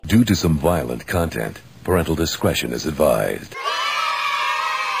Due to some violent content, parental discretion is advised.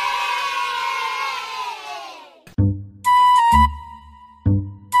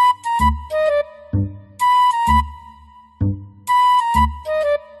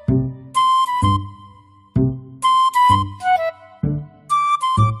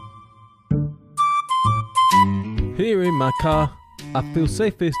 Here in my car, I feel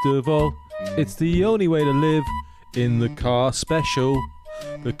safest of all. It's the only way to live in the car special.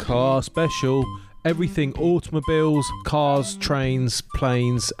 The car special. Everything automobiles, cars, trains,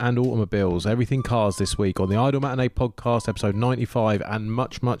 planes and automobiles. Everything cars this week on the Idle Matinee podcast, episode 95 and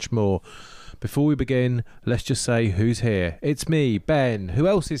much, much more. Before we begin, let's just say who's here. It's me, Ben. Who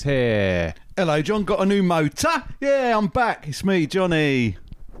else is here? Hello, John. Got a new motor? Yeah, I'm back. It's me, Johnny.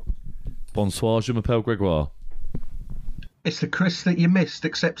 Bonsoir, je m'appelle Gregoire. It's the Chris that you missed,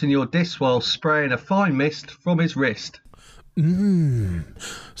 accepting your diss while spraying a fine mist from his wrist.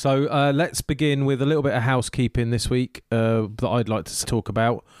 So let's begin with a little bit of housekeeping this week that I'd like to talk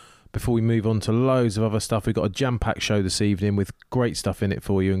about before we move on to loads of other stuff. We've got a jam-packed show this evening with great stuff in it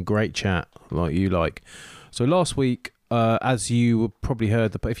for you and great chat like you like. So last week, as you probably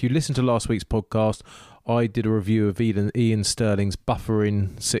heard, if you listened to last week's podcast, I did a review of Ian Sterling's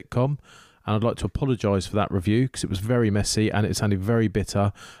Buffering sitcom. And I'd like to apologise for that review because it was very messy and it sounded very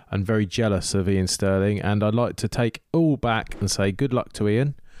bitter and very jealous of Ian Sterling. And I'd like to take all back and say good luck to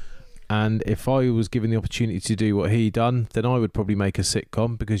Ian. And if I was given the opportunity to do what he done, then I would probably make a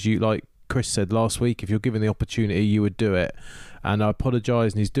sitcom because you, like Chris said last week, if you're given the opportunity, you would do it. And I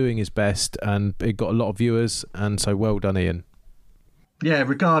apologise, and he's doing his best and it got a lot of viewers. And so well done, Ian. Yeah,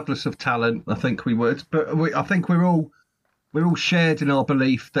 regardless of talent, I think we would. But I think we're all shared in our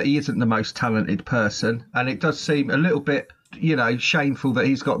belief that he isn't the most talented person. And it does seem a little bit, shameful that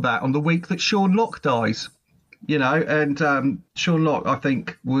he's got that on the week that Sean Locke dies. And Sean Locke, I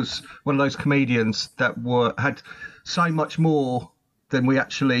think, was one of those comedians that had so much more than we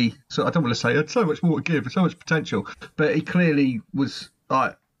actually... So I don't want to say had so much more to give, so much potential. But he clearly was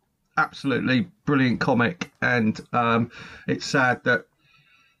absolutely brilliant comic. And it's sad that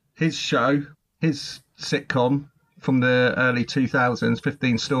his show, his sitcom, from the early 2000s,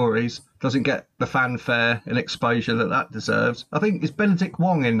 15 Stories, doesn't get the fanfare and exposure that deserves. I think it's Benedict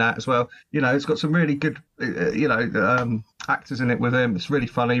Wong in that as well. It's got some really good, actors in it with him. It's really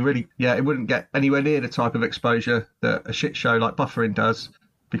funny. It wouldn't get anywhere near the type of exposure that a shit show like Buffering does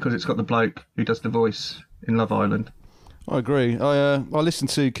because it's got the bloke who does the voice in Love Island. I agree. I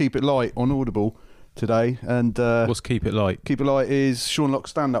listened to Keep It Light on Audible today. And What's Keep It Light? Keep It Light is Sean Locke's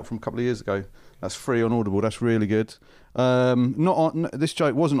stand-up from a couple of years ago. That's free on Audible. That's really good. This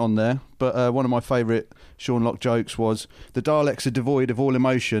joke wasn't on there, but one of my favourite Sean Locke jokes was, the Daleks are devoid of all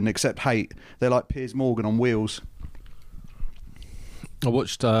emotion except hate. They're like Piers Morgan on wheels. I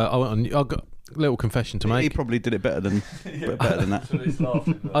watched. I've got a little confession to make. He probably did it better than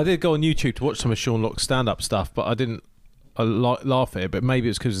that. I did go on YouTube to watch some of Sean Locke's stand-up stuff, but I didn't laugh at it. But maybe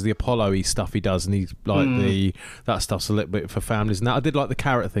it's because of the Apollo-y stuff he does, and he's like that stuff's a little bit for families. And that I did like the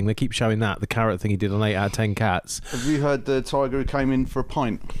carrot thing. They keep showing the carrot thing he did on 8 out of 10 Cats. Have you heard the tiger who came in for a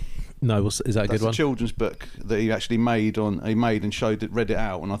pint? No, is that a good one? That's a children's book that he actually made and read it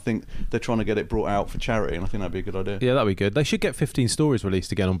out, and I think they're trying to get it brought out for charity, and I think that'd be a good idea. Yeah, that'd be good. They should get 15 Stories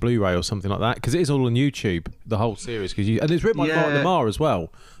released again on Blu-ray or something like that, because it is all on YouTube, the whole series. And it's written by Mark Lamar as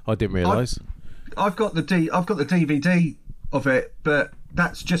well. I didn't realise. I've got the DVD of it, but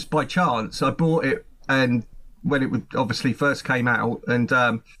that's just by chance. I bought it and when it obviously first came out, and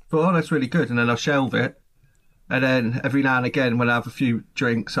thought, oh, that's really good, and then I'll shelve it. And then every now and again, when I have a few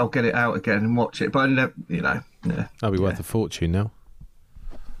drinks, I'll get it out again and watch it. But I never, yeah. That'd be worth a fortune now.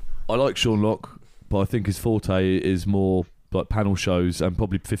 I like Sean Locke, but I think his forte is more like panel shows and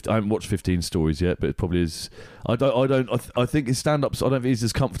probably 50. I haven't watched 15 Stories yet, but it probably is. I think his stand-ups. I don't think he's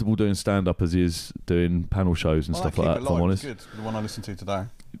as comfortable doing stand-up as he is doing panel shows and stuff like that. If I'm honest, good. The one I listened to today.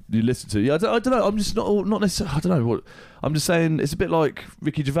 You listen to? Yeah, I don't know. I'm just not necessarily. I don't know what. I'm just saying it's a bit like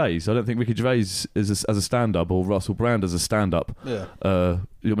Ricky Gervais. I don't think Ricky Gervais as a stand-up or Russell Brand as a stand-up. Yeah. I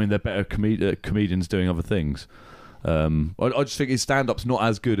mean, they're better comedians doing other things. I just think his stand-up's not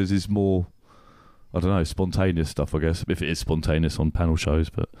as good as his more, I don't know, spontaneous stuff, I guess, if it is spontaneous on panel shows,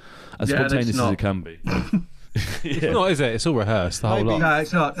 but as spontaneous as it can be. It's not, is it? It's all rehearsed, the whole lot. No,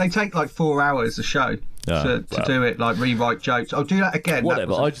 it's not. They take like 4 hours a show to do it, like rewrite jokes. I'll do that again.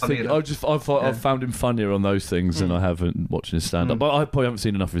 Whatever. I've found him funnier on those things than I haven't watching his stand-up. But I probably haven't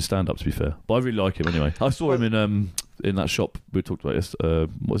seen enough of his stand-up, to be fair. But I really like him anyway. I saw him in that shop we talked about yesterday.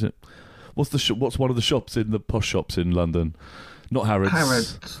 What is it? What's one of the shops in the posh shops in London? Not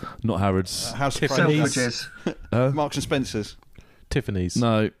Harrods. Not Harrods. House of Selfridges. Marks and Spencer's. Tiffany's.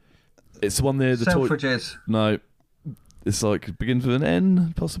 No. It's the one near the Selfridges. No, it's like it begins with an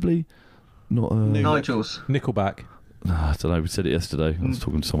N, possibly. Not Nigel's. Nickelback. I don't know. We said it yesterday. I was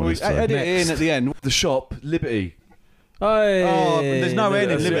talking to someone yesterday. Edit it in at the end. The shop, Liberty. Hey. Oh, there's no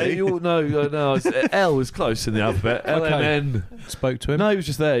N in Liberty. No. L is close in the alphabet. LMN. Spoke to him. No, he was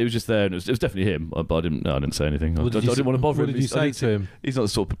just there. And it was definitely him. But I didn't say anything. I didn't want to bother him. What did you say to him? He's not the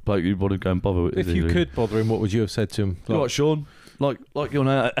sort of bloke you'd want to go and bother with. If you could bother him, what would you have said to him? You know what, Sean? Like you're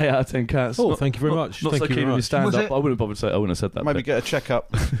an 8 out of 10 cats. Oh, thank you very much. Not Thank so you keen very on your much. stand up. I wouldn't bother to say. I wouldn't have said that. Maybe get a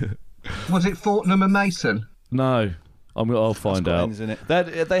checkup. Was it Fortnum and Mason? No. I'll find out. Ends in it.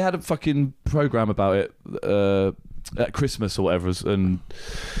 They had a fucking program about it at Christmas or whatever, and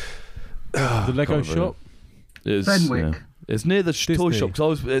The Lego shop. Fenwick. Yeah. It's near the toy Disney. shop.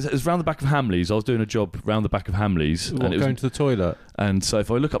 Cause it's round the back of Hamleys. I was doing a job round the back of Hamleys, What, and it was going to the toilet. And so if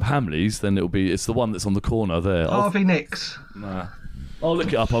I look up Hamleys, then it's the one that's on the corner there. Harvey Nicks. I'll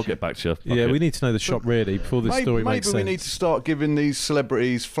look it up. I'll get back to you. Yeah, we need to know the shop really before this story makes sense. Maybe we need to start giving these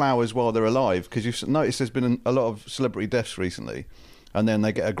celebrities flowers while they're alive, because you've noticed there's been a lot of celebrity deaths recently, and then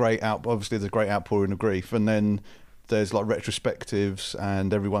they get a great obviously there's a great outpouring of grief, and then there's like retrospectives,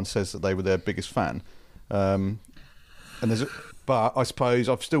 and everyone says that they were their biggest fan. But I suppose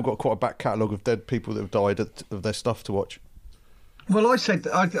I've still got quite a back catalogue of dead people that have died of their stuff to watch. Well, I said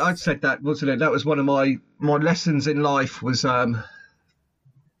that, wasn't it? That was one of my lessons in life. Was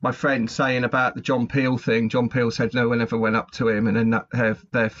my friend saying about the John Peel thing. John Peel said no one ever went up to him, and then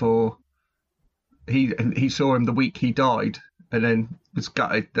therefore he saw him the week he died, and then was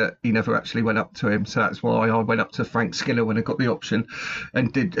gutted that he never actually went up to him. So that's why I went up to Frank Skinner when I got the option,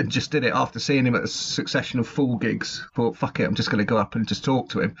 and just did it after seeing him at a succession of Fool gigs. Thought, fuck it, I'm just going to go up and just talk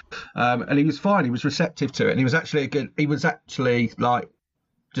to him. And he was fine. He was receptive to it, and he was actually like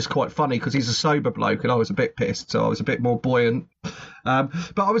just quite funny, because he's a sober bloke, and I was a bit pissed, so I was a bit more buoyant. But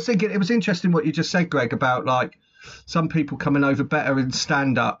I was thinking it was interesting what you just said, Greg, about like some people coming over better in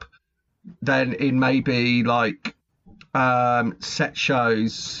stand-up than in maybe like set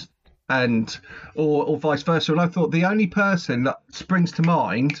shows or vice versa. And I thought the only person that springs to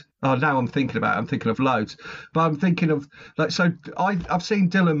mind, now I'm thinking of loads, but I'm thinking of like, so I've seen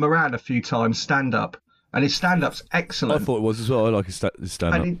Dylan Moran a few times stand up, and his stand up's excellent. I thought it was as well. I like his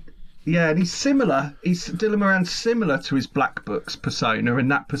stand up. And he's similar. Dylan Moran's similar to his Black Books persona, and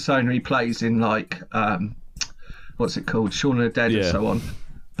that persona he plays in like what's it called, Shaun of the Dead and so on.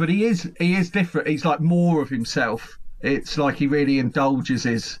 But he is different. He's like more of himself. It's like he really indulges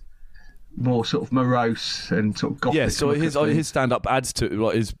his more sort of morose and sort of gothic. Yeah, so his stand up adds to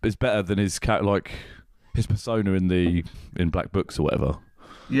like is better than his his persona in Black Books or whatever.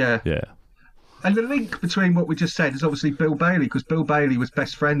 Yeah. Yeah. And the link between what we just said is obviously Bill Bailey, because Bill Bailey was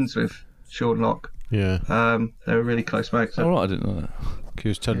best friends with Sean Locke. Yeah. They were really close mates. All right, I didn't know that. He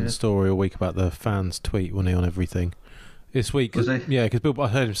was telling the story a week about the fans' tweet, wasn't he, on everything? This week, Was he? Yeah, because I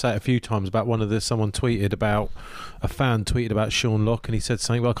heard him say it a few times about someone tweeted about, a fan tweeted about Sean Locke, and he said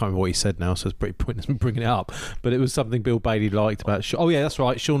something, well, I can't remember what he said now, so it's pretty pointless bringing it up, but it was something Bill Bailey liked about oh yeah, that's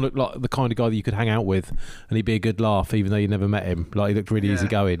right, Sean looked like the kind of guy that you could hang out with, and he'd be a good laugh, even though you never met him. Like, he looked really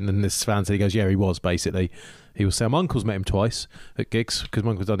easygoing, and this fan said, he goes, yeah, he was, basically. He was saying, my uncle's met him twice at gigs, because my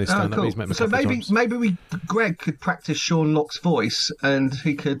uncle's done his stand-up, cool. He's met him a couple of times. Maybe Greg could practice Sean Locke's voice, and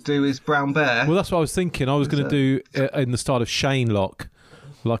he could do his Brown Bear. Well, that's what I was thinking. I was going to do in the style of Shane Locke,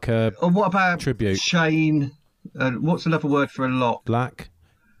 like a Or what about tribute. Shane? What's another word for a Locke? Black.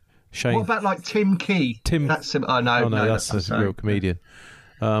 Shane. What about like Tim Key? That's him. Oh no, that's a real comedian.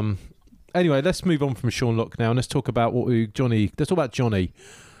 Anyway, let's move on from Sean Locke now, and let's talk about Johnny. Let's talk about Johnny.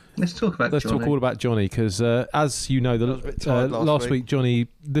 Let's talk all about Johnny, because as you know, last week Johnny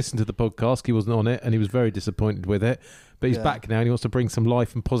listened to the podcast. He wasn't on it, and he was very disappointed with it. But he's back now, and he wants to bring some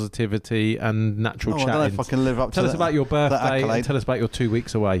life and positivity and natural chat. I don't know if I can live up to that. Tell us about your birthday, and tell us about your 2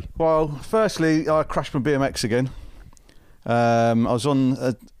 weeks away. Well, firstly, I crashed my BMX again. I was on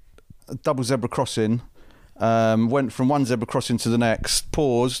a double zebra crossing. Went from one zebra crossing to the next,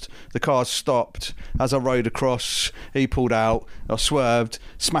 paused, the car stopped. As I rode across, he pulled out, I swerved,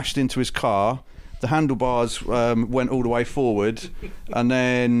 smashed into his car. The handlebars went all the way forward, and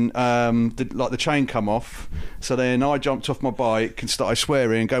then the chain come off. So then I jumped off my bike and started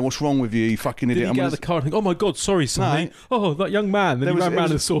swearing and going, "What's wrong with you, you fucking idiot?" Did he get out of the car and think, "Oh my God, sorry, Sonny"? No. Oh, that young man. Then he ran around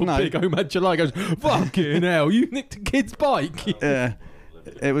and saw big Omad Jalai, goes, "Fucking hell, you nicked a kid's bike." Yeah.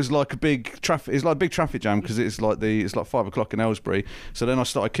 It was like a big traffic. It's like a big traffic jam, because it's like 5 o'clock in Aylesbury. So then I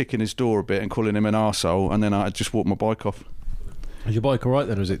started kicking his door a bit and calling him an arsehole, and then I just walked my bike off. Is your bike all right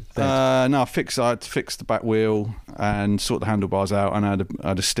then, or is it dead? No, I had to fix the back wheel and sort the handlebars out, and I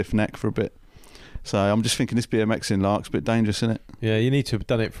had a stiff neck for a bit. So I'm just thinking this BMXing lark's a bit dangerous, isn't it? Yeah, you need to have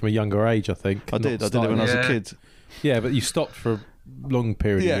done it from a younger age, I think. I did it when I was a kid. Yeah, but you stopped for a long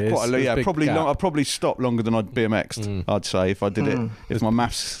period of years. Quite a lot. Probably long. I probably stopped longer than I'd BMX'd. I'd say if I did it, if my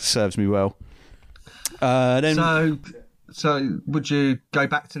maths serves me well. Then so would you go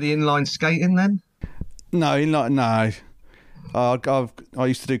back to the inline skating then? No. I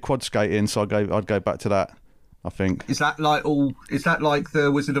used to do quad skating, so I'd go back to that. I think. Is that like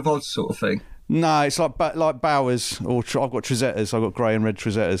the Wizard of Oz sort of thing? No, it's like Bowers, or I've got Trizettas. I've got grey and red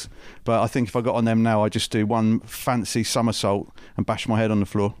Trizettas. But I think if I got on them now, I'd just do one fancy somersault and bash my head on the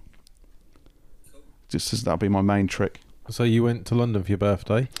floor. Just as that'd be my main trick. So you went to London for your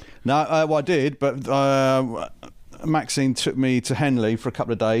birthday? No, well, I did, but Maxine took me to Henley for a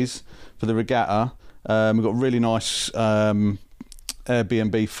couple of days for the regatta. We got a really nice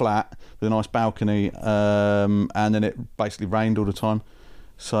Airbnb flat with a nice balcony, and then it basically rained all the time.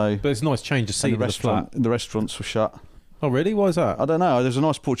 So, but it's a nice change of scene. The restaurants were shut. Oh, really? Why is that? I don't know. There's a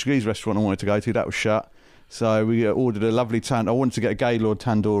nice Portuguese restaurant I wanted to go to. That was shut. So we ordered a lovely I wanted to get a Gaylord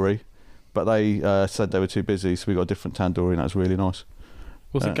tandoori, but they said they were too busy, so we got a different tandoori, and that was really nice.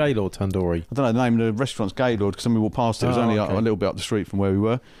 What's a Gaylord tandoori? I don't know the name of the restaurant's Gaylord, because when we walked past it, it was only a little bit up the street from where we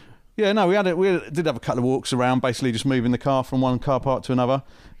were. Yeah, no, we did have a couple of walks around, basically just moving the car from one car park to another,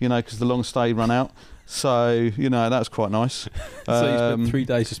 because the long stay ran out. So, that was quite nice. So you spent 3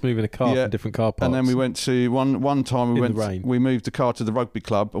 days just moving a car from different car parks. And then we went to, one time we moved the car to the rugby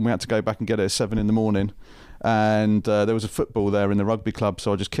club, and we had to go back and get it at 7 in the morning. And there was a football there in the rugby club,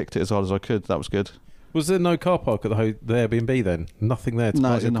 so I just kicked it as hard as I could. That was good. Was there no car park at the Airbnb then? Nothing there to park your car?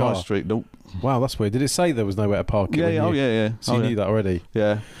 No, it's in the high street. Nope. Wow, that's weird. Did it say there was nowhere to park it? Yeah. So you knew that already?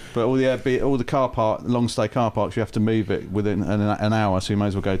 Yeah. But all the long stay car parks, you have to move it within an hour, so you may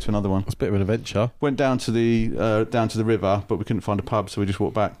as well go to another one. It's a bit of an adventure. Went down to the river, but we couldn't find a pub, so we just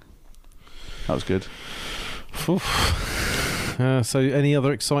walked back. That was good. So any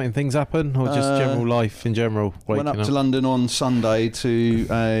other exciting things happen, or just general life in general? Went up to London on Sunday to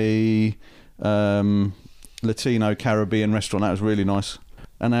a Latino Caribbean restaurant. That was really nice,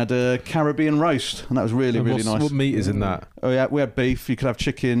 and had a Caribbean roast, and that was really nice. What meat is in that? Oh yeah, we had beef. You could have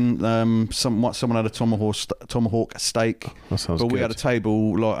chicken. Someone had a tomahawk steak. That sounds good. But we good. had a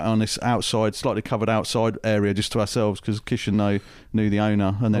table like on this outside, slightly covered outside area just to ourselves, because Kish and knew the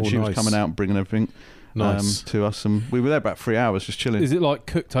owner, and then she was coming out and bringing everything. To us, and we were there about 3 hours just chilling. Is it like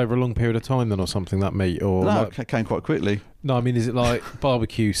cooked over a long period of time then, or something, that meat? Or no, it came quite quickly. No, I mean, is it like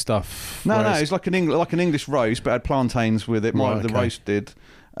barbecue stuff? No, it's like an English roast, but had plantains with it. The roast did,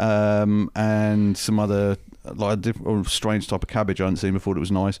 and some other strange type of cabbage I hadn't seen before. It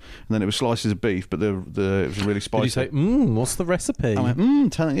was nice, and then it was slices of beef, but it was really spicy. Did you say, what's the recipe? I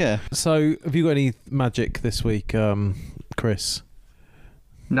went, tell it, yeah. So, have you got any magic this week, Chris?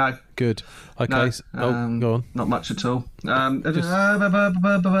 No. Good. Okay. No, go on. Not much at all. Nice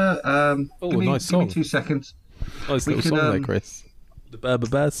song. Give me 2 seconds. Nice little song there, Chris. The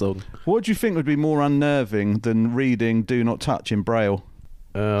Bear song. What do you think would be more unnerving than reading "Do Not Touch" in Braille?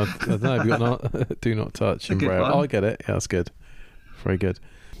 I don't know. Have you got "Do Not Touch" in Braille? One. Oh, I get it. Yeah, that's good. Very good.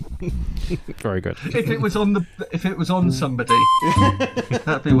 Very good. If it was on somebody,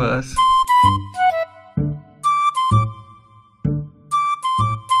 that'd be worse.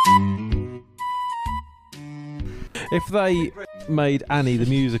 If they made Annie the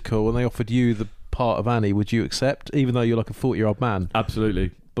musical and they offered you the part of Annie, would you accept? Even though you're like a 40-year-old man.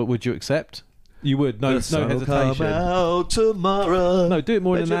 Absolutely. But would you accept? You would. No hesitation. Come out tomorrow. No, do it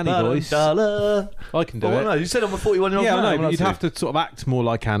more in an Annie voice. I can do it. No, you said I'm a 41-year-old man. Yeah, I know, but you'd have to sort of act more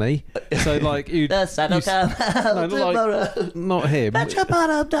like Annie. So, like, you'd... The sun will come out tomorrow. Not him. That's your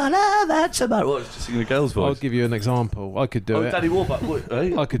bottom dollar, that's tomorrow. What, just singing a girl's voice? I'll give you an example. I could do it. Daddy Warbucks.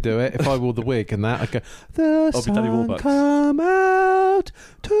 Eh? I could do it if I wore the wig and that. I'd go, the I'll be Daddy sun Warbucks. come out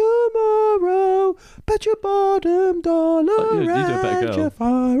tomorrow, bet your bottom dollar you do a better and girl. your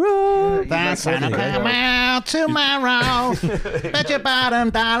furrow. The sun will come out tomorrow. Bet your bottom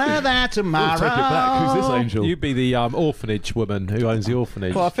dollar that tomorrow. Take it back. Who's this angel? You'd be the orphanage woman who owns the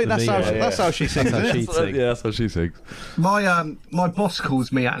orphanage. Well, I think that's how she sings. That's how Isn't she it? sings. Yeah, that's how she sings. My boss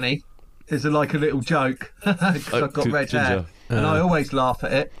calls me Annie. Is like a little joke because I've got red hair, and I always laugh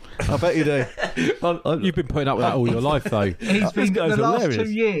at it. I bet you do. You've been putting up with that all your life, though. He's been guy's the last hilarious. 2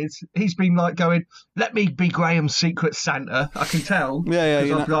 years. He's been like going, "Let me be Graham's secret Santa." I can tell. Yeah,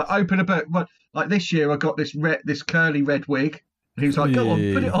 'Cause I've like open a book. Like this year, I got this curly red wig, and he was like, "Go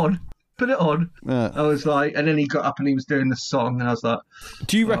on, put it on, put it on." Yeah. I was like, and then he got up and he was doing the song, and I was like,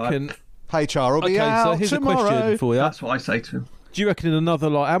 Do you reckon... HR will be Okay, out so here's tomorrow. a question for you. "That's what I say to him." Do you reckon in another,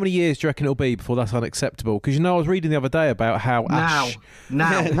 like, how many years do you reckon it'll be before that's unacceptable? Because, I was reading the other day about how Ash...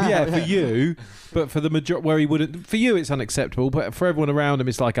 Now. Yeah, for you, but for the majority, where he wouldn't... For you, it's unacceptable, but for everyone around him,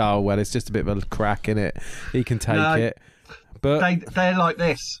 it's like, oh, well, it's just a bit of a crack in it. He can take it. But they're like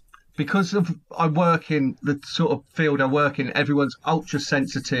this. Because I work in the sort of field I work in, everyone's ultra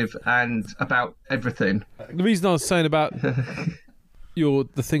sensitive and about everything. The reason I was saying about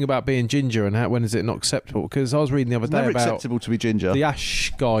the thing about being ginger and when is it not acceptable? Because I was reading the other day Never about acceptable to be ginger. the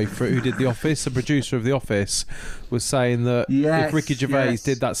Ash guy who did The Office, the producer of The Office, was saying that if Ricky Gervais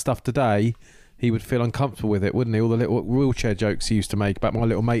did that stuff today, he would feel uncomfortable with it, wouldn't he? All the little wheelchair jokes he used to make about my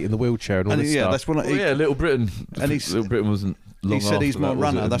little mate in the wheelchair and all this stuff. That's when Little Britain. And Little Britain wasn't. Long he said he's my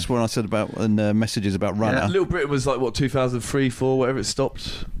runner. That's what I said about messages about runner. Yeah. Little Britain was like 2003, 4, whatever it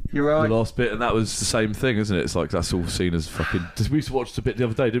stopped. You're right. The last bit, and that was the same thing, isn't it? It's like that's all seen as fucking. We used to watch the bit the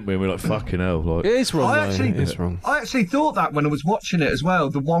other day, didn't we? And we were like, fucking hell, like it is wrong. It is wrong. I actually thought that when I was watching it as well.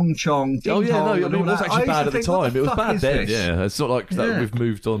 The Wong Chong. Oh yeah, no, I mean, it was actually bad at the time. It was bad then. Yeah, it's not like that we've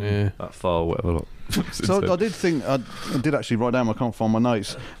moved on that far, or whatever. Like. So I did think I did actually write down. I can't find my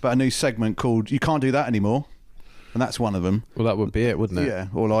notes about a new segment called "You Can't Do That Anymore," and that's one of them. Well, that would be it, wouldn't it? Yeah,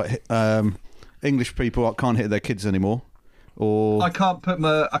 or like English people can't hit their kids anymore, or I can't put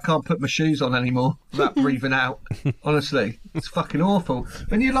my shoes on anymore without breathing out. Honestly, it's fucking awful.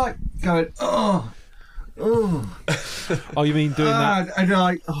 When you're like going, oh, you mean doing that? And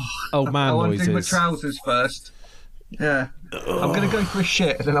like, old man I want noises. to do my trousers first. Yeah, I'm gonna go for a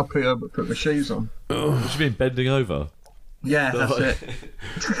shit and then I'll put my shoes on. What do you mean bending over? Yeah, that's it.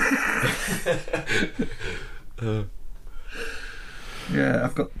 Yeah,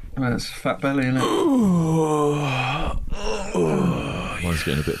 I've got a fat belly in it. Mine's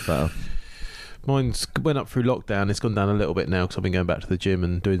getting a bit fatter. Mine's went up through lockdown. It's gone down a little bit now because I've been going back to the gym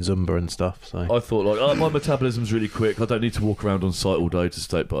and doing Zumba and stuff. So I thought like my metabolism's really quick. I don't need to walk around on site all day to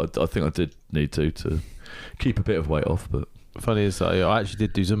stay, but I think I did need to keep a bit of weight off. But funny is that I actually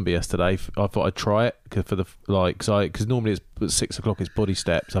did do Zumba yesterday. I thought I'd try it because normally it's at 6 o'clock. It's body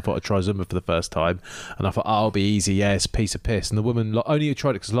steps. I thought I'd try Zumba for the first time, and I thought it'll be easy. Yeah, it's a piece of piss. And the woman only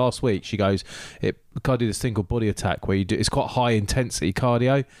tried it because last week she goes, "Can I do this thing called Body Attack where it's quite high intensity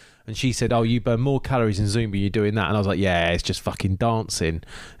cardio?" And she said, "Oh, you burn more calories in Zumba, you're doing that." And I was like, "Yeah, it's just fucking dancing.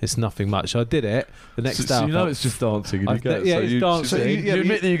 It's nothing much." So I did it. The next day, so it's just dancing. And it's dancing. So you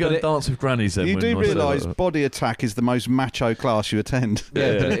admit that you go and dance with grannies. Then you do realise Body Attack is the most macho class you attend.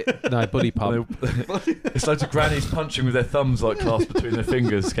 No, Body Pump. It's loads of grannies punching with their thumbs like clasped between their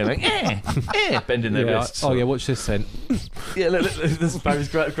fingers, going like, bending their wrists. Oh yeah, watch this then. Yeah, look, this is Barry's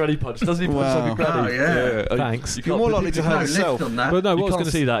granny punch. Doesn't he punch like a granny? Oh yeah. Thanks. You're more likely to hurt yourself. But no, you can't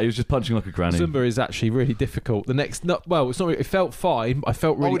see that. He was just punching like a granny. Zumba is actually really difficult. It's not. It's not. It felt fine. I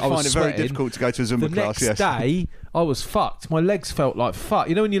felt really. I would find it very difficult to go to a Zumba class. The next day, I was fucked. My legs felt like fuck.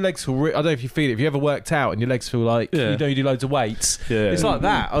 You know when your legs feel. I don't know if you feel it. If you ever worked out and your legs feel like you do loads of weights. Yeah. It's like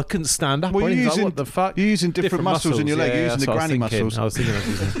that. I couldn't stand up. Well, you're using, what the fuck? You're using different muscles in your leg. You're using the granny muscles. I was thinking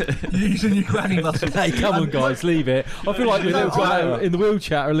of You're using your granny muscles. Hey, come on, guys, leave it. I feel like we're little guy in the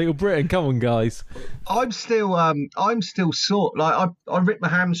wheelchair at Little Britain. Come on, guys. I'm still sore. Like I ripped my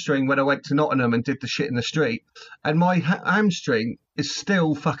hamstring when I went to Nottingham and did the shit in the street, and my hamstring is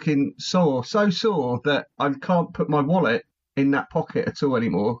still fucking sore. So sore that I can't put my wallet in that pocket at all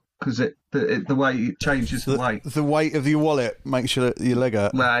anymore because the way it changes the weight. The weight of your wallet makes your leg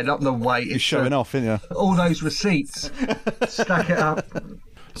hurt. No, not the weight. You're showing off, aren't you? All those receipts. Stack it up.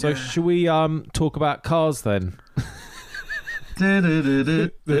 So should we talk about cars then? Cars.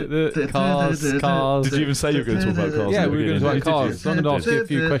 Did you even say you were going to talk about cars? Yeah, we were going to talk about cars. I'm going to ask you a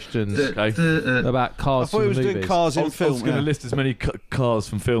few questions about cars. I thought he was doing cars in film. I was going to list as many cars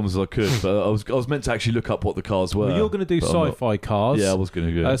from films as I could, but I was meant to actually look up what the cars were. Well, you're going to do sci-fi cars. Yeah, I was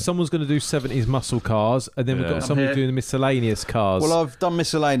going to go. Someone's going to do 70s muscle cars, and then we've got somebody doing the miscellaneous cars. Well, I've done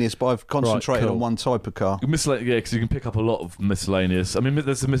miscellaneous, but I've concentrated on one type of car. Yeah, because you can pick up a lot of miscellaneous. I mean,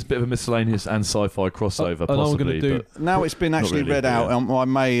 there's a bit of a miscellaneous and sci-fi crossover, possibly. Now it's been actually read out. I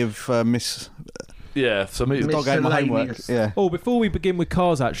may have Yeah, so the dog ate my homework. Yeah. Oh, before we begin with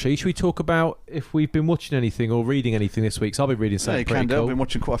cars, actually, should we talk about if we've been watching anything or reading anything this week? So I've been reading something pretty cool. I've been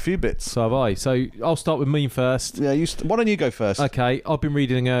watching quite a few bits. So have I. So I'll start with me first. Yeah, why don't you go first? Okay, I've been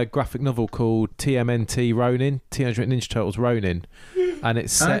reading a graphic novel called TMNT Ronin, Teenage Mutant Ninja Turtles Ronin, and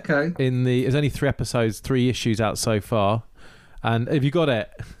it's set in there's only 3 episodes, 3 issues out so far. And have you got it?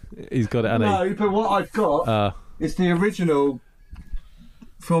 He's got it, hasn't he? No, but what I've got is the original.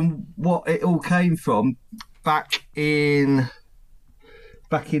 From what it all came from back in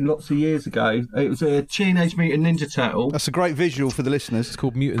lots of years ago. It was a Teenage Mutant Ninja Turtle. That's a great visual for the listeners. It's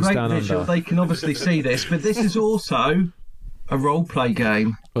called Mutants Great Down visual. Under. They can obviously see this, but this is also a role play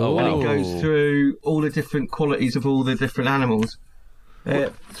game, Oh, and wow. it goes through all the different qualities of all the different animals.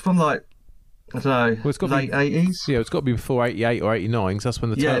 It's from like, I don't know, Well, it's got to late be- 80s. Yeah, it's got to be before 88 or 89 because that's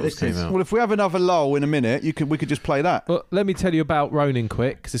when the Yeah, Turtles this came is- out. Well, if we have another lull in a minute, we could just play that. Well, let me tell you about Ronin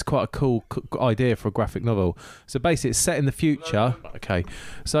quick because it's quite a cool idea for a graphic novel. So basically, it's set in the future. Okay,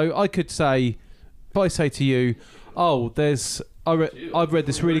 so I could say, if I say to you, "Oh, I've read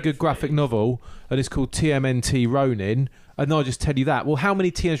this really good graphic novel and it's called TMNT Ronin," and I'll just tell you that. Well, how many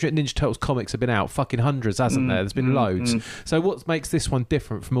Teenage Mutant Ninja Turtles comics have been out? Fucking hundreds, hasn't there? There's been loads. So what makes this one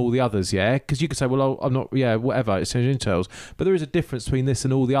different from all the others, yeah? Because you could say, well, I'm not, yeah, whatever, it's Teenage Mutant Ninja Turtles. But there is a difference between this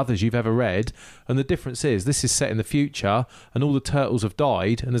and all the others you've ever read. And the difference is this is set in the future and all the turtles have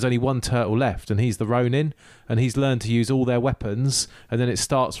died and there's only one turtle left and he's the Ronin and he's learned to use all their weapons and then it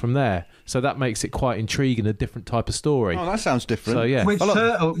starts from there. So that makes it quite intriguing, a different type of story. Oh, that sounds different. So, yeah. Which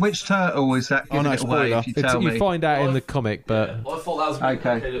turtle is that giving no, it away, spoiler. if you tell me? You find out in the comic, but... Well, I thought that was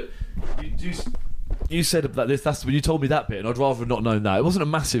Okay. look, you said about this. That's when you told me that bit, and I'd rather have not known that. It wasn't a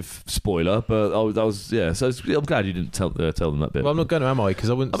massive spoiler, but that was So I'm glad you didn't tell them that bit. Well, I'm not going to, am I? Because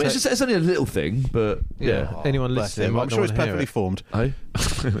I wouldn't. I mean, it's only a little thing, but yeah. Anyone Bless listening, him. might I'm not sure it's wanna hear perfectly it. formed. Hey?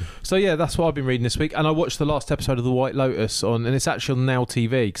 So yeah, that's what I've been reading this week, and I watched the last episode of The White Lotus and it's actually on Now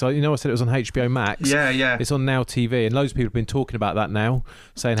TV because I said it was on HBO Max. Yeah. It's on Now TV, and loads of people have been talking about that now,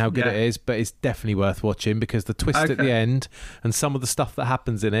 saying how good Yeah. it is. But it's definitely worth watching because the twist at Okay. the end and some of the stuff that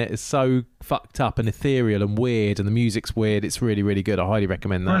happens in it is so fucked up and ethereal and weird, and the music's weird. It's really, really good. I highly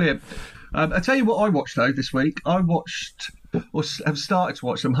recommend that. Brilliant. I tell you what I watched though this week. I watched, or have started to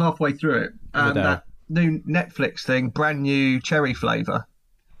watch them halfway through it. With That new Netflix thing, brand new cherry flavour.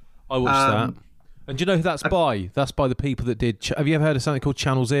 I watched that. And do you know who that's by? That's by the people that did. Have you ever heard of something called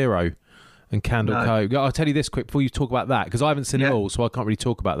Channel Zero and Candle No. Cove? I'll tell you this quick before you talk about that because I haven't seen it Yeah. all, so I can't really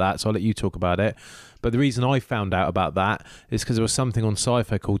talk about that. So I'll let you talk about it. But the reason I found out about that is because there was something on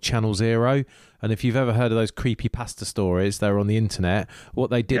Sci-Fi called Channel Zero. And if you've ever heard of those creepy pasta stories, they're on the internet.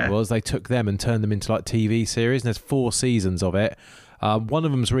 What they did Yeah. was they took them and turned them into like TV series. And there's 4 seasons of it. One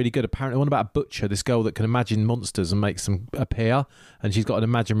of them's really good. Apparently, one about a butcher, this girl that can imagine monsters and makes them appear, and she's got an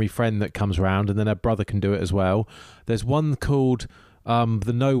imaginary friend that comes around, and then her brother can do it as well. There's one called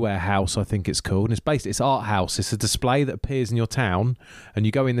the Nowhere House, I think it's called, and it's art house. It's a display that appears in your town, and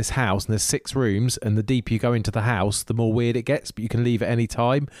you go in this house, and there's 6 rooms, and the deeper you go into the house, the more weird it gets. But you can leave at any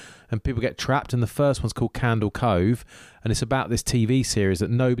time, and people get trapped. And the first one's called Candle Cove, and it's about this TV series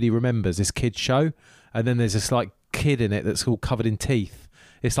that nobody remembers, this kids show, and then there's this like kid in it that's all covered in teeth.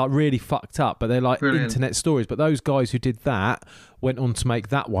 It's like really fucked up, but they're like Brilliant. internet stories. But those guys who did that went on to make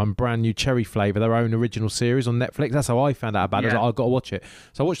that one, brand new cherry flavour, their own original series on Netflix. That's how I found out about it. I was Yeah. like, I've got to watch it.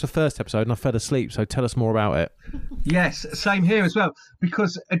 So I watched the first episode and I fell asleep. So tell us more about it. Yes, same here as well.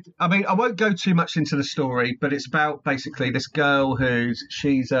 Because I mean, I won't go too much into the story, but it's about basically this girl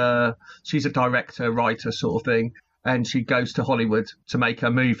she's a director, writer sort of thing, and she goes to Hollywood to make her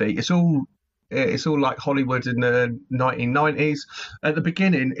movie. It's all like Hollywood in the 1990s. At the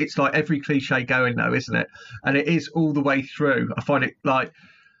beginning, it's like every cliche going though, isn't it? And it is all the way through. I find it like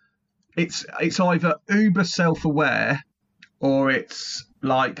it's either uber self-aware or it's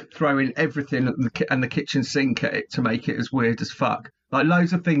like throwing everything and the kitchen sink at it to make it as weird as fuck. Like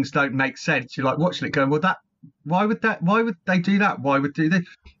loads of things don't make sense. You're like watching it going, well, why would they do that? Why would do this?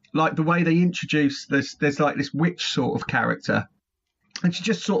 Like the way they introduce there's like this witch sort of character, and she's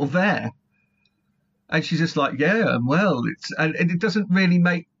just sort of there. And she's just like, yeah, well, and it doesn't really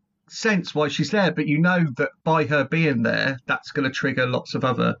make sense why she's there, but you know that by her being there, that's going to trigger lots of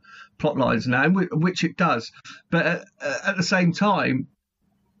other plot lines now, which it does. But at the same time,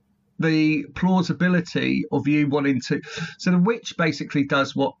 the plausibility of you wanting to... So the witch basically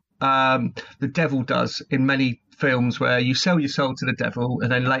does what the devil does in many films, where you sell your soul to the devil, and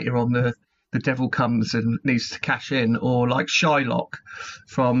then later on the devil comes and needs to cash in, or like Shylock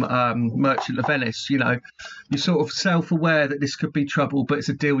from Merchant of Venice. You know, you're sort of self-aware that this could be trouble, but it's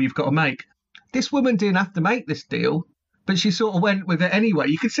a deal you've got to make. This woman didn't have to make this deal, but she sort of went with it anyway.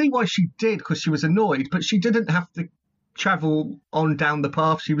 You could see why she did, because she was annoyed, but she didn't have to travel on down the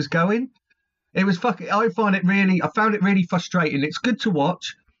path she was going. It was fucking... I found it really frustrating. It's good to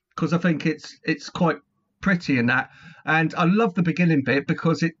watch because I think it's quite pretty in that, and I love the beginning bit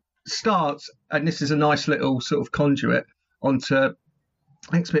because it starts, and this is a nice little sort of conduit onto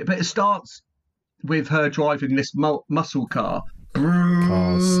next bit, but it starts with her driving this muscle car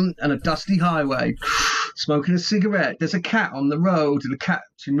and a dusty highway, smoking a cigarette. There's a cat on the road, and the cat,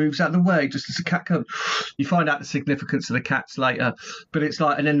 she moves out of the way just as the cat comes. You find out the significance of the cats later, but it's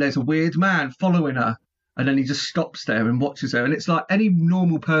like, and then there's a weird man following her, And then he just stops there and watches her. And it's like any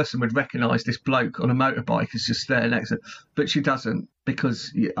normal person would recognise this bloke on a motorbike is just there next to her. But she doesn't,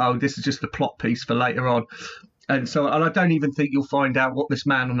 because, this is just a plot piece for later on. And I don't even think you'll find out what this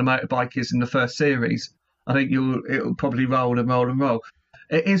man on the motorbike is in the first series. I think it'll probably roll and roll and roll.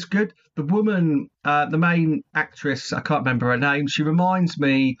 It is good. The woman, the main actress, I can't remember her name. She reminds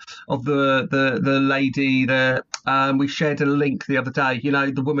me of the lady that we shared a link the other day. You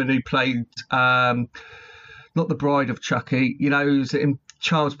know, the woman who played, not the bride of Chucky. You know, who's in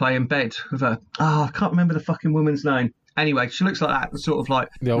Child's Play in bed with her. Oh, I can't remember the fucking woman's name. Anyway, she looks like that, sort of like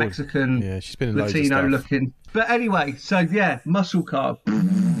Mexican, she's been in Latino looking. But anyway, so yeah, muscle car.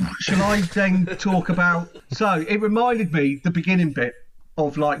 Shall I then talk about? So it reminded me the beginning bit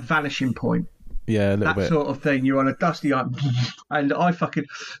of like Vanishing Point. Yeah, a little bit. That sort of thing. You're on a dusty island, and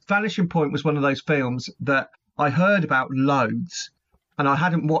Vanishing Point was one of those films that I heard about loads, and I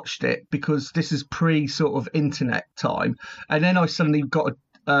hadn't watched it because this is pre sort of internet time, and then I suddenly got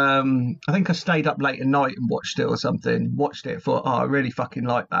I think I stayed up late at night and watched it or something. Watched it, thought, I really fucking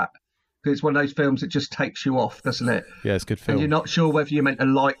like that. Because it's one of those films that just takes you off, doesn't it? Yeah, it's a good film. And you're not sure whether you're meant to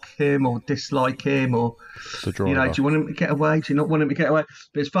like him or dislike him, or do you want him to get away? Do you not want him to get away?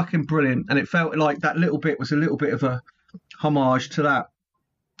 But it's fucking brilliant, and it felt like that little bit was a little bit of a homage to that.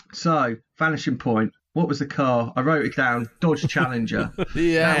 So, Vanishing Point. What was the car? I wrote it down. Dodge Challenger.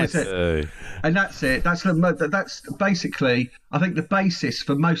 Yes. That was it. And that's it. That's basically, I think, the basis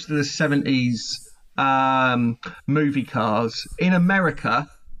for most of the 70s movie cars in America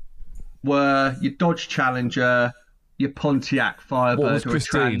were your Dodge Challenger, your Pontiac Firebird, or a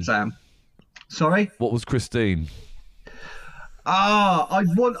Trans Am. Sorry? What was Christine? I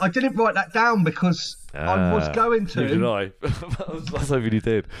didn't write that down because I was going to. Did I? I was hoping you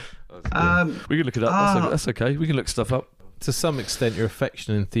did. We can look it up. That's okay. We can look stuff up. To some extent, your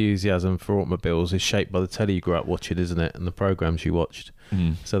affection and enthusiasm for automobiles is shaped by the telly you grew up watching, isn't it? And the programs you watched.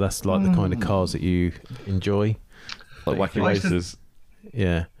 So that's like the kind of cars that you enjoy. Like wacky racers.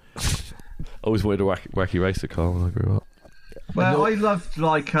 Yeah. I always wanted a wacky racer car when I grew up. Well, I loved,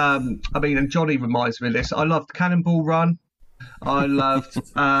 and Johnny reminds me of this. I loved Cannonball Run. I loved,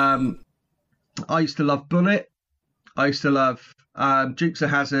 I used to love Bullet. I used to love Dukes of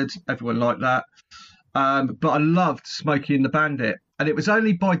Hazzard. Everyone liked that. But I loved Smokey and the Bandit. And it was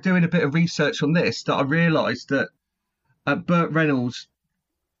only by doing a bit of research on this that I realised that Burt Reynolds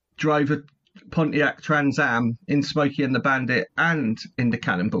drove a Pontiac Trans Am in Smokey and the Bandit and in the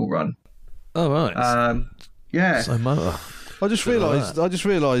Cannonball Run. Oh, right. Yeah. So motor. I just realised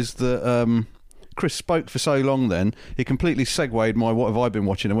that Chris spoke for so long then, he completely segued my what have I been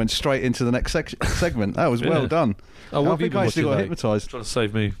watching and went straight into the next segment. That was well done. Oh, what I think I actually got hypnotised. Trying to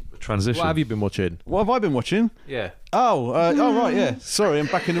save me the transition. What have you been watching? What have I been watching? Yeah. Oh, right, yeah. Sorry, I'm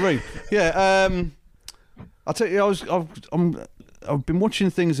back in the room. Yeah, I'll tell you, I've been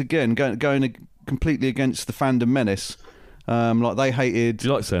watching things again, going completely against the fandom menace. Like they hated.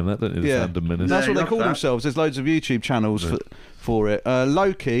 You like saying that, don't you? The fandom menace. That's what they call themselves. There's loads of YouTube channels for it.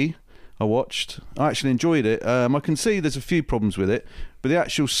 Loki, I watched. I actually enjoyed it. I can see there's a few problems with it, but the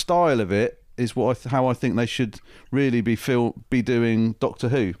actual style of it is how I think they should really be doing Doctor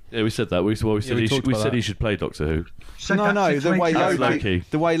Who. Yeah, we said that. We said he should play Doctor Who. No,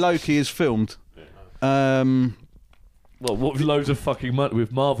 the way Loki is filmed. Well, what with loads of fucking money,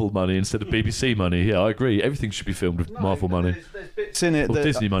 with Marvel money instead of BBC money? Yeah, I agree. Everything should be filmed with Marvel money. There's bits in it or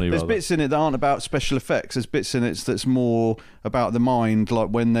Disney money, There's bits in it that aren't about special effects. There's bits in it that's more about the mind, like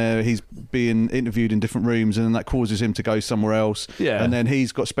when he's being interviewed in different rooms and then that causes him to go somewhere else. Yeah. And then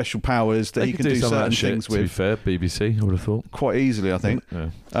he's got special powers that he can do certain things with. To be fair, BBC, I would have thought. Quite easily, I think.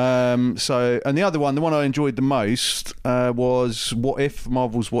 Yeah. And the other one, the one I enjoyed the most was What If,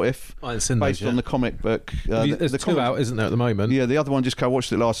 Marvel's What If. I haven't seen based those on the comic book. There's two out, isn't there, at the moment? Yeah, the other one I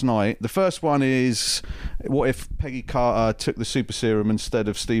watched it last night. The first one is what if Peggy Carter took the super serum instead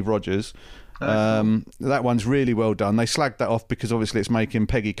of Steve Rogers. That one's really well done. They slagged that off because obviously it's making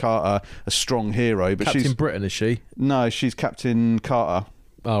Peggy Carter a strong hero. But Captain Britain, is she? No, she's Captain Carter.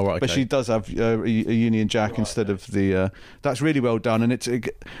 Oh, right, okay. But she does have a Union Jack instead of the... that's really well done. And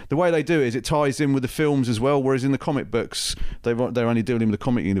the way they do it is it ties in with the films as well, whereas in the comic books, they're only dealing with the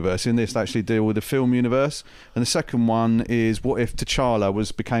comic universe. In this, they actually deal with the film universe. And the second one is what if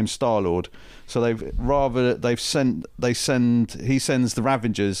T'Challa became Star-Lord. So he sends the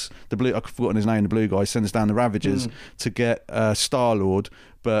Ravagers, I've forgotten his name, the blue guy, sends down the Ravagers to get Star-Lord,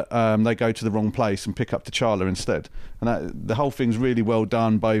 but they go to the wrong place and pick up T'Challa instead. And the whole thing's really well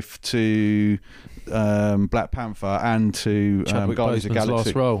done, both to Black Panther and to Guardians of the Galaxy.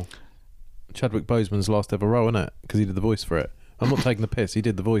 Last role. Chadwick Boseman's last ever role, isn't it? Because he did the voice for it. I'm not taking the piss. He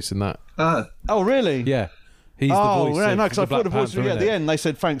did the voice in that. Oh, really? Yeah. He's the Oh, voice. right, no, of because I thought the voice was at the end. They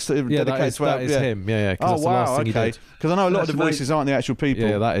said thanks to Yeah, dedicate to that is him. Yeah, because Oh, that's the last thing he okay. did. Because I know a lot of That's the voices aren't the actual people.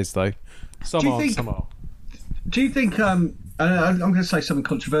 Yeah, that is though. Some Do you are, think- some are. Do you think? I'm going to say something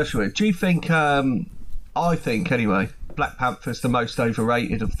controversial here. Do you think? I think anyway. Black Panther's the most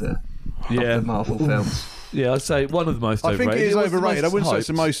overrated of the Marvel films. Yeah, I'd say one of the most I overrated. think it is was the overrated. I most wouldn't say it's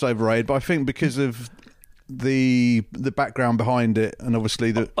the hyped. most overrated, but I think because of the background behind it, and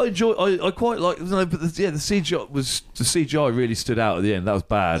obviously the I quite like no, but the CGI really stood out at the end. That was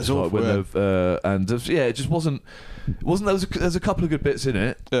bad. It's Like, awful, when yeah. it just wasn't. There's a couple of good bits in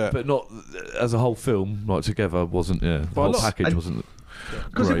it, Yeah. but not as a whole film. Like together, wasn't. Yeah, the But a whole lot- package and- wasn't.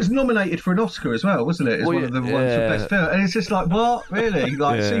 Because it great. was nominated for an Oscar as well, wasn't it? As Well, one of the yeah, ones for yeah. best film, and it's just like, what, really?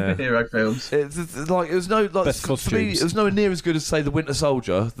 Like Yeah. superhero films. It's like it was no like Best for me. costumes. It was nowhere near as good as say the Winter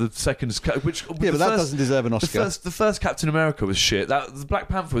Soldier, the second, which yeah, but that doesn't deserve an Oscar. The first Captain America was shit. The Black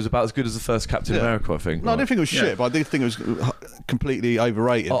Panther was about as good as the first Captain Yeah. America, I think. No, I Like, didn't think it was shit, but I did think it was completely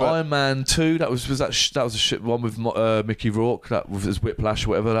overrated. But Iron Man 2, that was a shit one with Mickey Rourke. That was his Whiplash or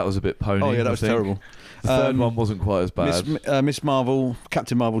whatever. That was a bit pony. oh yeah, that I was think. terrible. The third one wasn't quite as bad. Miss Marvel,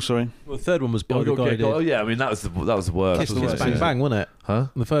 Captain Marvel, sorry. Well, the third one was by the guy who did Oh yeah, I mean that was the worst. Kiss wasn't Kiss it? Bang Yeah. Bang, wasn't it? Huh?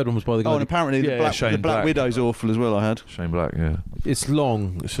 The third one was by the guy. Oh, and apparently Yeah, the Shane Black Black. Widow's awful as well. I had. Shane Black, yeah. It's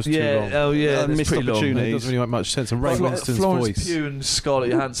long. It's just too long. Oh yeah, it's missed pretty long. opportunity. It doesn't really make much sense. And Ray Winston's Florence voice. Pugh and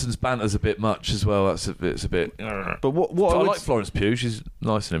Scarlett Johansson's banter's a bit much as well. It's a bit. But what I I would, like Florence Pugh. She's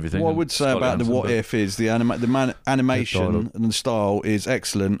nice and everything. what I and would say Scarlett about the Johansson, What but- If is the dialogue. animation and the style is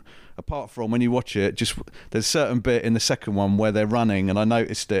excellent. Apart from when you watch it, just there's a certain bit in the second one where they're running, and I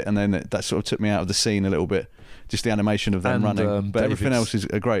noticed it, and then that sort of took me out of the scene a little bit. Just the animation of them And, running, but everything else is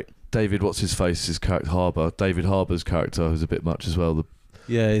great. David, what's his face? His character Harbour. David Harbour's character was a bit much as well.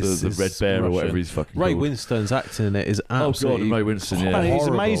 Yeah, The Red Bear or whatever he's fucking Ray called. Winston's acting in it is Oh god, absolutely. and Ray Winston. Yeah, And he's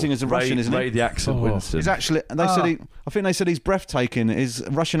horrible. amazing as a Russian, isn't Ray he? the accent Oh. Winston. He's actually. And I think they said he's breathtaking. His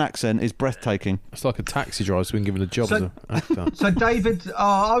Russian accent is breathtaking. It's like a taxi driver's been given a job So- as an actor. So David,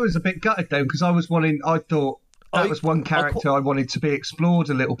 I was a bit gutted then because I thought that was one character I wanted to be explored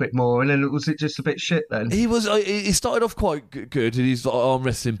a little bit more, and then was it just a bit shit then? He was. He started off quite good, and he's like arm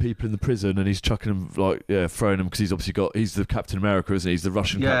wrestling people in the prison, and he's chucking them throwing them because he's obviously he's the Captain America, isn't he? He's the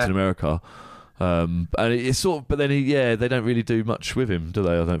Russian Yeah. Captain America. And it's sort of, but then they don't really do much with him, do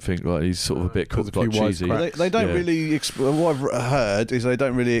they? I don't think. Like he's sort of a bit There's a like few cheesy. wisecracks. They don't Yeah. really explore. What I've heard is they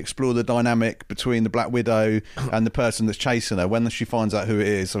don't really explore the dynamic between the Black Widow and the person that's chasing her. When she finds out who it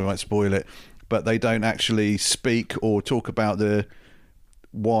is, I won't spoil it, but they don't actually speak or talk about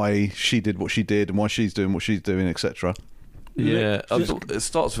why she did what she did and why she's doing what she's doing, etc. Yeah, it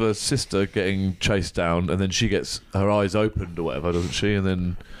starts with her sister getting chased down, and then she gets her eyes opened or whatever, doesn't she? And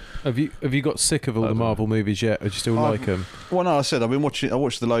then Have you got sick of all the Marvel movies yet? Or do you still like them? Well, no, I said I've been watching. I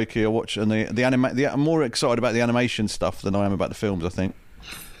watched the Loki. I'm more excited about the animation stuff than I am about the films. I think.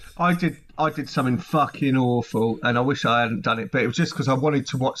 I did something fucking awful, and I wish I hadn't done it, but it was just because I wanted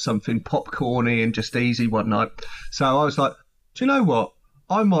to watch something popcorny and just easy one night. So I was like, do you know what?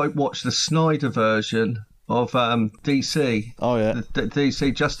 I might watch the Snyder version of DC. Oh yeah. The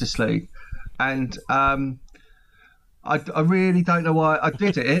DC Justice League, and I really don't know why I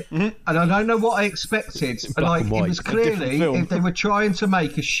did it, and I don't know what I expected. black and It white. was A different clearly film. if they were trying to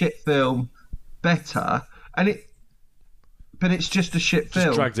make a shit film better, but it's just a shit film.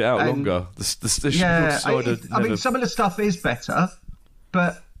 just dragged it out And- longer. The Yeah, Snyder I mean, some of the stuff is better,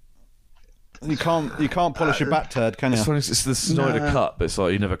 but You can't polish a bat turd, can you? it's the Snyder cut, but it's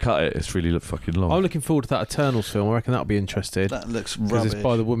like you never cut it. It's really fucking long. I'm looking forward to that Eternals film. I reckon that'll be interesting. That looks Because rubbish. it's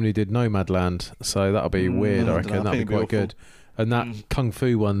by the woman who did Nomadland, so that'll be weird. I I reckon dunno, I that'll be think it'll quite be good. And that Kung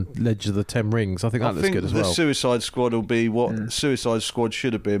Fu one, Legend of the Ten Rings, I think that I looks think good as the well. Suicide Squad will be what Suicide Squad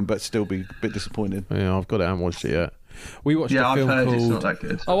should have been, but still be a bit disappointed. Yeah, I've got it. I haven't watched it yet. We watched yeah, a I've film heard called. it's not that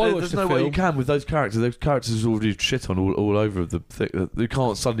good. Oh, I watched There's a no film. way you can with those characters. Those characters are already shit on all over the thing. You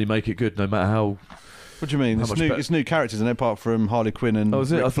can't suddenly make it good, no matter how. What do you mean? How It's much new, better? it's new characters, and apart from Harley Quinn and Oh,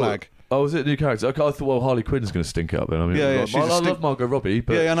 is it? Rick I thought. Flag. Oh, is it new character? Okay, I thought Harley Quinn's going to stink it up then. I mean, Yeah, yeah, like, she's a I stink- love Margot Robbie,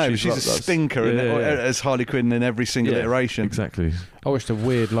 but Yeah, I know, but she's a that's- stinker as Harley Quinn in every single Yeah, iteration. Exactly. I watched a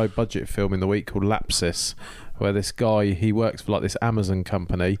weird low budget film in the week called Lapsis, where this guy, he works for like this Amazon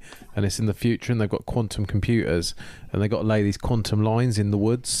company, and it's in the future, and they've got quantum computers, and they've got to lay these quantum lines in the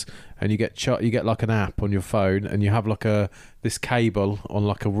woods, and you get like an app on your phone, and you have like this cable on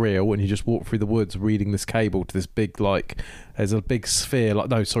like a reel, and you just walk through the woods reading this cable to this big, like, there's a big sphere,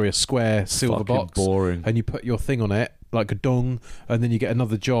 a square silver Fucking box, boring. and you put your thing on it, like a dong, and then you get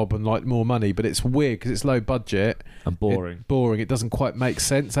another job and like more money. But it's weird because it's low budget and boring. It doesn't quite make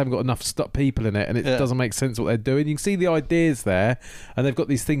sense. They haven't got enough people in it, and it doesn't make sense what they're doing. You can see the ideas there, and they've got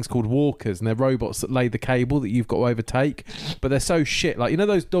these things called walkers, and they're robots that lay the cable that you've got to overtake. But they're so shit. Like, you know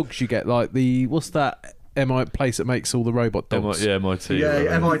those dogs you get, like the what's that place that makes all the robot dogs? MIT.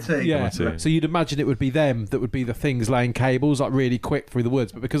 Yeah, MIT. Yeah. MIT. So you'd imagine it would be them that would be the things laying cables like really quick through the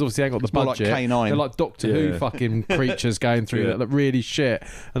woods, but because obviously they ain't got the more like budget, K9. they're like Doctor Who fucking creatures going through that look really shit,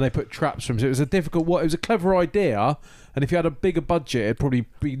 and they put traps from. So it was it was a clever idea, and if you had a bigger budget, it'd probably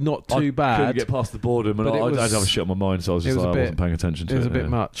be not too bad. Couldn't get past the boredom, and I had a shit on my mind, so I was just I wasn't paying attention to it. It was a bit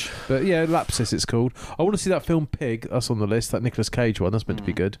much, but yeah, Lapsus it's called. I want to see that film Pig. That's on the list. That Nicolas Cage one. That's meant to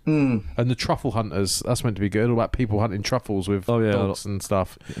be good. And the Truffle Hunters. That's meant to be good. All about people hunting truffles with dogs and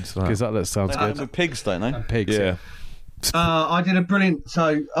stuff. Because that sounds good. With pigs, don't they? And pigs. Yeah. I did a brilliant.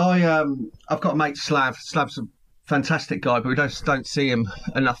 So I've got a mate, Slav. Slav's a fantastic guy, but we don't see him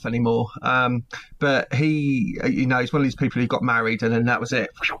enough anymore. But he, he's one of these people who got married, and then that was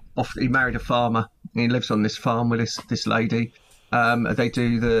it. He married a farmer. He lives on this farm with this lady. They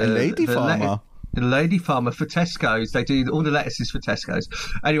do the lady farmer for Tesco's. They do all the lettuces for Tesco's.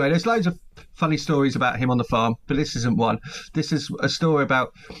 Anyway, there's loads of funny stories about him on the farm, but this isn't one. This is a story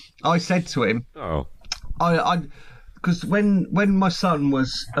about. I said to him, because when my son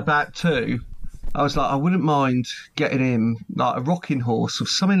was about 2, I was like, I wouldn't mind getting him like a rocking horse or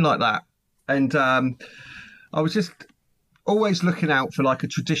something like that. And I was just always looking out for like a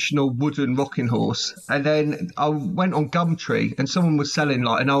traditional wooden rocking horse. And then I went on Gumtree and someone was selling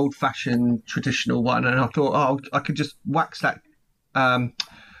like an old fashioned traditional one. And I thought, I could just wax that.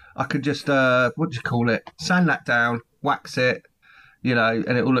 I could just, what do you call it? Sand that down, wax it,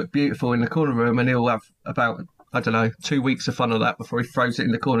 and it will look beautiful in the corner room. And he'll have about, 2 weeks of fun of that before he throws it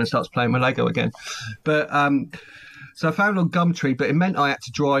in the corner and starts playing with Lego again. But so I found on Gumtree, but it meant I had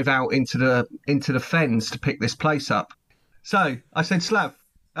to drive out into the fens to pick this place up. So I said, Slav,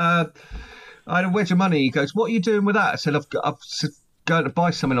 I had a wedge of money. He goes, what are you doing with that? I said, I'm going to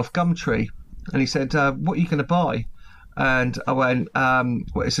buy something off Gumtree. And he said, what are you going to buy? And I went,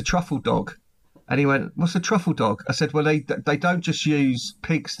 well, it's a truffle dog. And he went, what's a truffle dog? I said, well, they don't just use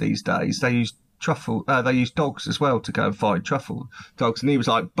pigs these days. They use they use dogs as well to go and find truffle dogs. And he was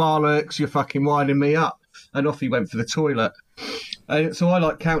like, bollocks, you're fucking winding me up. And off he went for the toilet. And so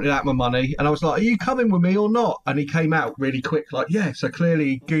I counted out my money and I was like, are you coming with me or not? And he came out really quick, like, yeah. So clearly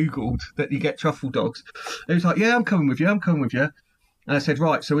he Googled that you get truffle dogs. And he was like, yeah, I'm coming with you. And I said,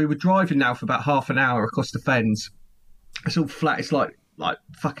 right. So we were driving now for about half an hour across the fens. It's all flat. It's like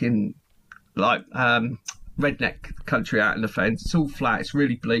fucking redneck country out in the fens. It's all flat. It's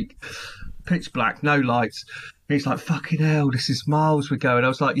really bleak. Pitch black, no lights. He's like, fucking hell, this is miles we go. And I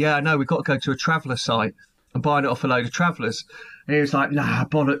was like, yeah, I know, we've got to go to a traveller site and buying it off a load of travellers. And he was like, nah,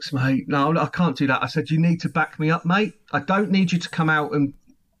 bollocks, mate. No, I can't do that. I said, you need to back me up, mate. I don't need you to come out and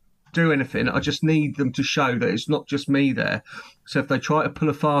do anything. I just need them to show that it's not just me there. So if they try to pull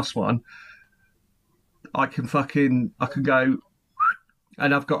a fast one, I can go,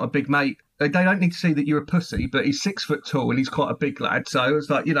 and I've got a big mate. They don't need to see that you're a pussy, but he's 6 foot tall and he's quite a big lad. So I was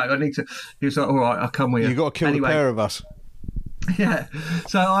like, I need to. He was like, all right, I'll come with you. You got to kill the pair of us. Yeah.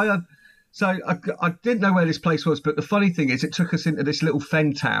 So I didn't know where this place was, but the funny thing is, it took us into this little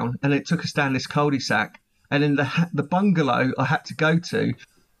fen town, and it took us down this cul-de-sac, and then the bungalow I had to go to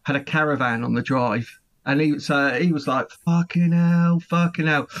had a caravan on the drive, and he was like, fucking hell.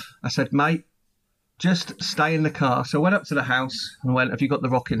 I said, mate, just stay in the car. So I went up to the house and went, have you got the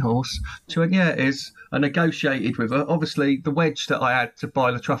rocking horse? She went, yeah, it is. I negotiated with her. Obviously, the wedge that I had to buy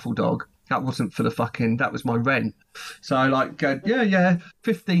the truffle dog, that wasn't for that was my rent. So I go, yeah,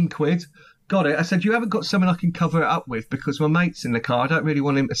 15 quid. Got it. I said, you haven't got something I can cover it up with because my mate's in the car. I don't really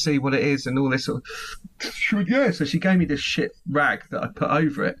want him to see what it is and all this sort of... She went, yeah. So she gave me this shit rag that I put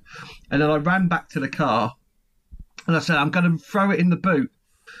over it. And then I ran back to the car and I said, I'm going to throw it in the boot.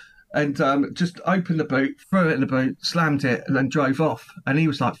 And just opened the boot, threw it in the boot, slammed it, and then drove off. And he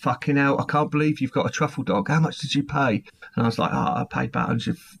was like, fucking hell, I can't believe you've got a truffle dog. How much did you pay? And I was like, I paid about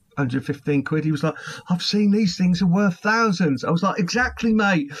 115 quid. He was like, I've seen these things are worth thousands. I was like, exactly,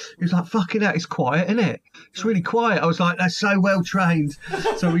 mate. He was like, fucking hell, it's quiet, isn't it? It's really quiet. I was like, they're so well trained.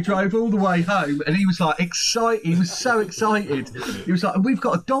 So we drove all the way home, and he was like excited. He was so excited. He was like, we've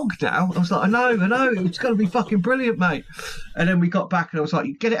got a dog now. I was like, I know. It's going to be fucking brilliant, mate. And then we got back, and I was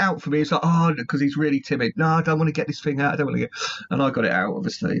like, get it out for me. He's like, oh, because he's really timid. No, I don't want to get this thing out. And I got it out,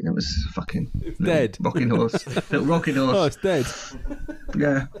 obviously. And it was fucking dead. Rocking horse. Little rocking horse. Oh, it's dead.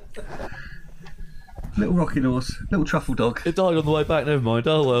 Yeah. Little rocking horse, little truffle dog. It died on the way back. Never mind.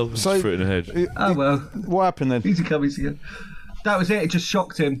 Oh well, just So- threw it in the hedge. Oh well, What happened then? easy come, easy go. That was it. It just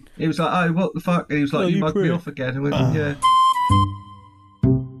shocked him. He was like, "Oh, what the fuck?" And he was like, "You mugged me off again." And we went, "Yeah."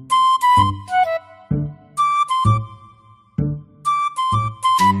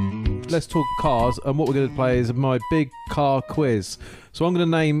 Let's talk cars, and what we're going to play is my big car quiz. So I'm going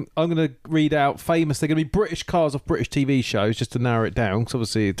to read out famous. They're going to be British cars off British TV shows, just to narrow it down. Because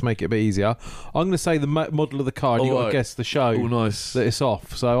obviously, to make it a bit easier, I'm going to say the model of the car, and you've got to guess the show Oh, nice. that it's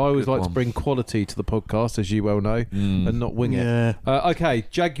off. So I always Good like to one. bring quality to the podcast, as you well know, and not wing Yeah. it. Okay,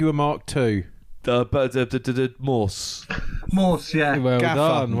 Jaguar Mark II. Morse. Morse, yeah. Well Gaffer.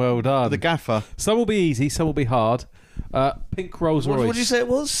 done, well done. The gaffer. Some will be easy, some will be hard. Pink Rolls Royce. What did you say it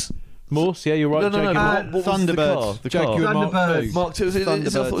was? Morse, yeah, you're right. No. Jaguar. What was the Thunderbird. car? The Jaguar car. Mark Thunderbird. II. Mark II. Was it, I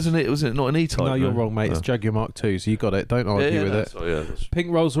thought it was not an E-type. No, you're wrong, mate. It's Jaguar Mark II, so you got it. Don't argue with it. Sorry, that's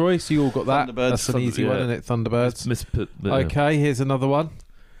Pink Rolls Royce, you all got that. Thunderbirds. That's an easy one, Yeah. isn't it? Thunderbirds. Okay. Okay, here's another one.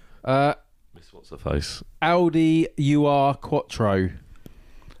 Miss what's her face? Audi UR Quattro.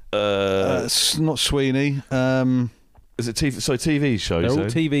 It's not Sweeney. Is it TV? So TV shows. They're all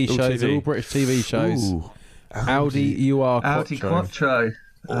TV All shows. TV. They're all British TV shows. Ooh. Audi UR Audi Quattro. Quattro.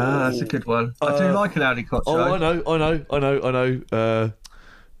 Ah, that's a good one. I do like an Audi Quattro. Oh, I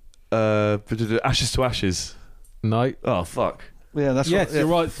know. Ashes to Ashes. No. Oh fuck. Yeah, that's Yes, what, yeah. you're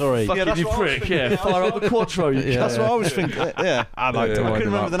right. Sorry. Fucking that's you what I was prick. Yeah. Fire up the Quattro. You Yeah. That's what I was thinking. Yeah, I like to wind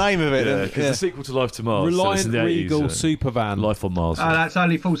couldn't them remember up. the name of it. Yeah, then. because the sequel to Life to Mars. so it's Reliant in the 80s, Regal yeah. Supervan. Life on Mars. Oh, that's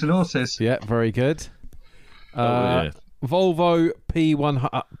only Fools and Horses. Yeah, very good. Yeah. Volvo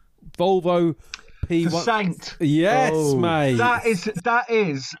P1. Volvo The P1. Saint. Yes, Oh. mate. That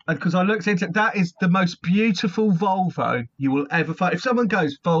is, because I looked into it, that is the most beautiful Volvo you will ever find. If someone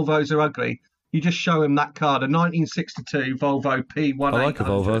goes, Volvos are ugly, you just show them that car, the 1962 Volvo P1. I like a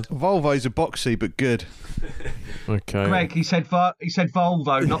Volvo. Volvos are boxy but good. Okay. Greg, he said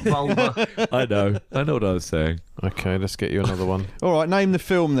Volvo, not Volvo. I know what I was saying. Okay, let's get you another one. All right, name the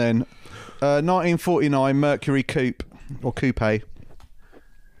film then. 1949 Mercury Coupe or Coupe,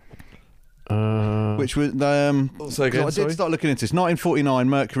 which was Say again, I did sorry? start looking into this. 1949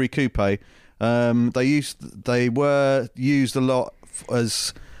 Mercury Coupe. They were used a lot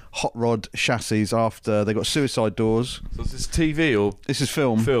as hot rod chassis after they got suicide doors. So is this TV or This is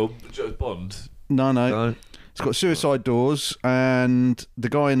film. film? Bond. No. No. It's got suicide doors, and the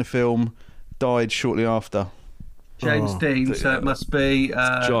guy in the film died shortly after. James Dean, so it must be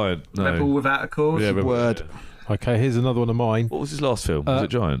Giant. No. Rebel Without a Cause. Yeah, Rebel. Word. Okay, here's another one of mine. What was his last film? Was it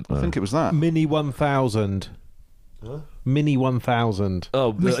Giant? I think it was that. Mini 1000. Mini 1000.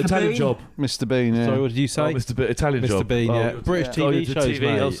 Oh, the Mr. Italian Bean? Job. Mr. Bean, yeah. Sorry, what did you say? Oh, Mr. Italian Mr. Job. Bean, yeah. Oh, British oh, TV the shows, TV.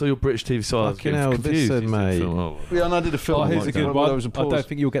 mate. Oh, so you're British TV. So I was Fucking getting hell, confused. listen, mate. Oh. Yeah, and I did a film. Oh, here's like a good that. one. There was a I pause. don't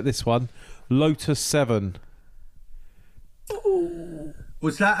think you'll get this one. Lotus 7.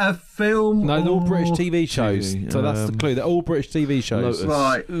 Was that a film? No, they're all or- British TV shows. TV, So that's the clue. They're all British TV shows. Lotus.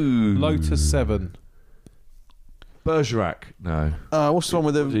 Right. Ooh. Lotus 7. Bergerac. No. What's the one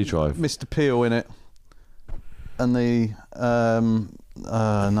with the What did he drive? Mr. Peel in it? And the no,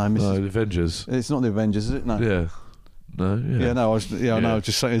 No, Mrs. The Avengers. It's not the Avengers, is it? No. Yeah. No. Yeah. Yeah, no, I was. Yeah, I know. I was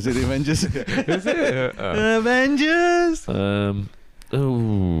just saying, is it the Avengers? Is it? Avengers.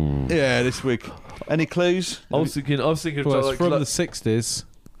 Oh. Yeah, this week. Any clues? I was thinking. Well, it's like, from the 60s.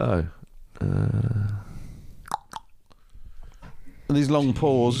 Oh. These long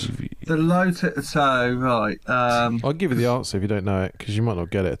pause. The Lotus. So, right. I'll give you the answer if you don't know it, because you might not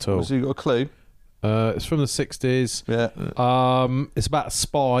get it at all. So you got a clue? It's from the 60s. Yeah, It's about a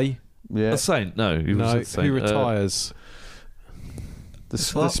spy. yeah. A Saint. No. He No, was a Saint. who retires. The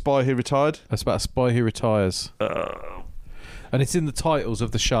spy who retired. It's about a spy who retires. And it's in the titles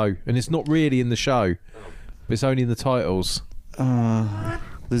of the show. And it's not really in the show. But it's only in the titles.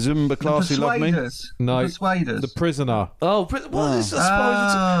 The Zumba class who loved me. Persuaders. No. The Persuaders. The Prisoner. Oh, what is a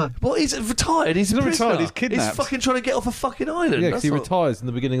spy? What is it? Retired? He's not prisoner. retired, he's kidnapped. He's fucking trying to get off a fucking island. Yeah, That's because he not- retires in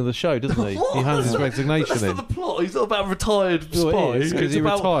the beginning of the show, doesn't he? What? He hands his That's resignation not in. the plot. He's not about a retired Well, spy. it is, 'cause It's he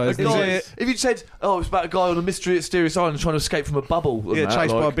about retires, a guy. isn't it? If you said, "Oh, it's about a guy on a mysterious island trying to escape from a bubble," and Yeah, that,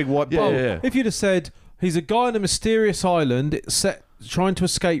 chased by like- a big white Yeah, bull. yeah. If you'd have said, he's a guy on a mysterious island set trying to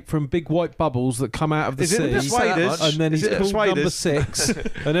escape from big white bubbles that come out of the Is it sea. the Persuaders? And then Is he's it called Persuaders? number 6.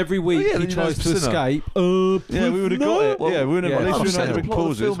 And every week yeah, he then you know tries it's to Prisoner. escape. Yeah, we would have got it. Well, yeah, we would have. yeah, At least I'm we saying would have the big plot of the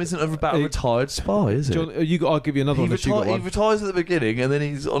pauses. film isn't about a retired spy, is it? John, I'll give you another one if you got He one. retires at the beginning, and then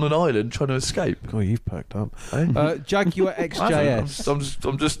he's on an island trying to escape. God, you've perked up. Eh? Jaguar XJS.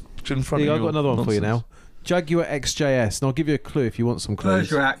 I'm just in front Yeah, of I've you. got another one for you now. Jaguar XJS. And I'll give you a clue if you want some clues.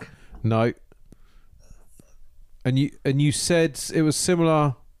 Bergerac. No. And you said it was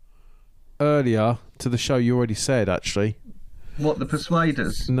similar earlier to the show you already said, actually. What, The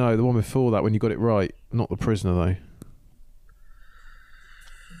Persuaders? No, the one before that when you got it right. Not The Prisoner, though.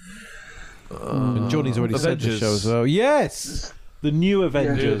 And Johnny's already said the Avengers. show as well. Yes! The New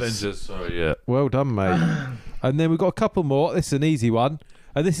Avengers. Sorry, yeah. Well done, mate. And then we've got a couple more. This is an easy one.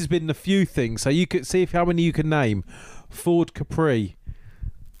 And this has been a few things. So you could see how many you can name. Ford Capri.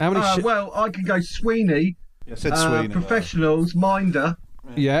 How many Well, I could go Sweeney, I said Sweeney. Professionals, Minder.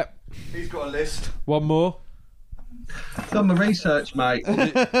 Yeah. He's got a list. One more. Done my research, mate.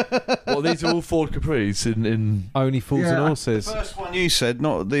 Well, these are all Ford Capris in Only Fools and Yeah. Horses. First one you said,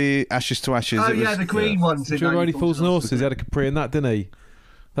 not the Ashes to Ashes. Oh, it was, yeah, the green ones. Do you remember Only Fools and Horses? He had a Capri in that, didn't he?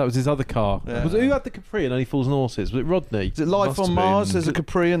 That was his other car. Yeah. Was it, who had the Capri in Only Fools and Horses? Was it Rodney? Is it Life Must on have Mars? been. There's a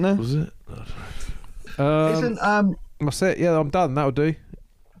Capri in there. was it? Isn't That's it. Yeah, I'm done. That'll do.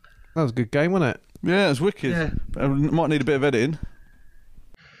 That was a good game, wasn't it? Yeah, it's wicked. Yeah. Might need a bit of editing.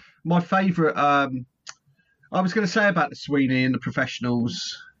 my favourite? I was going to say about the Sweeney and the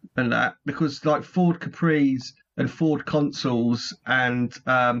Professionals and that, because like Ford Capris and Ford Consols and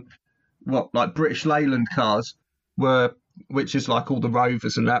like British Leyland cars were, which is like all the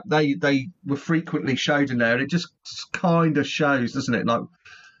Rovers and that, they were frequently showed in there, and it just kind of shows, doesn't it, like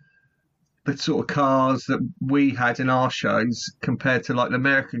the sort of cars that we had in our shows compared to like the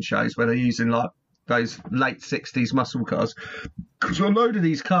American shows where they're using like those late 60s muscle cars. Because a load of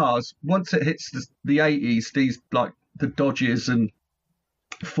these cars, once it hits the 80s, these like the Dodges and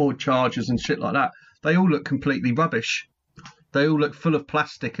Ford Chargers and shit like that, they all look completely rubbish. They all look full of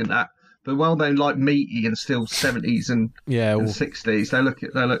plastic and that. But while they're like meaty and still 70s and, Yeah. and Well, 60s, they look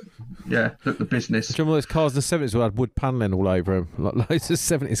the business. do you remember those cars in the 70s who had wood panelling all over them? Like loads of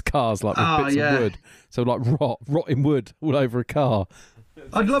 70s cars, like with Oh, bits yeah. of wood. So like rotting wood all over a car.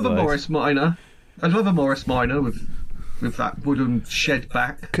 I'd love a Nice. Morris Minor. I'd love a Morris Minor with that wooden shed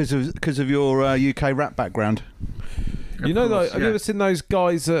back. Because of your UK rap background. You know, course, though, have you yeah. ever seen those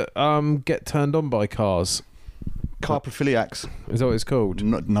guys that get turned on by cars? Carpophiliacs. Is that what it's called?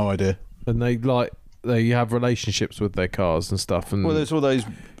 No idea. And they have relationships with their cars and stuff, and Well, there's all those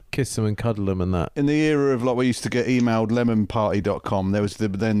kiss them and cuddle them and that. in the era of like we used to get emailed lemonparty.com. There was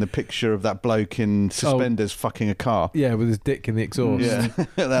then the picture of that bloke in suspenders fucking a car. Yeah, with his dick in the exhaust. Yeah,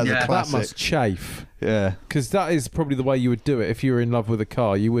 that was Yeah. a That classic. must chafe. Yeah, Because that is probably the way you would do it. If you were in love with a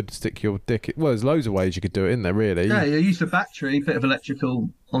car, you would stick your dick. Well, there's loads of ways you could do it, isn't there, really? Yeah, you use the battery, bit of electrical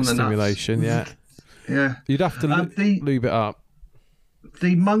on the nuts. Stimulation, yeah. Yeah. You'd have to lube it up.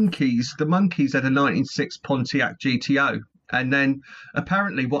 The Monkeys had a 1906 Pontiac GTO, and then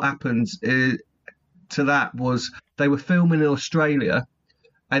apparently what happened to that was they were filming in Australia,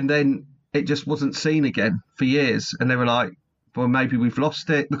 and then it just wasn't seen again for years, and they were like, well, maybe we've lost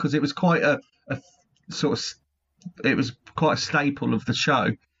it, because it was quite a sort of, it was quite a staple of the show.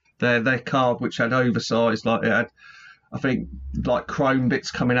 Their car, which had oversized, like it had, I think, like chrome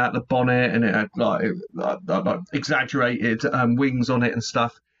bits coming out the bonnet, and it had like exaggerated wings on it and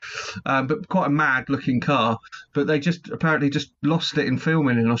stuff. But quite a mad-looking car. But they apparently just lost it in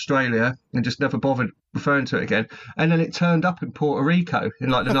filming in Australia and just never bothered referring to it again. And then it turned up in Puerto Rico in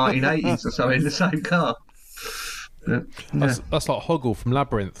like the 1980s or so in the same car. Yeah. That's like Hoggle from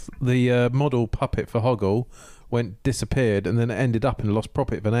Labyrinth. The model puppet for Hoggle disappeared, and then it ended up in a lost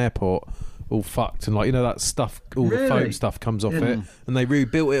property of an airport, all fucked, and like, you know, that stuff, all the foam Really? stuff comes off it, and they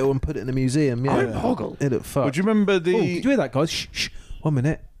rebuilt it all and put it in a museum. Yeah, Hoggle. It looked fucked. Would you remember Oh, did you hear that, guys? Shh. 1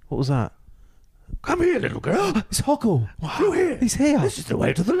 minute. What was that? Come here, little girl. It's Hoggle. You're here. He's here. This is the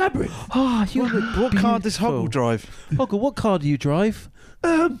way to the labyrinth. Ah, you look what car does beautiful. Hoggle drive? Hoggle, what car do you drive?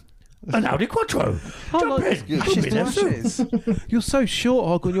 An Audi Quattro. Jump like in. ashes You'll be to there soon. ashes. You're so short,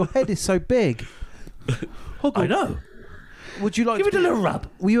 Hoggle, and your head is so big. Hoggle, I know. would you like Give to it a little rub.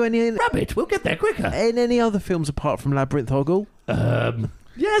 Were you in Rabbit, we'll get there quicker. any other films apart from Labyrinth, Hoggle?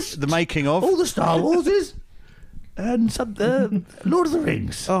 Yes. The making of. All the Star Warses. And some Lord of the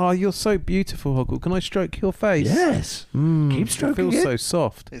Rings. Oh, you're so beautiful, Hoggle. Can I stroke your face? Yes. Keep It stroking feels it. so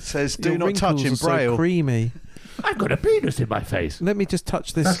soft. It says "Do Your not touch" in wrinkles are braille. So creamy. I've got a penis in my face. Let me just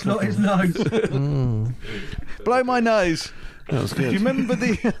touch this. That's not his nose. Blow my nose. That was Do good. you remember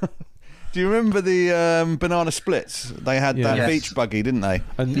the? Do you remember the banana splits? They had Yeah. that Yes. beach buggy, didn't they?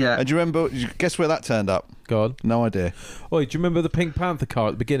 And Yeah. And do you remember? Guess where that turned up? God. No idea. Oh, do you remember the Pink Panther car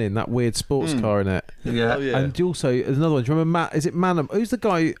at the beginning? That weird sports car in it. Yeah. And also, there's another one. Do you remember Matt? Is it Man? Who's the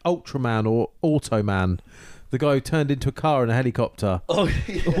guy? Ultraman or Automan? The guy who turned into a car in a helicopter. Oh,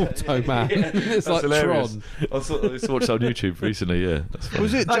 yeah. Automan. It's That's like hilarious. Tron. I watched that on YouTube recently, yeah. That's funny.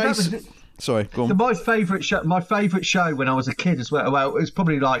 Was it Oh, that was Jason? Sorry, go on. my favourite show when I was a kid as well. Well, it was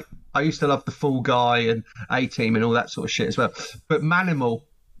probably like, I used to love The Fall Guy and A-Team and all that sort of shit as well. But Manimal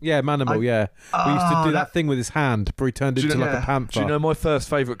Yeah, Manimal, yeah. We used to do that thing with his hand, where he turned into like a panther. Do you know my first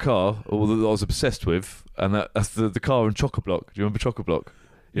favourite car, or that I was obsessed with, and that's the car in Chock-a-Block? Do you remember Chock-a-Block?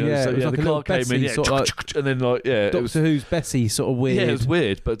 You know, Yeah, it was like the a car little came Bessie in, yeah, sort of like and then like, yeah, it Doctor was, Who's Bessie, sort of weird. yeah, it was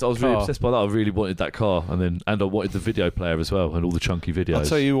weird, but I was really car. obsessed by that. I really wanted that car, and I wanted the video player as well, and all the chunky videos. I'll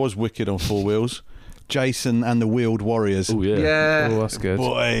tell you who was wicked on four wheels. Jason and the Wheeled Warriors. Oh yeah, Yeah. Oh, that's good.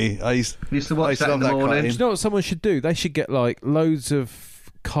 Boy, I used Used to I watch used to that in love the that morning. Do you know what someone should do? They should get like loads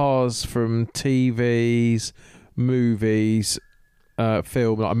of cars from TVs, movies,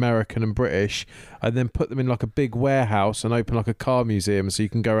 film, like American and British, and then put them in like a big warehouse and open like a car museum, so you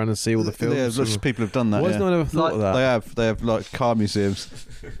can go around and see all the films. Yeah, lots of people have done that. Why Yeah. has no one ever thought Like- of that? They have like car museums.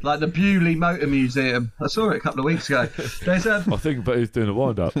 Like the Bewley Motor Museum. I saw it a couple of weeks ago. There's a I think, but he's doing a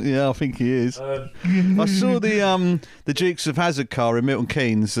wind up. Yeah, I think he is. I saw the Dukes of Hazzard car in Milton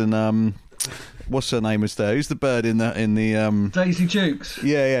Keynes, and what's her name was there? Who's the bird in the Daisy Dukes.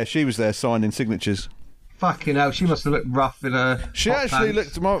 Yeah, she was there signing signatures. Fucking hell, she must have looked rough in her. She hot actually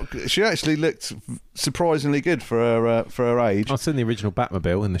pants. She actually looked surprisingly good for her age. I've seen the original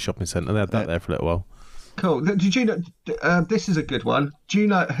Batmobile in the shopping centre. They had that there for a little while. Cool. Did you know? This is a good one. Do you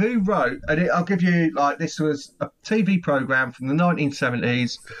know who wrote? And I'll give you like this was a TV program from the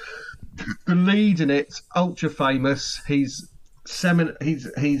 1970s. The lead in it, ultra famous. He's seminal.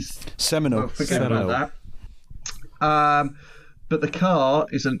 He's Seminole. well, forget Seminole. about that. But the car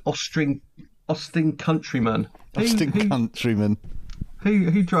is an Austin Countryman. Austin Countryman.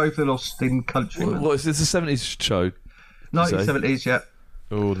 Who drove the Austin Countryman? What is this? A 70s show? 1970s, yeah.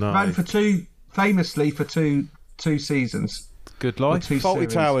 Oh no! Ran for famously for two seasons. Good Or life. two Faulty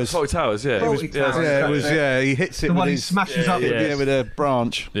series. Towers. Faulty Towers, yeah. Faulty It was, Towers. Yeah, it was. Yeah, he hits it The with one he his smashes up. yeah, with a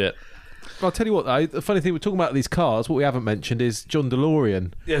branch. yeah. I'll tell you what though. The funny thing we're talking about these cars. What we haven't mentioned is John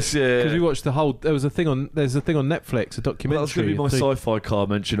DeLorean, Yes, yeah. because we watched the whole. There's a thing on Netflix, a documentary. Well, that's going to be my So- sci-fi car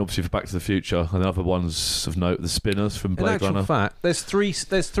mention, obviously, for Back to the Future, and the other ones of note, the Spinners from In Blade actual Runner. fact, there's three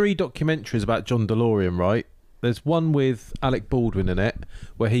documentaries about John DeLorean, right? There's one with Alec Baldwin in it,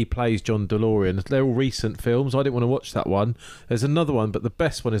 where he plays John DeLorean. They're all recent films. I didn't want to watch that one. There's another one, but the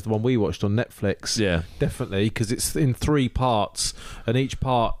best one is the one we watched on Netflix. Yeah. Definitely, because it's in 3 parts, and each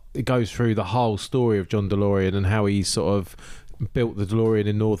part it goes through the whole story of John DeLorean and how he sort of built the DeLorean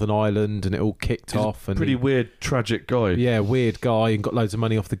in Northern Ireland, and it all kicked He's a off. And pretty weird, tragic guy. yeah, weird guy, and got loads of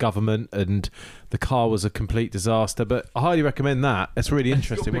money off the government, and the car was a complete disaster. But I highly recommend that. It's really He's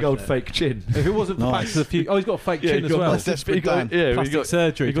got interesting. a big watching old it. fake chin. If it wasn't for Back to the Future, oh, he's got a fake chin as well. Desperate Dan. Plastic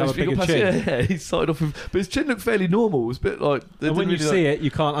surgery to have a bigger chin. Yeah, he started off with, but his chin looked fairly normal. It was a bit like. And when you see it, you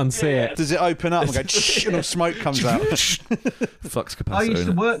can't unsee it. Does it open up and go shh, and all smoke comes out? Flux capacitor. I used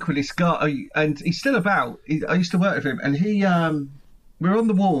to innit? work with this guy, and he's still about. I used to work with him, and he. We were on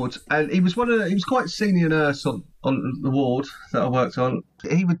the ward, and he was he was quite senior nurse on the ward that I worked on.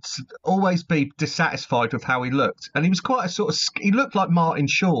 He would always be dissatisfied with how he looked, and he was quite a sort of. He looked like Martin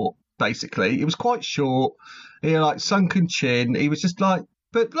Short, basically. He was quite short. He had like sunken chin. He was just like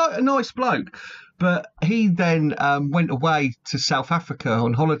a nice bloke. But he then went away to South Africa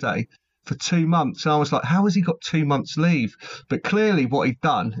on holiday for 2 months. And I was like, how has he got 2 months leave? But clearly what he'd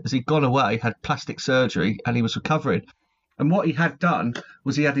done is he'd gone away, had plastic surgery, and he was recovering. And what he had done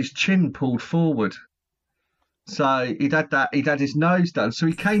was he had his chin pulled forward. So he'd had his nose done. So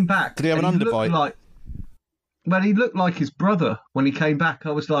he came back. Did he have an and underbite? He looked like his brother when he came back.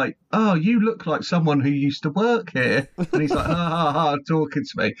 I was like, oh, you look like someone who used to work here. And he's like, ha, ha, ha, talking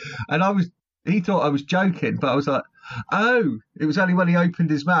to me. And he thought I was joking, but I was like, oh, it was only when he opened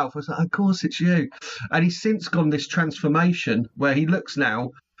his mouth. I was like, of course it's you. And he's since gone this transformation where he looks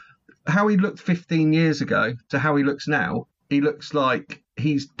now, how he looked 15 years ago to how he looks now. He looks like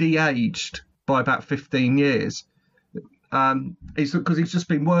he's de-aged by about 15 years. Because he's just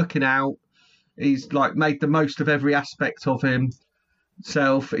been working out. He's like made the most of every aspect of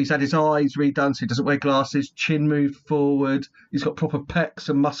himself. He's had his eyes redone, so he doesn't wear glasses. Chin moved forward. He's got proper pecs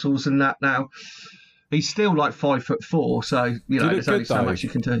and muscles and that now. He's still like 5'4", so you know look there's only good, so though? much you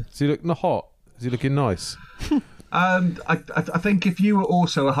can do. Is he looking hot? Is he looking nice? I think if you were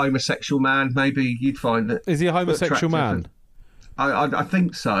also a homosexual man, maybe you'd find it. Is he a homosexual attractive. man? I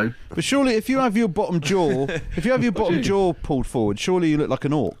think so. But surely, if you have your bottom jaw, pulled forward, surely you look like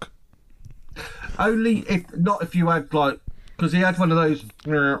an orc. Only if you had like, because he had one of those.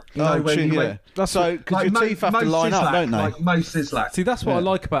 When you went, That's so because your teeth have to line up, don't they? Like Mo Sislak. See, that's what I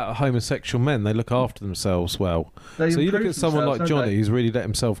like about homosexual men. They look after themselves well. They So you look improve at someone themselves, like don't Johnny, they? who's really let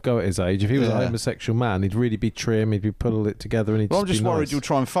himself go at his age. If he was a Yeah. homosexual man, he'd really be trim. He'd be putting it together, and he'd Well, I'm just just be worried nice. you'll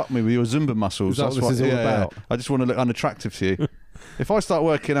try and fuck me with your Zumba muscles. Is that what That's this is all about? I just want to look unattractive to you. If I start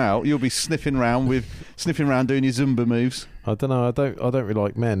working out, you'll be sniffing round doing your Zumba moves. I don't know. I don't really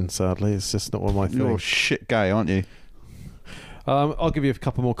like men. Sadly, it's just not one of my You're things. shit gay, aren't you? I'll give you a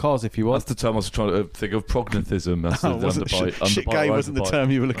couple more cars if you want. That's the term I was trying to think of. Prognathism. That's the underbite. Shit Underbite gay or wasn't the overbite.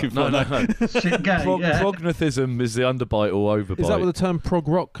 term you were looking for. No. Shit gay, yeah. Prognathism is the underbite or overbite. Is that where the term prog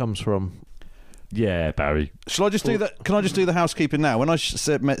rock comes from? Yeah, Barry. Shall I just do that? Can I just do the housekeeping now? When I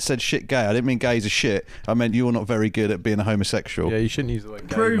said shit gay, I didn't mean gays are shit. I meant you're not very good at being a homosexual. Yeah, you shouldn't use the word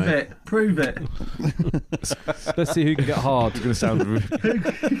gay. Prove mate. it. Let's see who can get hard. It's going to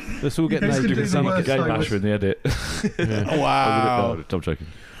sound. Let's all get Who's gonna naked. do and the sound like a worst gay Game homo- basher in the edit. Yeah. Wow. No, I'm joking.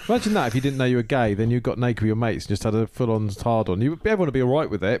 Imagine that if you didn't know you were gay, then you got naked with your mates and just had a full-on hard on. Everyone would be all right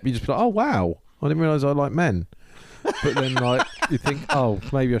with it. But you just be like, oh wow, I didn't realise I like men. But then, like, you think, oh,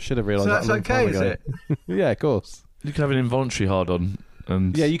 maybe I should have realised So that that's a long okay, time is ago. it? Yeah, of course. You can have an involuntary hard on.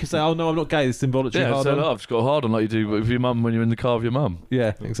 And Yeah, you can say, oh no, I'm not gay. This is involuntary yeah, hard so on. no, I've just got a hard on like you do with your mum when you're in the car with your mum.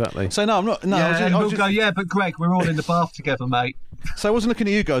 Yeah, exactly. So no, I'm not. No, Yeah, I was and just, we'll go, yeah, but Greg, we're all in the bath together, mate. so I wasn't looking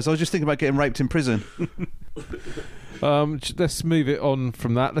at you guys. I was just thinking about getting raped in prison. Let's move it on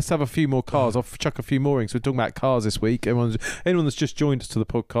from that. Let's have a few more cars. I'll chuck a few more in. So we're talking about cars this week. Anyone that's just joined us to the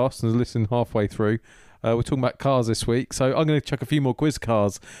podcast and has listened halfway through, we're talking about cars this week. So I'm going to chuck a few more quiz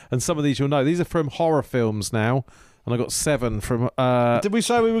cars, and some of these you'll know. These are from horror films now, and I got 7 from. Did we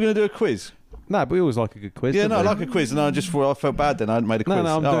say we were going to do a quiz? No, but we always like a good quiz. Yeah, don't no, I we? like a quiz, and I felt bad then. I hadn't made a quiz. No, I'm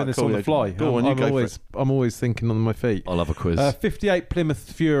All doing right, this cool, on yeah. the fly. Go on, you go for it. I'm always thinking on my feet. I'll have a quiz. 58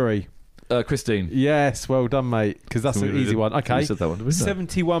 Plymouth Fury. Christine. Yes, well done, mate. Because that's an easy one. Okay. We said that one, didn't we?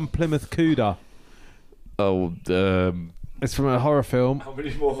 71 Plymouth Cuda. Oh, It's from a horror film. how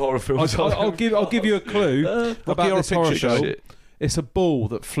many more horror films? I'll give you a clue about Horror this horror Picture show. Show. It's a ball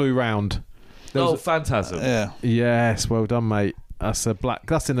that flew round. There Oh, was Phantasm. Yeah. yes, well done, mate. That's a black.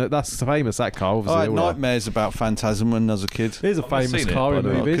 That's famous. That car, obviously. I had all right. nightmares about Phantasm when I was a kid. Here's a I've not famous seen it, car in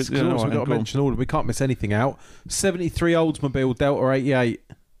but I movies. could- yeah, We've all right, got to go on. mention all of them. We can't miss anything out. 73 Oldsmobile Delta 88.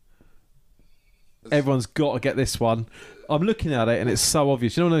 Everyone's got to get this one. I'm looking at it and it's so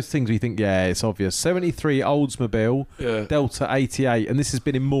obvious. You know those things where you think, yeah, it's obvious. 73 Oldsmobile Yeah. Delta 88, and this has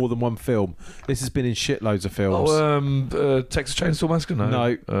been in more than one film. This has been in shitloads of films. Texas Chainsaw Massacre?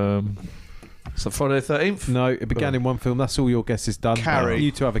 No. So Friday the 13th? No, it began in one film. That's all your guess is done. Carrie.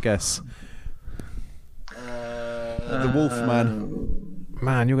 You two have a guess. The Wolfman.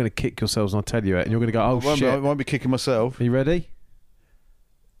 Man, you're going to kick yourselves, and I'll tell you it. And you're going to go, oh, I shit. won't be kicking myself. Are you ready?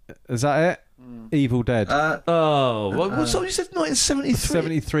 Is that it? Evil Dead. Oh, what so you said 1973?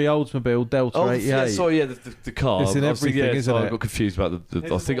 73 Oldsmobile Delta Oh, 88. yeah, sorry, yeah, the car. It's in I was thinking, everything, isn't I it? got confused about I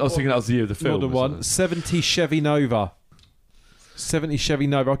was thinking that was the year of the film. Modern wasn't one. it? 70 Chevy Nova. 70 Chevy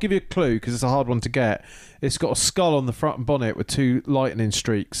Nova. I'll give you a clue because it's a hard one to get. It's got a skull on the front bonnet with 2 lightning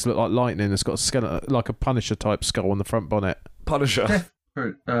streaks, look like lightning. It's got a skeleton, like a Punisher type skull on the front bonnet. Punisher.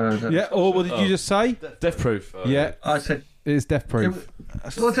 Yeah. Or what did you just say? Death Proof. Yeah, I said, it is death proof.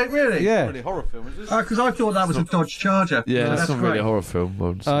 was it really? Yeah. Really horror film, is this? Because I thought that was a Dodge Charger. Yeah, that's not really great. a horror film.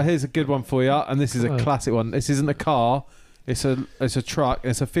 Well, it's- Here's a good one for you, and this is a classic one. This isn't a car. It's a truck.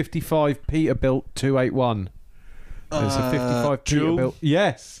 It's a 55 Peterbilt 281. It's a 55 Jewel? Peterbilt.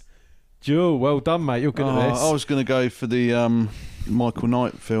 Yes. Jewel. Well done, mate. You're good at this. I was going to go for the Michael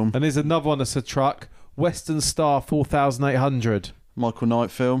Knight film. And there's another one that's a truck. Western Star 4800. Michael Knight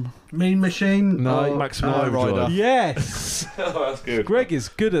film. Mean Machine. No. or, Maximum Knight Overdrive. Rider. Yes. Oh, that's good. Greg is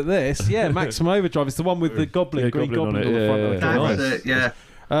good at this. Yeah, Maximum Overdrive. It's the one with the goblin, Yeah, green goblin goblin on on, it. the front Yeah, of the yeah, car. yeah. That's it,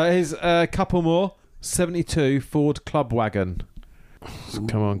 yeah. Here's a couple more. 72 Ford Club Wagon.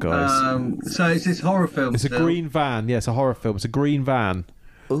 Come on, guys. So it's this horror film. It's a still. green van. Yeah, it's a horror film. It's a green van.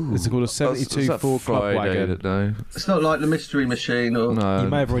 It's called a 72 Ford Club Wagon. No, It's not like the Mystery Machine or. no. You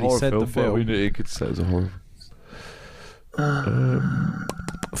may have already horror said the Well, film. we knew you could say it was a horror.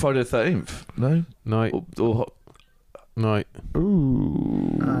 Friday the 13th? No? No, Or no.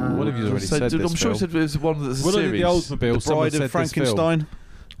 One of you already said this I'm sure film. he said it was one that's a Well, look at series. the Oldsmobile. The Someone Bride said of this film. Frankenstein.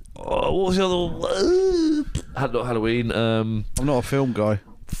 Oh, what was the other one? Not Halloween. I'm not a film guy.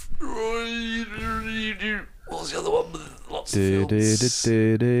 What was the other one with lots of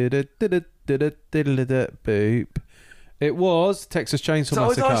Boop. It was Texas Chainsaw So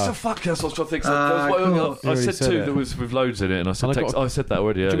Massacre. fuck, that's what I was trying to think. cool. I You already said said 2 it. that was with loads in it, and I said And I got- I said that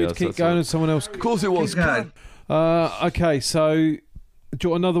already. Do you earlier, want me to keep so going that's and someone else? Of course it was. Keep going. Okay, so do you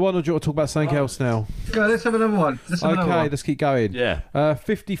want another one or do you want to talk about something else now? Go, let's have another one. Let's have another Okay, one. let's keep going. Yeah.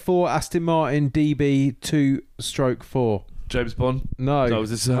 54 Aston Martin DB 2/4. James Bond. No, No,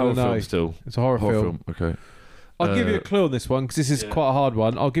 is this a horror no. film still? It's a horror film. Okay. I'll give you a clue on this one because this is quite a hard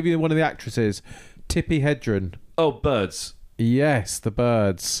one. I'll give you one of the actresses, Tippi Hedren. Oh, Birds. Yes, the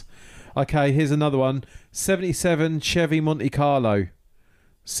Birds. Okay, here's another one. 77 Chevy Monte Carlo.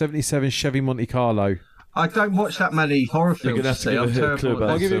 77 Chevy Monte Carlo. I don't watch that many horror You're films. gonna have to see, give I'm a terrible clue at about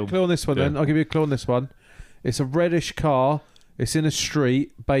that. I'll give you a film. clue on this one then. Yeah. I'll give you a clue on this one. It's a reddish car. It's in a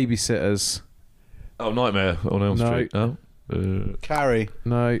street. Babysitters. Oh, Nightmare on Elm No. Street. No. Carrie.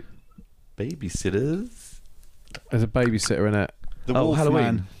 No, Babysitters. there's a babysitter in it. The Oh, Wolfman.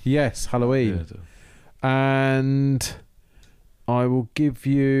 Halloween. Yes, Halloween. Yeah, And I will give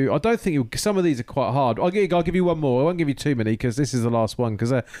you. I don't think some of these are quite hard. I'll give you one more. I won't give you too many because this is the last one.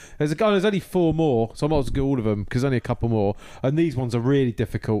 Because there's only 4 more, so I might as well do all of them because only a couple more. And these ones are really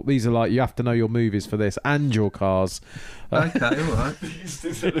difficult. These are like you have to know your movies for this and your cars. Okay, all right.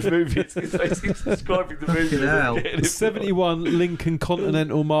 the movie. He's describing the movie. Fucking hell. 71 Lincoln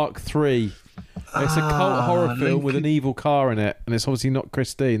Continental Mark III. It's a cult horror film with an evil car in it, and it's obviously not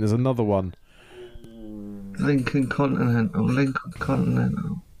Christine. There's another one. Lincoln Continental.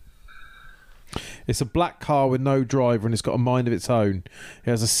 It's a black car with no driver, and it's got a mind of its own. It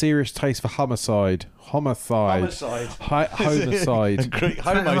has a serious taste for homicide. Homicide. Greek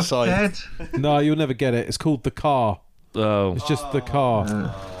homicide. Dead. No, you'll never get it. It's called The Car. Oh. It's just The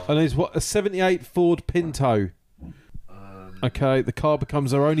Car. And it's a 78 Ford Pinto. Okay, the car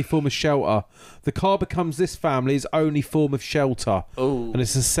becomes their only form of shelter. The car becomes this family's only form of shelter. Oh. And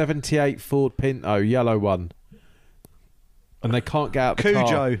it's a 78 Ford Pinto, yellow one. And they can't get out the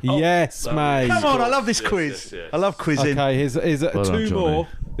car. Cujo. Yes, mate. Come on, I love this quiz. I love quizzing. Okay, here's Well done, 2 Johnny. more.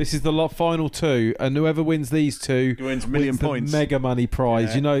 This is the final 2, and whoever wins these 2 Wins a million the points. mega money prize.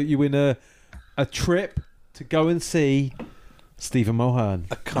 Yeah. You know, you win a trip to go and see Stephen Mulhern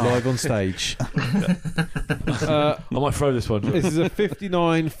live on stage. I might throw this one. This is a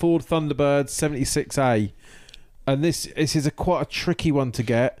 59 Ford Thunderbird 76A, and this is quite a tricky one to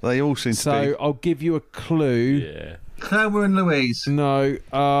get. They all seem to So be. I'll give you a clue. Yeah. Thelma and Louise. No,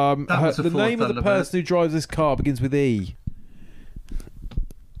 was a the Ford name of the Thunderbird. person who drives this car begins with E.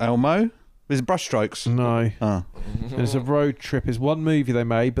 Elmo? Is it Brushstrokes? No, Oh. and it's a road trip. It's one movie they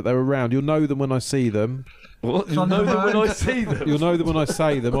made, but they're around. You'll know them when I see them. What? You on know the them when road. I see them. You'll know them when I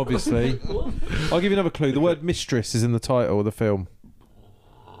say them, obviously. I'll give you another clue. The word mistress is in the title of the film.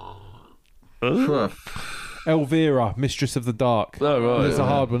 Elvira, Mistress of the Dark. Oh, right. That's a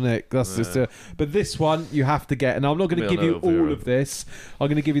hard one, Nick. That's just but this one you have to get, and I'm not going to Maybe give I you know Elvira. all of this. I'm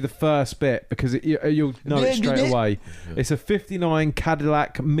going to give you the first bit because you'll know it straight away. It's a '59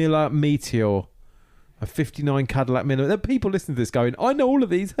 Cadillac Miller Meteor. A '59 Cadillac Miller. There are people listening to this going, "I know all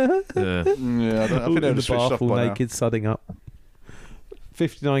of these." Yeah. Yeah, I think All they'd in have the switched bath, off all by now. naked, sudding up.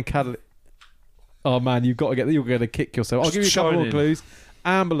 '59 Cadillac. Oh man, you've got to get. You're going to kick yourself. I'll give you a couple more Shining. clues.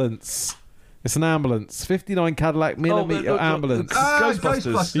 Ambulance. It's an ambulance. '59 Cadillac Miller Meteor ambulance.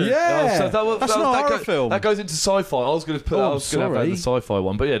 Ghostbusters. Yeah. Oh, so That's not a horror film. That goes into sci-fi. I was going to put. Oh, I was going to have sorry. the sci-fi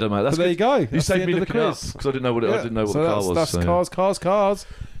one, but yeah, don't matter. That's But there you go. You That's the saved end me of the looking up quiz. because I didn't know what it, I didn't know what So the car was. That's so- cars.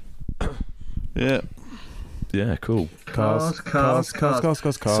 Yeah. Yeah, cool. Cars. So I was going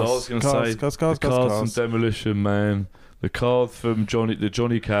to say the cars from Demolition Man, the car from the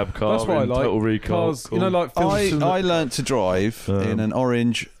Johnny Cab car That's what I in like. Total Recall. Cars, Cool. you know, like films from the- I learnt to drive in an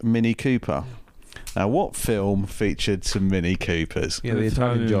orange Mini Cooper. Now, what film featured some Mini Coopers? Yeah, the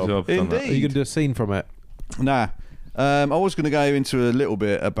Italian job. I've done that. Are you going to do a scene from it? Nah. I was going to go into a little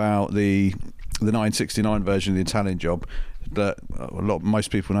bit about the 1969 version of the Italian Job. That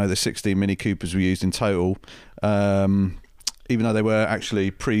most people know the 16 Mini Coopers were used in total, even though they were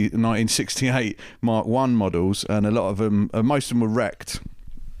actually pre-1968 Mark I models, and a lot of them, most of them were wrecked.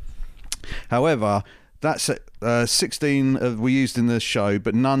 However, that's 16 were used in the show,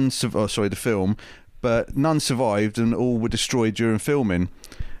 but none. The film, but none survived, and all were destroyed during filming.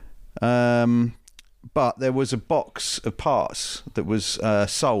 But there was a box of parts that was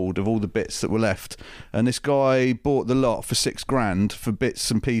sold of all the bits that were left, and this guy bought the lot for $6,000 for bits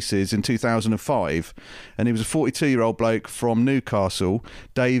and pieces in 2005, and he was a 42-year-old bloke from Newcastle,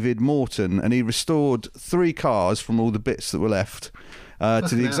 David Morton, and he restored 3 cars from all the bits that were left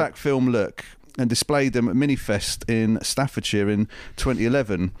to the exact film look and displayed them at Minifest in Staffordshire in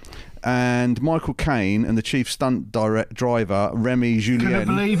 2011. And Michael Caine and the chief stunt driver Remy Can you Julien.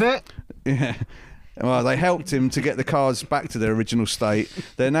 believe it? Yeah. Well, they helped him to get the cars back to their original state.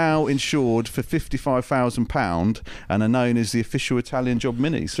 They're now insured for £55,000 and are known as the official Italian Job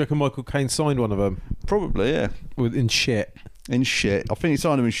Minis. Do you reckon Michael Caine signed one of them Probably, yeah. in shit? In shit. I think he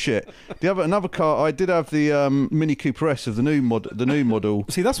signed them in shit. Another car. I did have the Mini Cooper S of the new model.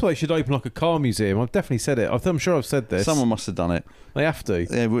 See, that's why they should open like a car museum. I've definitely said it. I'm sure I've said this. Someone must have done it. They have to.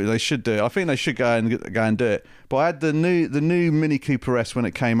 Yeah, they should do it. I think they should go and do it. But I had the new Mini Cooper S when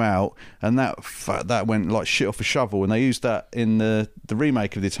it came out, and that went like shit off a shovel. And they used that in the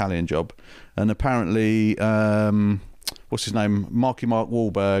remake of the Italian Job. And apparently, what's his name, Mark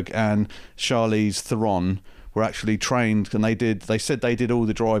Wahlberg and Charlize Theron were actually trained, and they said they did all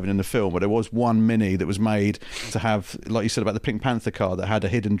the driving in the film, but there was one Mini that was made to have, like you said about the Pink Panther car, that had a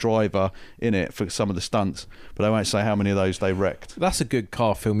hidden driver in it for some of the stunts, but they won't say how many of those they wrecked. That's a good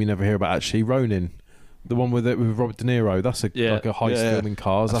car film you never hear about, actually. Ronin. The one with Robert De Niro. That's like a heist film in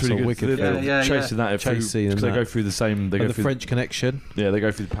cars. That's really a wicked film. Chasing that Chase scene. They go through the same. They go the through French Connection. Yeah, they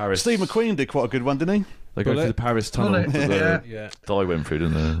go through the Paris. Steve McQueen did quite a good one, didn't he? They go through the Paris tunnel that Yeah. Di went through,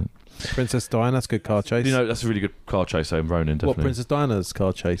 didn't they? Princess Diana. That's a good car chase. You know, that's a really good car chase. In Ronin, definitely. What, Princess Diana's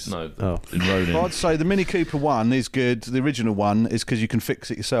car chase? No, Oh. in Ronin. I'd say the Mini Cooper one is good. The original one is because you can fix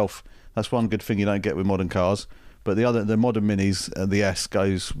it yourself. That's one good thing you don't get with modern cars. But the modern Minis, the S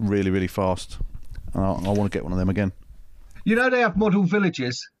goes really, really fast. And I want to get one of them again. You know, they have model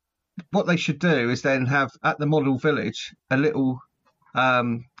villages. What they should do is then have at the model village a little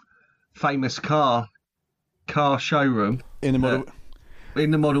famous car showroom In the model.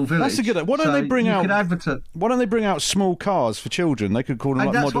 in the model village. That's a good. Why don't So they bring you out? could advertise. Why don't they bring out small cars for children? They could call them And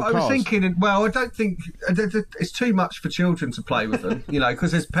like that's model what I cars. was thinking. Well, I don't think it's too much for children to play with them,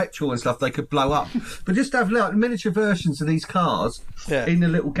 because there's petrol and stuff they could blow up. But just have like miniature versions of these cars in the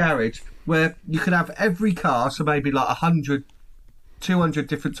little garage where you could have every car, so maybe like 100, 200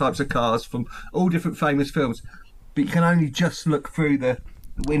 different types of cars from all different famous films. But you can only just look through the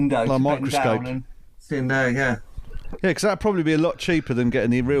window, Like a bend microscope. down and it's in there. Yeah, Yeah, because that'd probably be a lot cheaper than getting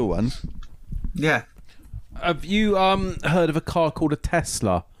the real ones. yeah. Have you heard of a car called a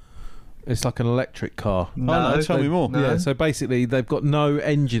Tesla? It's like an electric car. No, tell me more. No. Yeah, so basically they've got no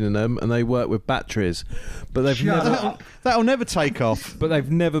engine in them and they work with batteries, but they've Shut never, up. That'll never take off. but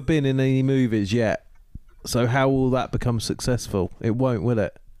they've never been in any movies yet. So how will that become successful? It won't, will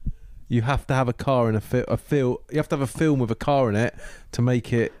it? You have to have a car in You have to have a film with a car in it to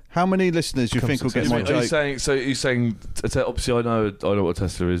make it. How many listeners do you think will get Are my you joke? saying? So you're saying? Obviously, I know what a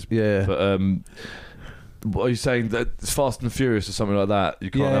Tesla is. Yeah. But what are you saying that it's Fast and Furious or something like that?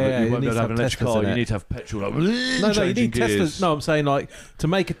 You can't Yeah, have it. You won't be it able to have an needs electric to have car. Teslas in You it. need to have petrol. Like, No, you changing need gears. Teslas. No, I'm saying like to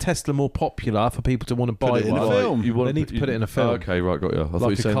make a Tesla more popular for people to want to buy Put it in a one. film. You want They need to put it in a film. Oh, okay, right, got you. I thought Like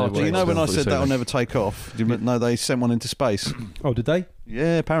you a saying car they chase. Do you know when I said that'll that? never take off? Do you know they sent one into space? Oh, did they?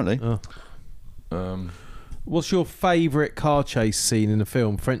 Yeah, apparently. What's your favourite car chase scene in the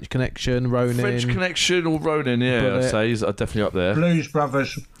film? French Connection, Ronin. French Connection or Ronin? Yeah, Bullet. I'd say is definitely up there. Blues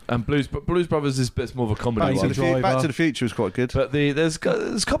Brothers. And Blues Brothers is a bit more of a comedy Back one. to the- Back to the Future was quite good. But there's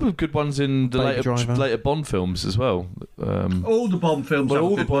a couple of good ones in the Baby Driver. later Bond films as well. All the Bond films Well,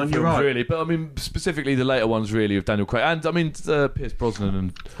 have all a the good Bond one. You're films right. really, but I mean specifically the later ones really of Daniel Craig and I mean Pierce Brosnan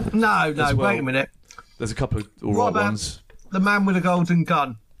and No, as well. wait a minute. there's a couple of What alright about ones. The Man with a Golden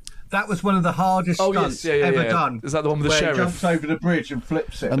Gun? That was one of the hardest Oh stunts yes, yeah, ever yeah. done. Is that the one with the where sheriff? He jumps over the bridge and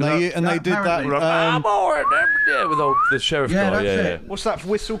flips it. And they did that. apparently- Yeah, with the sheriff Yeah, guy. that's Yeah, it. What's that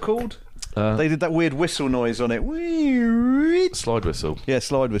whistle called? yeah. They did that weird whistle noise on it. Slide whistle. Yeah,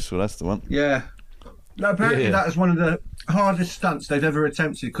 slide whistle. That's the one. Yeah. No, apparently Yeah. that was one of the hardest stunts they've ever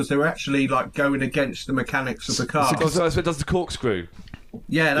attempted because they were actually like going against the mechanics of the car. Because that's what does the corkscrew.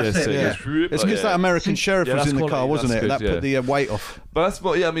 Yeah, that's it. Yeah. It's because that American sheriff Yeah, was that's in the car, quality, wasn't it? that's That good, put the weight off. But that's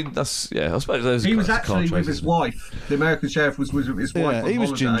what. Yeah, I mean that's I suppose those. He was that's car actually with chases. his wife. The American sheriff was with his wife. Yeah, on he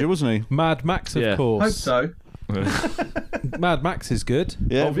was holiday. ginger, wasn't he? Mad Max, of Yeah. Hope course. so. Mad Max is good.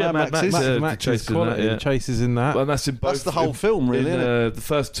 Yeah, Oh, yeah, Mad Max is. is- Mad the Max chases is in quality. that, yeah. The chases in that. Well, and that's in both. That's the whole film, really, In, isn't it? the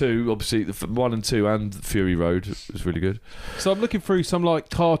first two, obviously, the 1 and 2, and Fury Road was really good. So I'm looking through some like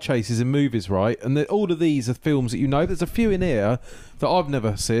car chases in movies, right? And all of these are films that you know. There's a few in here that I've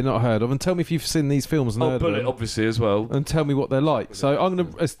never seen, not heard of. And tell me if you've seen these films and Oh, heard of Bullet, them. obviously, as well. And tell me what they're like. So I'm gonna.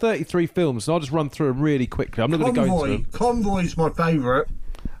 There's 33 films, and I'll just run through them really quickly. I'm not going to go into Convoy. them. Convoy's my favourite.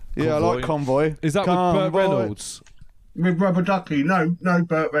 Yeah, I like Convoy. Is that with Burt Reynolds? With Rubber Ducky. No,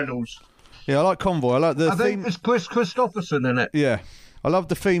 Burt Reynolds. Yeah, I like Convoy. I like the I think it's Chris Christopherson in it. Yeah, I love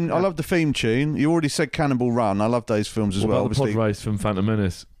the theme. I love the theme tune. You already said Cannonball Run. I love those films as What well. about the pod race from Phantom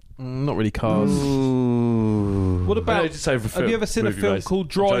Menace? Not really cars. Ooh. What I about? just say for Have you ever seen a movie film race. called I'm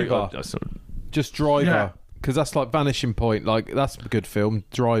joking. Driver? That's not- Just Driver. Yeah. Because that's like Vanishing Point. Like that's a good film.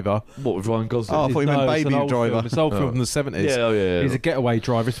 Driver. What with Ryan Gosling? Oh, I thought you meant No, it's Baby an old Driver. Film. It's an old film from the 70s. Yeah, yeah. He's a getaway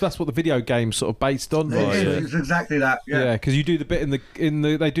driver. So that's what the video game's sort of based on. It Right. is, it's exactly that. Yeah, because you do the bit in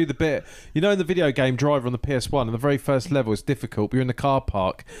the they do the bit in the video game Driver on the PS1 and the very first level is difficult. But you're in the car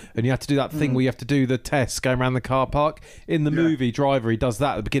park and you have to do that thing where you have to do the test going around the car park. In the movie Driver, he does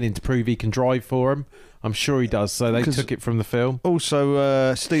that at the beginning to prove he can drive for him. I'm sure he does. So they took it from the film.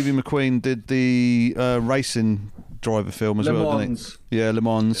 Also, Stevie McQueen did the racing driver film as Le well, didn't Mans. Yeah, Le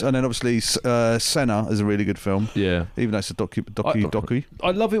Mans, and then obviously Senna is a really good film. Yeah. Even though it's a docu.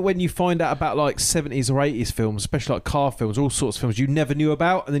 I love it when you find out about like 70s or 80s films, especially like car films, all sorts of films you never knew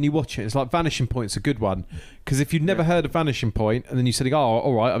about, and then you watch it. It's like Vanishing Point's a good one, because if you'd never heard of Vanishing Point, and then you said, "Oh,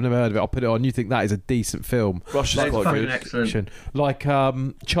 all right, I've never heard of it. I'll put it on." You think that is a decent film. Rush is quite good. Excellent. Like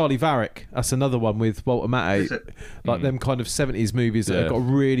Charlie Varick, that's another one with Walter Matthau. Like them kind of 70s movies that have got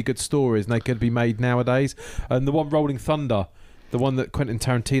really good stories, and they could be made nowadays. And the one Rolling Thunder. The one that Quentin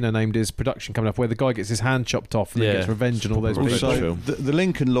Tarantino named his production coming up, where the guy gets his hand chopped off and then gets revenge and all those people. Also, the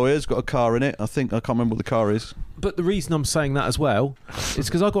Lincoln Lawyer's got a car in it. I can't remember what the car is. But the reason I'm saying that as well is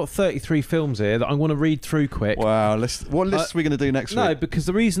because I've got 33 films here that I want to read through quick. Wow, what list are we going to do next week? No, because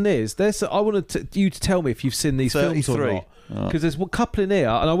the reason is I wanted you to tell me if you've seen these films or not. Because there's a couple in here,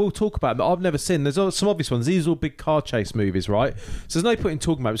 and I will talk about them, that I've never seen. There's some obvious ones. These are all big car chase movies, right? So there's no point in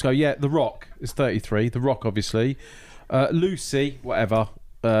talking about it. Just go, The Rock is 33. The Rock, obviously. Lucy, whatever.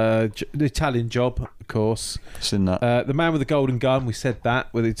 The Italian Job, of course. Seen that. The Man with the Golden Gun, we said that,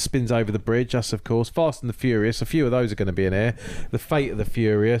 where it spins over the bridge. That's, of course. Fast and the Furious, a few of those are going to be in here. The Fate of the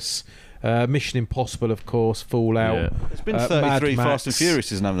Furious. Mission Impossible, of course. Fallout. Yeah. It's been 33 Fast and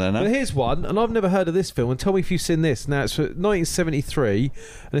Furious, isn't there? But here's one, and I've never heard of this film, and tell me if you've seen this. Now, it's from 1973,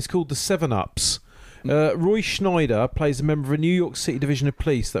 and it's called The 7-Ups. Roy Schneider plays a member of a New York City division of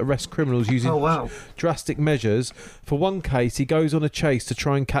police that arrests criminals using drastic measures. For one case, he goes on a chase to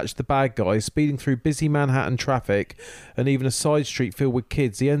try and catch the bad guys, speeding through busy Manhattan traffic and even a side street filled with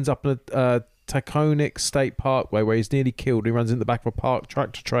kids. He ends up in a Taconic State Parkway where he's nearly killed. He runs into the back of a parked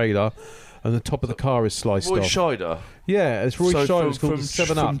tractor trailer and the top of the car is sliced off. Roy Scheider? Yeah, it's Roy Scheider. From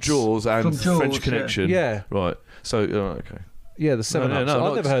 7-Ups. From Jaws and French Connection. Yeah. Right. So, okay. Yeah, the 7-Ups.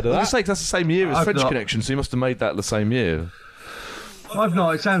 I've never heard of that. I was going to say, that's the same year as French Connection, so you must have made that the same year. I've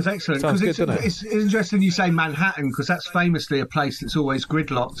not. It sounds excellent. Sounds good, doesn't it? It's interesting you say Manhattan, because that's famously a place that's always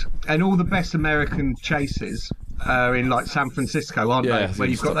gridlocked. And all the best American chases are in like San Francisco, aren't they? Where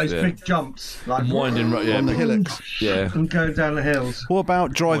you've got those big jumps, like winding on the hillocks. Yeah. And going down the hills. What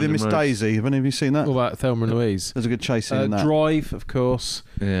about Driving Miss Daisy? Have any of you seen that? What about Thelma and Louise? There's a good chase scene in that. Drive, of course.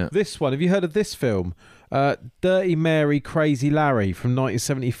 Yeah. This one, have you heard of this film? Dirty Mary, Crazy Larry from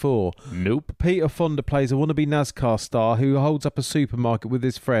 1974. Nope. Peter Fonda plays a wannabe NASCAR star who holds up a supermarket with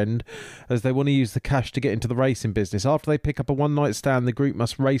his friend as they want to use the cash to get into the racing business. After they pick up a one-night stand, the group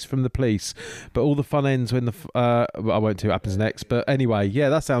must race from the police. But all the fun ends when I won't tell you what happens next. But anyway, yeah,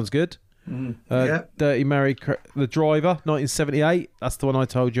 that sounds good. Dirty Mary, The Driver, 1978. That's the one I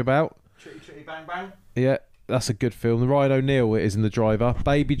told you about. Chitty Chitty Bang Bang. Yeah. That's a good film. The Ryan O'Neal is in The Driver.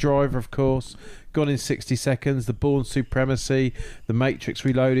 Baby Driver, of course. Gone in 60 Seconds. The Bourne Supremacy. The Matrix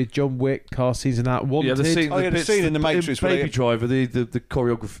Reloaded. John Wick. Car scenes that. Wanted. The scene in The Matrix. Baby Driver. The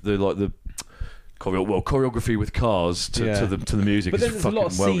choreography. Choreography with cars to the music. But then there's a lot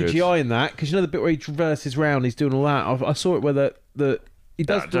of CGI in that, because you know the bit where he traverses round, he's doing all that. I saw it where he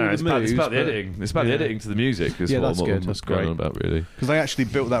does do the moves. It's about the editing. It's about the editing to the music. Yeah, that's good. That's great. About really, because they actually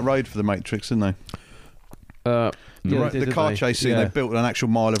built that road for the Matrix, didn't they? The car chase scene, they built an actual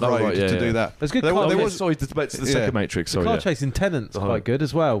mile of road to do that. There's good. The second Matrix. The car chase in Tenant's quite good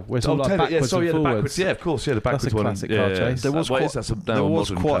as well. Where it's all like backwards and forwards. Yeah, of course. Yeah, the backwards one. That's a classic car chase. There was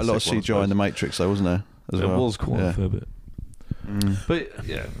quite a lot of CGI in the Matrix, though, wasn't there? There was quite a fair bit. But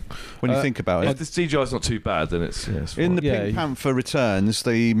yeah, when you think about it, if the CGI is not too bad, then it's in the Pink Panther Returns,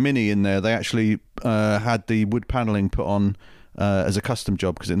 the Mini in there, they actually had the wood panelling put on as a custom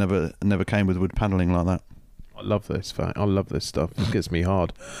job, because it never came with wood panelling like that. I love this fact. I love this stuff. It gets me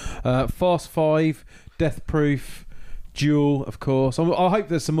hard. Fast 5, Death Proof, Duel, of course. I hope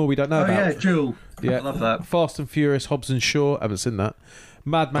there's some more we don't know about. Yeah, Duel. Yeah, I love that. Fast and Furious, Hobbs and Shaw. I haven't seen that.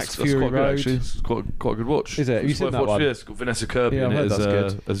 Mad Max Fury Road. Good, it's quite a good watch. Is it? Have you seen that one? Yeah, it's got Vanessa Kirby in it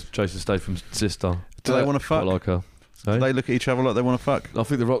as Jason Statham's sister. Do they want to fuck? I like her. Do they look at each other like they want to fuck? I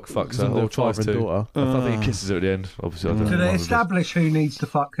think The Rock fucks her, or tries to. Daughter. I think he kisses her at the end. Obviously, I don't know. Do they establish who needs to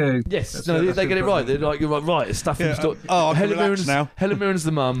fuck who? Yes, they get it right. They're like, you're right. It's Statham's daughter. Helen Mirren's now. Helen Mirren's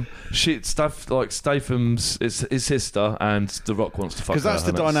the mum. Statham's is his sister, and The Rock wants to fuck her. Because that's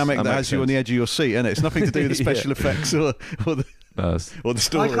the dynamic that has you on the edge of your seat, isn't it? It's nothing to do with the special effects or the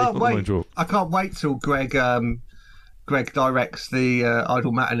story. I can't wait till Greg directs the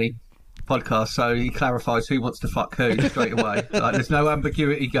Idle Matinee podcast, so he clarifies who wants to fuck who straight away. Like, there's no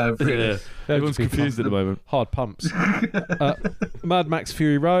ambiguity going through this. Everyone's confused at the moment. Hard pumps. Mad Max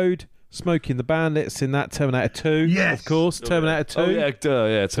Fury Road, Smoking the Bandits in that. Terminator 2, Yes. of course. Terminator 2. Oh,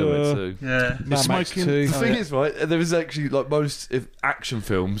 yeah, Terminator 2. Yeah. Mad Max Smoking- 2. The thing is, right, there is actually, like, most action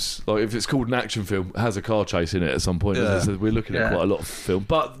films, like, if it's called an action film, it has a car chase in it at some point. Yeah. So we're looking at Yeah. quite a lot of film.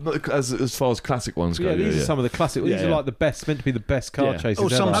 But as far as classic ones go, Yeah, these are some of the classic. These Yeah, are yeah. like the best, meant to be the best car Yeah. chases Oh,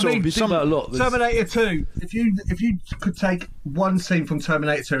 some ever. sort I mean, of You think about a lot. there's- Terminator 2. If you could take one scene from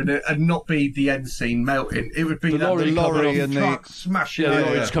Terminator 2 and not be the end scene melting, it would be The that lorry big coming off truck the- truck smashing. Yeah, the over.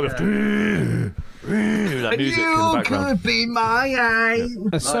 lorry just coming that music in the You background. could be my aim.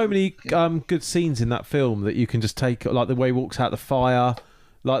 There's so many good scenes in that film that you can just take, like the way he walks out the fire.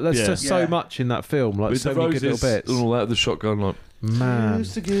 Like there's Yeah. just so Yeah. much in that film. Like With so the many good roses little bits. and all that, the shotgun, like. Man,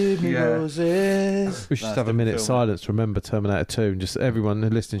 Used to give me Yeah. roses. we should That's have a the minute film. silence to remember Terminator 2 and just everyone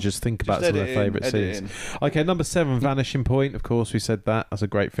listening just think about Just some of edit their in, favourite edit scenes. Okay, number 7, Vanishing Point. Of course, we said that. That's a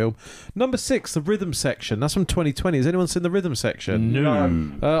great film. Number 6, The Rhythm Section. That's from 2020. Has anyone seen The Rhythm Section? No.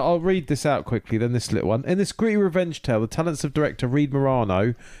 I'll read this out quickly, then this little one. In this gritty revenge tale, the talents of director Reed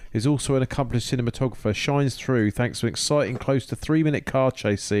Morano, who's also an accomplished cinematographer, shines through thanks to an exciting close to 3-minute car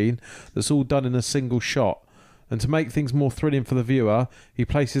chase scene that's all done in a single shot. And to make things more thrilling for the viewer, he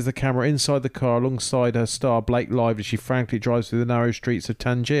places the camera inside the car alongside her star Blake Lively as she frankly drives through the narrow streets of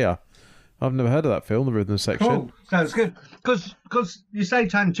Tangier. I've never heard of that film, The Rhythm Section. Cool. Sounds good. Because you say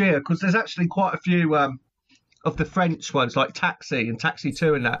Tangier, because there's actually quite a few of the French ones, like Taxi and Taxi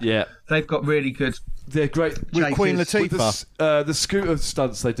 2 and that. Yeah. They've got really good. They're great. With chases. Queen With Latifah. the scooter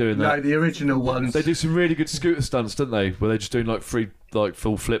stunts they do in No, that. the original ones. They do some really good scooter stunts, don't they? Where they're just doing like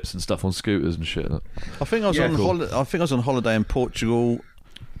full flips and stuff on scooters and shit. I think I was Yeah, on cool. I think I was on holiday in Portugal.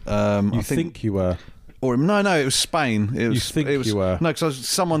 You I think you were? Or no, it was Spain. It was, think it was, you were? No, because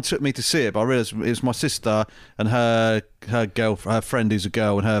someone took me to see it, but I realised it was my sister and her friend who's a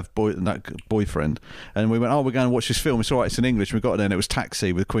girl and her boyfriend, and we went, oh, we're going to watch this film. It's all right, it's in English. We got there and it was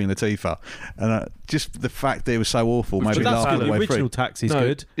Taxi with Queen Latifah, and just the fact that it was so awful made me But laugh that's all good. the The way original through. Taxi's No,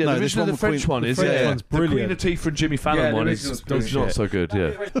 good. Yeah, No, the this original, one the with French Queen- one is. the French Yeah, one's the Queen brilliant. Latifah and Jimmy Fallon Yeah, the one is original's bullshit. not so good.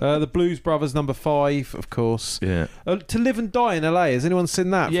 Yeah. The Blues Brothers, number 5, of course. Yeah. To Live and Die in LA. Has anyone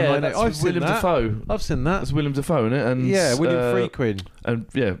seen that? Yeah, From that's I've with seen William that. Dafoe. I've seen that. That's William Dafoe in it, and Yeah, William Friedkin. and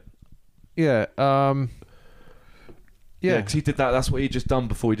yeah, Yeah. yeah, Yeah. because he did that. That's what he just done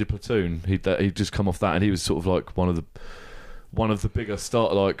before he did Platoon. He'd just come off that, and he was sort of like one of the bigger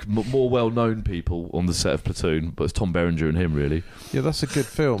more well-known people on the set of Platoon. But it's Tom Berenger and him, really. Yeah, that's a good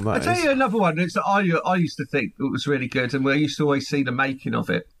film. I'll That tell is. you another one that I used to think it was really good, and we used to always see the making of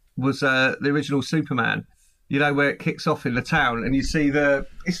it, was the original Superman. You know, where it kicks off in the town and you see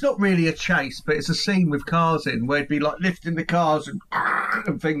it's not really a chase, but it's a scene with cars in where it'd be like lifting the cars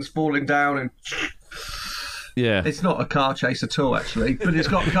and things falling down, and Yeah, it's not a car chase at all, actually, but it's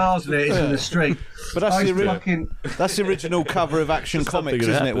got cars in it, it's in the street. But that's I the used to ori- fucking... That's the original cover of Action something Comics,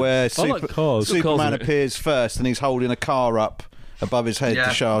 that isn't it? happened. Where I like cars. Superman in it. appears first and he's holding a car up above his head Yeah.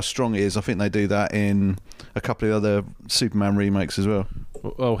 to show how strong he is. I think they do that in a couple of other Superman remakes as well.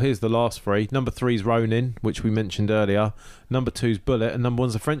 Well, here's the last 3. Number 3's Ronin, which we mentioned earlier. Number 2's Bullet, and number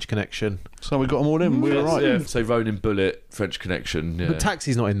 1's The French Connection. So we got them all in. We were right. Yeah, say Ronin, Bullet, French Connection. Yeah. But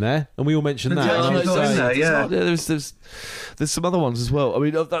Taxi's not in there, and we all mentioned But that. Taxi's And I was not in saying- there, yeah. There's some other ones as well. I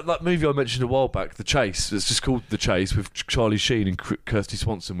mean, that movie I mentioned a while back, The Chase. It's just called The Chase with Charlie Sheen and Kirsty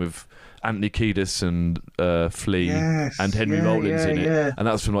Swanson with Anthony Kiedis and Flea Yes, and Henry yeah, Rollins yeah, in it. yeah. And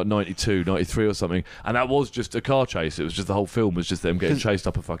that was from like 92, 93 or something. And that was just a car chase. It was just the whole film was just them getting chased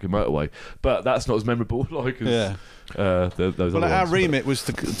up a fucking motorway. But that's not as memorable like as Yeah. those Well, other our ones. remit was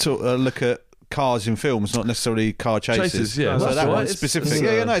to look at cars in films, not necessarily car chases. Chases, yeah. So That's that all right. one's It's- specific. it's,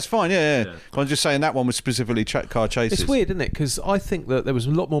 Yeah, no, it's fine. Yeah. I'm just saying that one was specifically car chases. It's weird, isn't it? Because I think that there was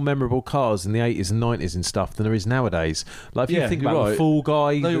a lot more memorable cars in the 80s and 90s and stuff than there is nowadays. Like, if you Yeah, think you're about the right. Fall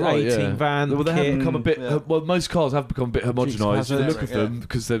Guy, No, the you're right, 18 yeah. van, Well, they have King. become a bit. Well, most cars have become a bit homogenised. You Hazard. look at them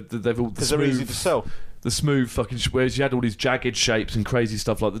because they've all the because they're easy to sell. the smooth fucking. Whereas you had all these jagged shapes and crazy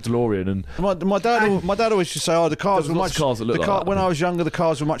stuff like the DeLorean and. My dad always used to say, "Oh, the cars There were was much." lots of cars that looked the like that. When I was younger, the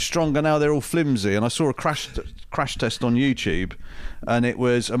cars were much stronger. Now they're all flimsy. And I saw a crash test on YouTube, and it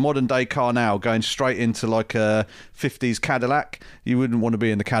was a modern day car now going straight into like a 50s Cadillac. You wouldn't want to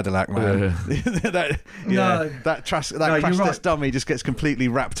be in the Cadillac, man. No. That crash you're test right. dummy just gets completely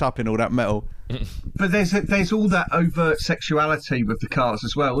wrapped up in all that metal. But there's all that overt sexuality with the cars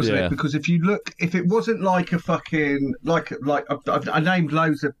as well, isn't Yeah. it? Because if you look, if it wasn't like a fucking like I named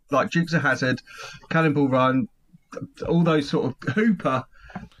loads of like Dukes of Hazzard, Cannonball Run, all those sort of Hooper,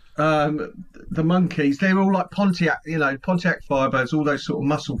 the Monkeys, they're all like Pontiac, Pontiac Firebirds, all those sort of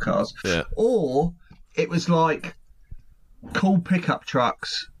muscle cars. Yeah. Or it was like cool pickup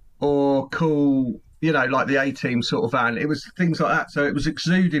trucks or cool you know, like the A-Team sort of van. It was things like that. So it was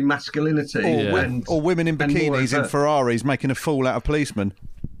exuding masculinity. Or women in and more bikinis in of a- Ferraris making a fool out of policemen.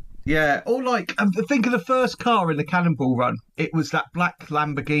 Yeah, or like, think of the first car in the Cannonball Run. It was that black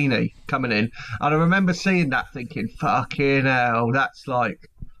Lamborghini coming in. And I remember seeing that thinking, fucking hell, that's like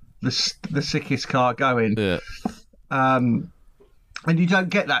the sickest car going. Yeah. And you don't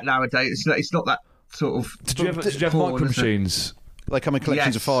get that nowadays. It's not that sort of... Did you have porn, Micro is it? Machines? They come in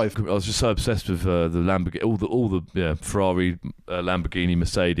collections of Yes. 5. I was just so obsessed with the Lamborghini, all the Ferrari, Lamborghini,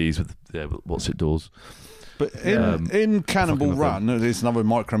 Mercedes with what's it doors. But in Cannonball fucking Run, there's another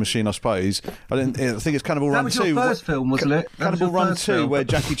Micro Machine, I suppose. I think it's Cannonball That Run was 2. your first film, wasn't it? That was Cannonball your Run first 2, film. where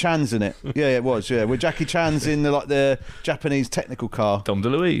Jackie Chan's in it. Yeah, it was. Yeah, where Jackie Chan's in the Japanese technical car. Dom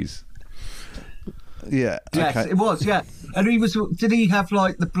DeLuise. Yeah. Yes, okay. it was, yeah. And he was... Did he have,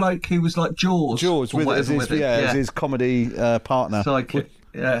 like, the bloke who was like Jaws? George or with whatever his, with it? as his comedy partner. Sidekick.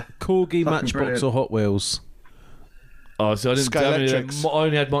 Yeah. Corgi, Fucking Matchbox, brilliant. or Hot Wheels? Oh, so I didn't. Scalextrics. I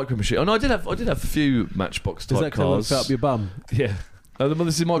only had Micro Machines. Oh no, I did have a few Matchbox Does type that kind of cars. fit up your bum? Yeah.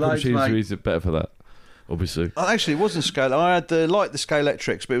 This is Micro Loads, Machines. mate. Is better for that, obviously. Actually, it wasn't Scale. I had the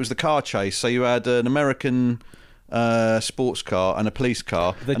Scalextrics, but it was the car chase. So you had an American sports car and a police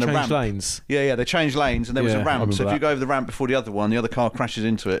car. They and a changed ramp. lanes. Yeah, they changed lanes, and there was Yeah, a I ramp. remember So if you that. go over the ramp before the other one, the other car crashes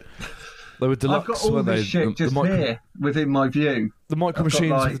into it. They were deluxe. I've got all weren't this they? shit just here within my view. The Micro I've got,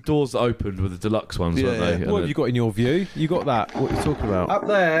 Machines like- with the doors that opened were the deluxe ones, Yeah, weren't they? yeah. And What have you got in your view? You got that? What are you talking about? Up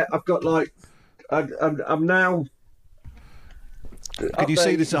there, I've got like... I'm now... Could you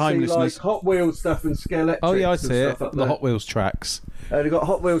see this at home, listeners? Like Hot Wheels stuff and Scalextrics. Oh yeah, I and see it. stuff up The there. Hot Wheels tracks. And you've got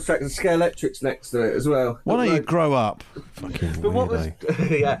Hot Wheels tracks and Scalextrics next to it as well. Why don't you grow up? Fucking But what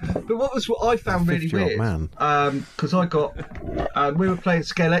was what I found really 50-year-old weird, man. because I got we were playing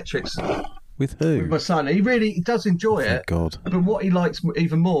Scalextrics With with who? my son. He does enjoy Thank it, God. but what he likes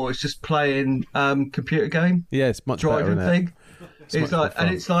even more is just playing computer game Yeah, it's much better, driving isn't it? thing. much It's more like, and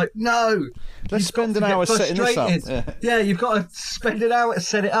fun. it's like, no. Let's spend an hour setting this up. Yeah, you've got to spend an hour to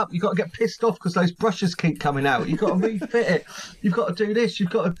set it up. You've got to get pissed off because those brushes keep coming out. You've got to refit it. You've got to do this.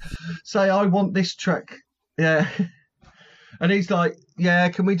 You've got to say, I want this track. Yeah. And he's like, yeah,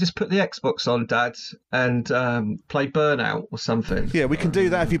 can we just put the Xbox on, Dad, and play Burnout or something? Yeah, we can do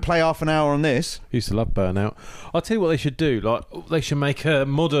that if you play half an hour on this. Used to love Burnout. I'll tell you what they should do. Like they should make a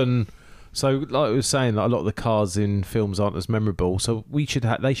modern. So, like I was saying, like a lot of the cars in films aren't as memorable. So they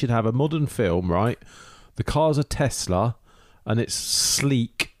should have a modern film, right? The car's a Tesla, and it's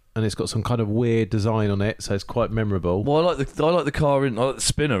sleek, and it's got some kind of weird design on it, so it's quite memorable. Well, I like the car I like the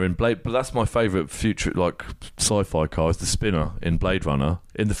Spinner in Blade, but that's my favourite future like sci-fi car is the Spinner in Blade Runner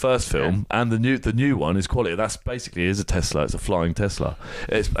in the first film, and the new one is quality. That's basically is a Tesla. It's a flying Tesla.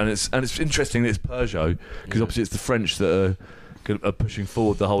 It's interesting that it's Peugeot because obviously it's the French that are pushing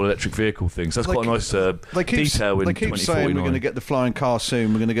forward the whole electric vehicle thing. So that's quite a nice detail in They keep 2049. saying we're going to get the flying car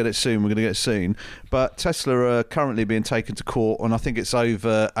soon, we're going to get it soon, we're going to get it soon. But Tesla are currently being taken to court, and I think it's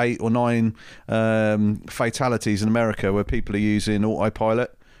over 8 or 9 fatalities in America where people are using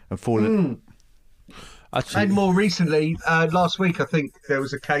autopilot and falling. Actually, And more recently, last week, I think there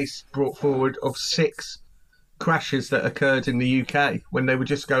was a case brought forward of 6 crashes that occurred in the UK when they were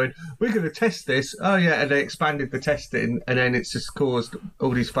just going, we're going to test this. Oh, yeah. And they expanded the testing, and then it's just caused all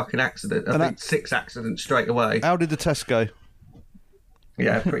these fucking accidents. I think 6 accidents straight away. How did the test go?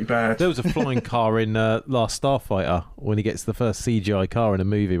 Yeah, pretty bad. there was a flying car in Last Starfighter when he gets the first CGI car in a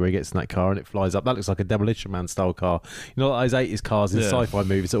movie where he gets in that car and it flies up. That looks like a Demolition Man style car. You know, like those 80s cars in Yeah. sci-fi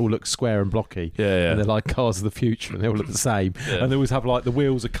movies that all look square and blocky. Yeah. And they're like cars of the future and they all look the same. Yeah. And they always have like the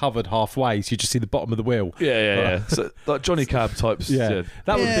wheels are covered halfway, so you just see the bottom of the wheel. Yeah. So like Johnny Cab types. Yeah.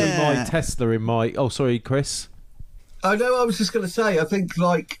 That would be Yeah. my Tesla in my... Oh, sorry, Chris. I know. I was just going to say. I think,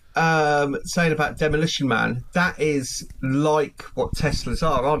 like saying about Demolition Man, that is like what Teslas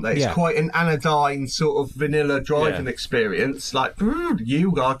are, aren't they? It's Yeah. quite an anodyne sort of vanilla driving experience. Like,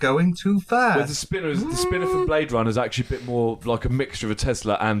 you are going too fast. Whereas the Spinner from Blade Runner is actually a bit more like a mixture of a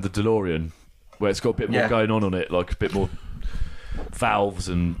Tesla and the DeLorean, where it's got a bit more going on it, like a bit more valves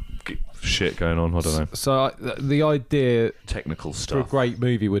and shit going on. I don't know. So the idea Technical for a stuff. great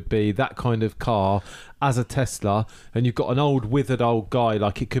movie would be that kind of car as a Tesla, and you've got an old withered old guy,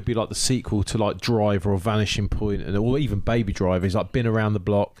 like it could be like the sequel to like Driver or Vanishing Point, or even Baby Driver. He's like been around the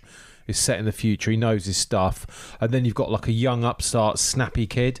block, is set in the future, he knows his stuff, and then you've got like a young upstart snappy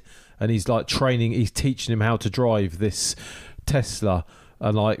kid, and he's like he's teaching him how to drive this Tesla,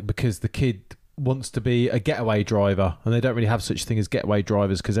 and like because the kid wants to be a getaway driver, and they don't really have such thing as getaway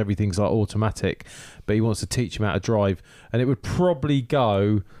drivers because everything's like automatic, but he wants to teach him how to drive, and it would probably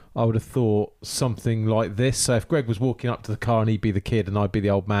go I would have thought something like this. So if Greg was walking up to the car and he'd be the kid and I'd be the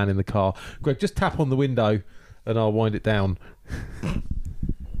old man in the car, Greg, just tap on the window and I'll wind it down.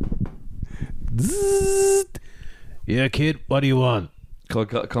 Yeah, kid, what do you want? Can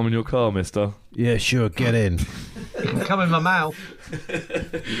I come in your car, mister? Yeah, sure, get in. You can come in my mouth.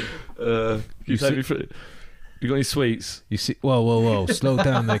 You got any sweets? You see, whoa, slow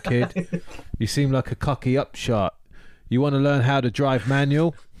down there, kid. You seem like a cocky upshot. You want to learn how to drive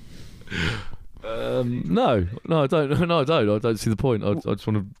manual? No, I don't. No, I don't. I don't see the point. I just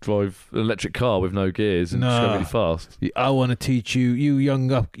want to drive an electric car with no gears and just go really fast. I want to teach you, you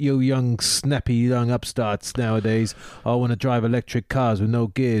young snappy young upstarts nowadays. I want to drive electric cars with no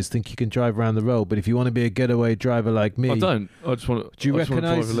gears. Think you can drive around the road, but if you want to be a getaway driver like me, I don't. I just want. Do you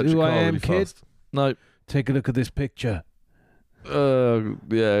recognise who I am, kid? Fast. No. Take a look at this picture.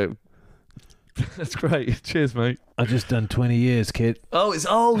 Yeah. That's great. Cheers, mate. I just done 20 years, kid. Oh, you.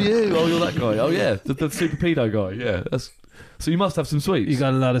 Oh, you're that guy. Oh, yeah, the super pedo guy. Yeah, so you must have some sweets. You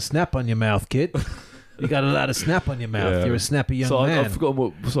got a lot of snap on your mouth, kid. You got a lot of snap on your mouth. Yeah. You're a snappy young man. I've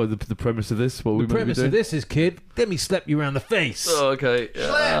forgotten the premise of this. The premise of this is, kid, let me slap you around the face. Oh, okay.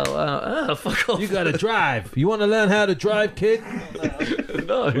 Oh, fuck off. You got to drive. You want to learn how to drive, kid?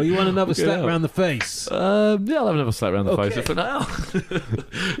 No. Well, you want another slap around the face? Yeah, I'll have another slap around the face. For now.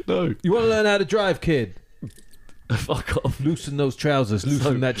 No. You want to learn how to drive, kid? Fuck off. Loosen those trousers.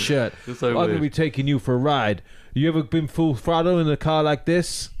 Loosen that shirt. So I'm going to be taking you for a ride. You ever been full throttle in a car like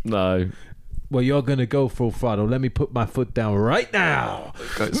this? No. Well, you're going to go full throttle. Let me put my foot down right now.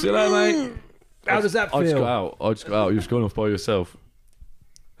 Okay. See you later, mate. How does that feel? I just got out. You're just going off by yourself.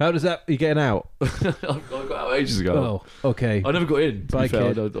 How does that... You getting out? I got out ages ago. Oh, okay. I never got in. Bye,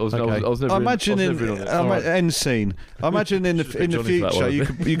 kid. I was never in. End scene. I imagine in the future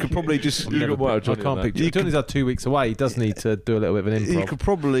you could probably just... I can't picture. Johnny's had 2 weeks away. He does need to do a little bit of an improv. You could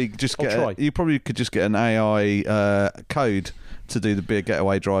probably just get an AI code to do the beer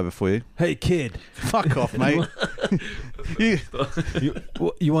getaway driver for you. Hey, kid. Fuck off, mate. you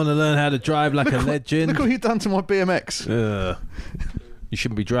want to learn how to drive like a legend? Look what you've done to my BMX. You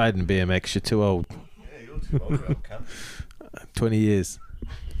shouldn't be driving BMX. You're too old. Yeah, you're too old, old cunt. 20 years.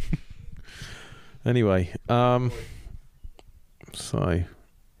 Anyway, so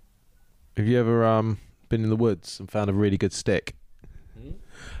have you ever been in the woods and found a really good stick?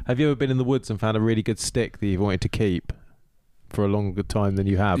 Have you ever been in the woods and found a really good stick that you've wanted to keep for a longer time than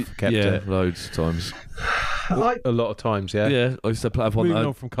you have kept it? Yeah, loads of times. A lot of times, yeah. Yeah, I used to have one. Moving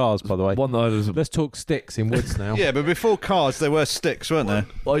on from cars, by the way. One that Let's talk sticks in woods now. Yeah, but before cars, there were sticks, weren't there?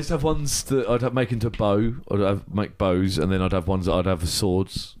 I used to have ones that I'd make into a bow. Make bows, and then I'd have ones that I'd have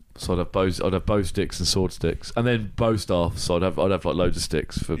swords. So I'd have bows. I'd have bow sticks and sword sticks, and then bow staffs. So I'd have like loads of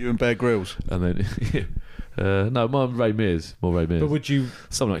sticks for you and Bear Grylls. And then no, more Ray Mears. But would you?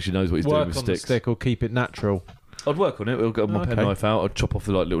 Someone actually knows what he's doing with work on sticks. the stick or keep it natural? I'd work on it. I'd get my penknife out. I'd chop off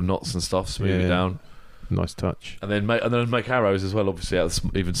the little knots and stuff, smooth it down. Nice touch. And then make arrows as well, obviously, out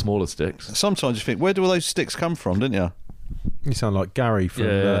of even smaller sticks. Sometimes you think, where do all those sticks come from, didn't you? You sound like Gary from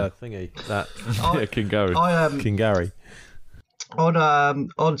Thingy. Yeah, King Gary. King Gary.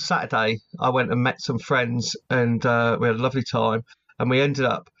 On Saturday, I went and met some friends, and we had a lovely time. And we ended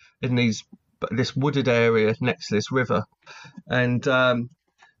up in this wooded area next to this river, and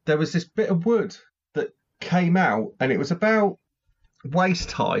there was this bit of wood that came out, and it was about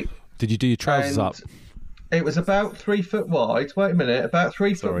waist height. Did you do your trousers up? It was about 3 foot wide. Wait a minute, about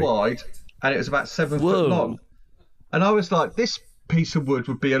 3 foot wide, and it was about 7 foot long. And I was like, this piece of wood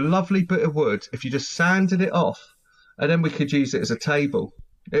would be a lovely bit of wood if you just sanded it off, and then we could use it as a table.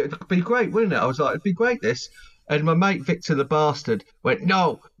 It would be great, wouldn't it? I was like, it'd be great, this. And my mate Victor the bastard went,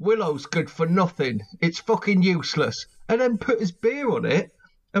 no, willow's good for nothing. It's fucking useless. And then put his beer on it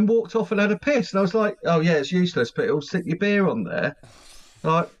and walked off and had a piss. And I was like, oh yeah, it's useless, but it'll stick your beer on there.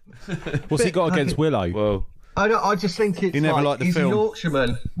 Like, what's he got against Willow? Well, I just think it's never liked the he's film. a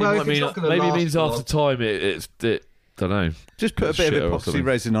Yorkshireman. Well, maybe it means after time it don't know. Just put a bit of epoxy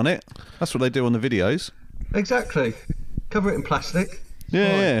resin on it. That's what they do on the videos. Exactly. Cover it in plastic.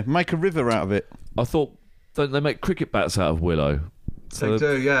 Yeah. Make a river out of it. I thought, don't they make cricket bats out of willow? They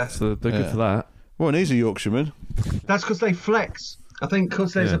do, yeah. So they're good for that. Well, and he's a Yorkshireman. That's because they flex. I think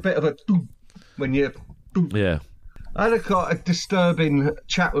because there's a bit of a when you. Yeah. I had a disturbing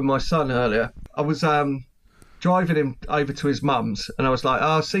chat with my son earlier. I was driving him over to his mum's, and I was like,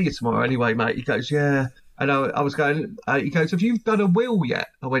 I'll see you tomorrow anyway, mate. He goes, yeah. And I was going, he goes, have you done a will yet?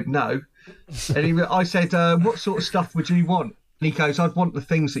 I went, no. And I said, what sort of stuff would you want? And he goes, I'd want the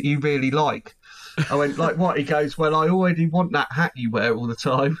things that you really like. I went, like what? He goes, well, I already want that hat you wear all the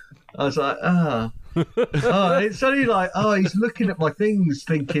time. I was like, Oh, it's only like, oh, he's looking at my things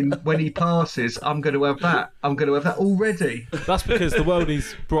thinking when he passes, I'm going to have that. I'm going to have that already. That's because the world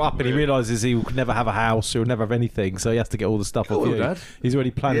he's brought up in, he realises he will never have a house, he'll never have anything, so he has to get all the stuff off you. Dad. He's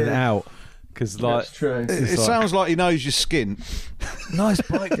already planning it out. Because like, That's true. It sounds like he knows your skin. Nice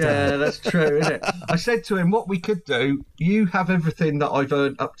bike, Yeah, that's true, isn't it? I said to him, what we could do, you have everything that I've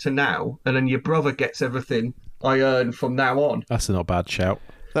earned up to now, and then your brother gets everything I earn from now on. that's a not bad shout.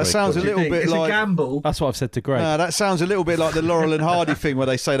 That sounds a What do you little think? bit It's like. a gamble. That's what I've said to Greg. No, that sounds a little bit like the Laurel and Hardy thing where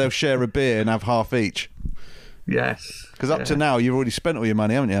they say they'll share a beer and have half each. Yes. Because up to now, you've already spent all your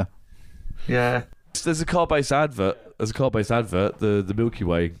money, haven't you? Yeah. There's a car-based advert. The Milky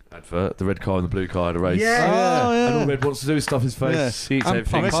Way advert. The red car and the blue car at a race. Yeah. Oh, yeah. And all Red wants to do is stuff his face. He eats And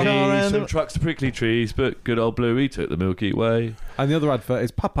everything. Papa. He sees some trucks to prickly trees, but good old Blue, he took the Milky Way. And the other advert is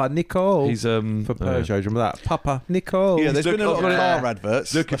Papa Nicole. He's for Peugeot. Remember that? Papa Nicole. Yeah, there's been a lot of car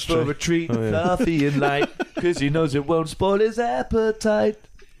adverts. looking That's for true. a treat, Oh, yeah. fluffy and light, because he knows it won't spoil his appetite.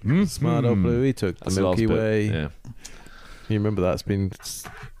 Smart old Blue. He took the That's Milky last bit. Way. Yeah. You remember that's been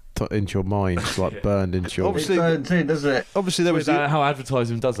into your mind, it's like burned into your. It Obviously- burns in, doesn't it? Obviously, there was How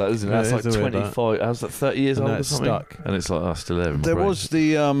advertising does that, isn't it? Yeah, That's it is like a bit 25. How's that? 30 years And old or that's something. stuck. And it's like, still there. in my there brain. was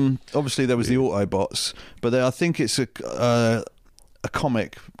the obviously there was the Autobots, but I think it's a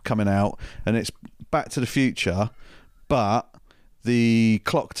comic coming out, and it's Back to the Future, but the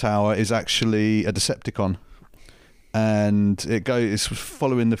clock tower is actually a Decepticon, and it's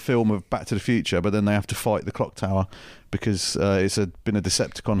following the film of Back to the Future, but then they have to fight the clock tower because it's been a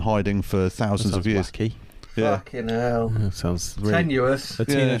Decepticon hiding for thousands of years. Wacky. Yeah. Fucking hell. That sounds really. Tenuous. A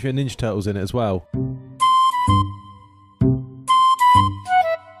Teenage Mutant Ninja Turtles in it as well.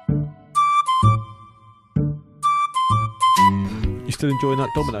 You still enjoying that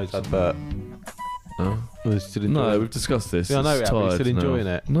Domino's advert? No. Or you still No, enjoying we've discussed this. Yeah, I know It's we have, but you're tired still now. enjoying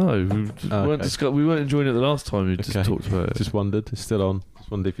it? No, we weren't enjoying it the last time. We just Okay. talked about it. Just wondered. It's still on. Just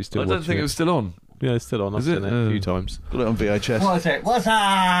wondered if you're still I don't watching think it was still on. Yeah, it's still on. I've Is it? seen it a few times. Got it on VHS. What is it? What's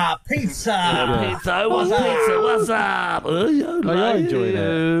up? Pizza! Pizza, what's pizza? What's up? Oh, you're enjoying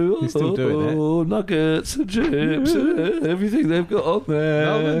it. You're still doing it. Oh, nuggets and chips, everything they've got on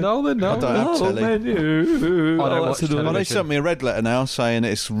there. No. I don't have The whole telly. menu. I don't watch that's annoying. Well, they television. sent me a red letter now saying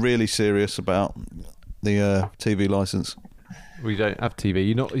it's really serious about the TV license. We don't have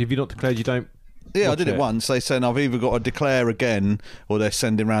TV. Have you not declared you don't? Yeah, I Watch did it it. once. They said I've either got to declare again or they're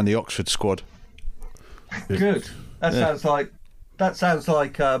sending round the Oxford squad. Good. That sounds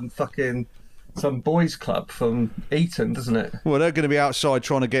like fucking some boys' club from Eton, doesn't it? Well, they're going to be outside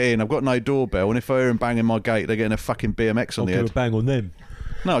trying to get in. I've got no doorbell, and if I hear them banging my gate, they're getting a fucking BMX on the I'll head. bang on them.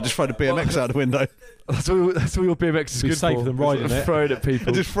 No, I'll just throw the BMX out the window. That's what your BMX is Be good safer for. than riding it. Throwing at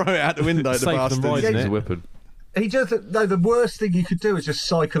people. Just throw it out the window, the Safer than bastard. riding It's it. a weapon. He doesn't. No, the worst thing you could do is just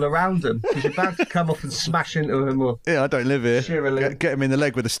cycle around them because you're about to come off and smash into them. Or Yeah, I don't live here. Cheerily. Get him in the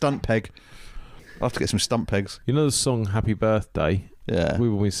leg with a stunt peg. I'll have to get some stunt pegs. You know the song "Happy Birthday"? Yeah.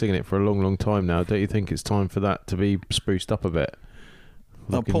 We've been singing it for a long, long time now. Don't you think it's time for that to be spruced up a bit?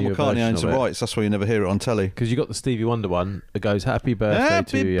 No, Paul McCartney owns the rights. That's why you never hear it on telly. Because you got the Stevie Wonder one that goes "Happy Birthday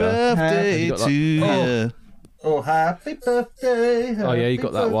Happy to you." birthday You got to that- you. oh, happy birthday! Oh yeah, you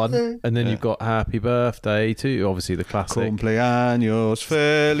got that one, birthday. and then Yeah. you've got "Happy Birthday" to obviously the classic. Cumpleaños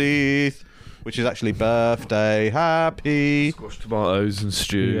feliz, which is actually birthday happy. Squash tomatoes and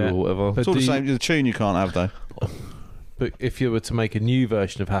stew Yeah. or whatever. But It's all the do you- same. The tune you can't have though. But if you were to make a new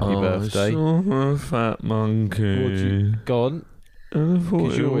version of "Happy Birthday," I saw a fat monkey. would you go on?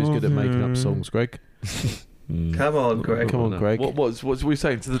 Because you're always good at making up songs, Greg. Come on, Greg. Come on, Greg. What are we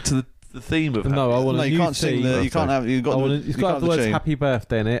saying to the theme of? No, I want No, a you new can't sing theme. the. You can't have. You've got. I want the- it's you got to can't have the have words tune. "Happy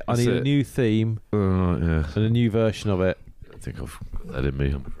Birthday" in it. I That's need a it. new theme Yeah. and a new version of it. I think I've got that in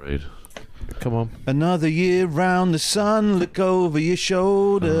me. I'm afraid. Come on, Another year round the sun. Look over your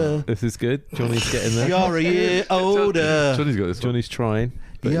shoulder. this is good. Johnny's getting there. You're a year older. Johnny's got this. Johnny's trying.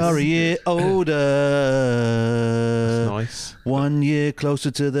 but You're a it's- year it's older. nice. 1 year closer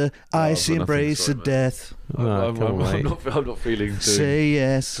to the icy I've got nothing, embrace sorry, of mate. death. No, come on, mate. I'm not feeling doing Say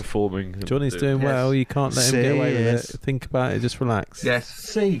yes. performing. and Johnny's doing Yes. well. You can't let him Say get away yes. with it. Think about it. Just relax. Yes.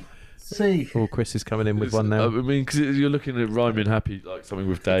 See. Oh, Chris is coming in with one now. I mean, because you're looking at rhyming happy like something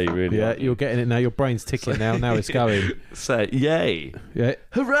with day, really. Yeah, aren't you? you're getting it now. Your brain's ticking now. Now it's going. Say yay! Yeah.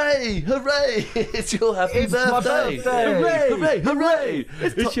 Hooray! Hooray! It's your happy It's my birthday! birthday! Hooray! Hooray! Hooray!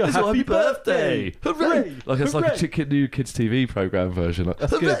 It's your happy birthday! Hooray! Like it's like a new kids TV program version. Like,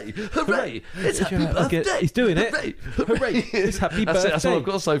 That's hooray! Hooray! It's happy birthday! He's doing it. Hooray! Hooray! It's happy That's birthday. it. That's all I've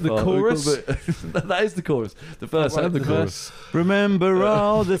got so The far. chorus. That is the chorus. The verse Right, and the the chorus. Remember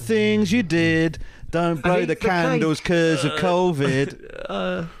all the things you did. Don't blow eat the the cake. candles 'cause of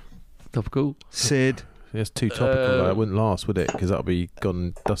COVID. Topical. Sid. It's too topical. It wouldn't last, would it? Because that'll be gone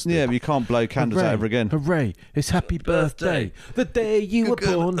and dusted. Yeah, but you can't blow candles out ever again. Hooray! It's happy birthday, the day you were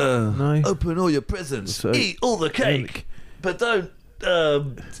born. No. Open all your presents, So- eat all the cake, but don't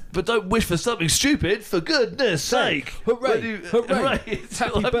wish for something stupid. For goodness' sake! Hooray! Hooray! It's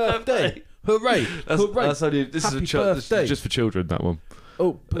Happy your birthday! Hooray! Hooray! That's only. This Happy is this birthday. is just for children. That one.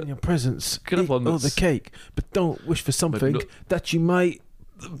 Open your presents, Get up eat on all the this. cake, but don't wish for something no- that you might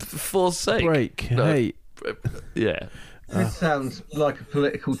For sake. break. No. Hey, Yeah. This sounds like a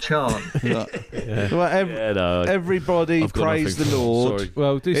political chant. Well, Yeah. No. everybody I've got praise the nothing. Lord. Sorry.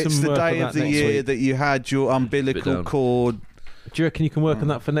 well, do It's some the work on day that of the next year week. that you had your umbilical down. cord. Do you reckon you can work on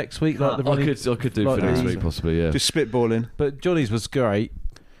that for next week? Like the I running- could do like for next the- week possibly. Yeah. Just spitballing. But Johnny's was great.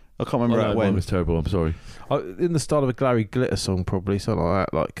 I can't remember how it mine went. was terrible. I'm sorry. In the style of a Gary Glitter song, probably something like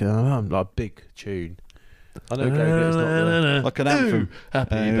that, like a big tune. I know Gary Glitter's not there. Like an anthem.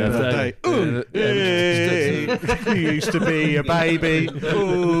 Happy birthday. birthday. Ooh, hey, you used to be a baby.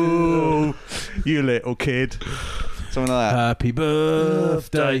 Ooh, you little kid. Something like that. Happy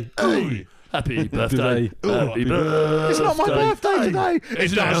birthday. Ooh. Happy birthday. Ooh, Happy birthday. It's not my birthday today.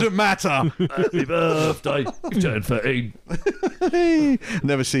 It doesn't matter. Happy birthday. You turned 13.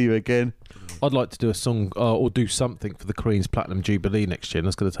 Never see you again. I'd like to do a song or do something for the Queen's Platinum Jubilee next year, and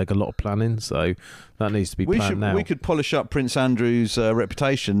that's going to take a lot of planning, so that needs to be planned now. We could polish up Prince Andrew's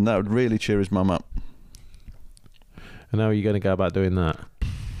reputation. That would really cheer his mum up. And how are you going to go about doing that?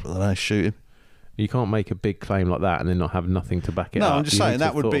 I don't know, shoot him. You can't make a big claim like that and then not have nothing to back it No, up. I'm just You saying need to that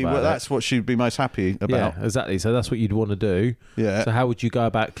have would thought be about that's what she'd be most happy it. about. Yeah, exactly. So that's what you'd want to do. Yeah. So how would you go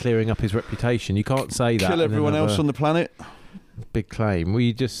about clearing up his reputation? You can't say that. Kill and then everyone have else a on the planet. big claim. Well,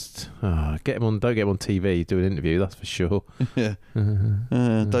 you just get him on. Don't get him on TV. Do an interview. That's for sure. Yeah.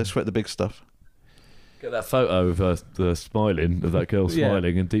 Don't sweat the big stuff. Get that photo of the smiling, of that girl Yeah.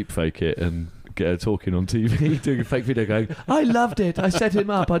 smiling, and deep fake it and get her talking on TV, doing a fake video going, I loved it. I set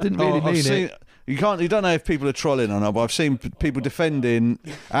him up. I didn't really I've mean seen, it. You don't know if people are trolling or not, but I've seen people defending,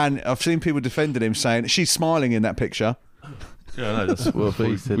 and I've seen people defending him saying she's smiling in that picture. Yeah, no, that's well,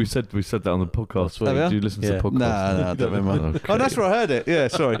 we said that on the podcast. Have you? Did you listen to the Yeah. podcast? No, I don't remember. Okay. Oh, that's where I heard it. Yeah,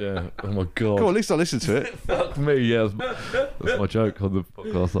 sorry. Yeah. Oh my god. Cool, at least I listened to it. Fuck me. Yeah, that's my joke on the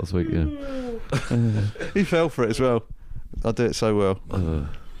podcast last week. Yeah. He fell for it as well. I do it so well.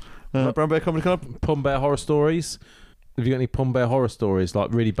 Brown Bear Comedy Club. Pom Bear horror stories. Have you got any Pom Bear horror stories?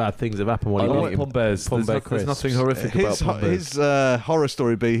 Like really bad things have happened while I you're like eating Pom Bears. Pom Bear There's nothing crisps. horrific about Pom Bears. His horror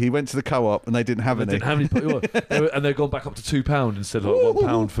story be he went to the co-op and they didn't have They any. didn't have any, and they've gone back up to £2 instead of like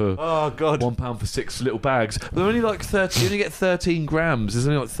 £1 for Oh God! £1 for 6 little bags. But they're only like 30. You only get 13 grams. There's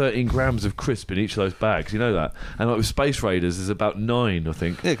only like 13 grams of crisp in each of those bags. You know that. And like with Space Raiders, there's about 9, I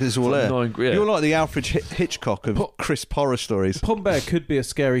think. Yeah, because it's all It's there. like 9 yeah. You're like the Alfred Hitchcock of crisp horror stories. Pom Bear could be a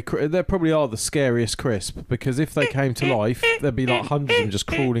scary. They probably are the scariest crisp because if they came to life, there'd be like hundreds of them just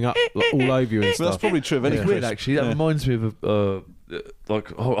crawling up like, all over you and Well, stuff. that's probably true of any It's weird, crisp. actually. That Yeah. reminds me of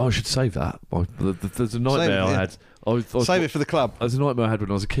I should save that. There's a nightmare it, I yeah. had. Save it for the club. There's a nightmare I had when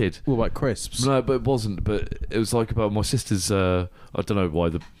I was a kid. What about crisps? No, but it wasn't. But it was like about my sister's. I don't know why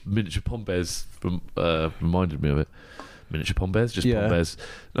the miniature Pom Bears reminded me of it. Miniature Pom Bears, just Yeah. Pom Bears.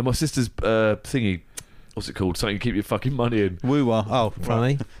 No, my sister's thingy. What's it called? Something to keep your fucking money in. Woo-wah. Oh,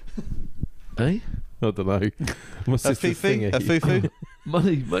 Funny. Eh? I don't know. My A sister's fifi? thingy. A fufu?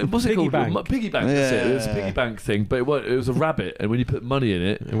 Money. What's it Piggy called? bank. Piggy bank. That's it. It was a Yeah. piggy bank thing, but it was a rabbit, and when you put money in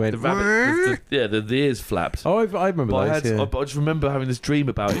it, It went, the rabbit. The ears flapped. Oh, I remember But those. I just remember having this dream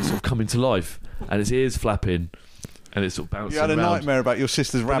about it sort of coming to life, and its ears flapping, and it's sort of bouncing You had a around. nightmare about your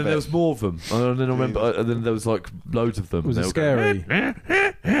sister's And then there rabbit. was more of them, and then I remember, and then there was like loads of them. Was and it they were scary?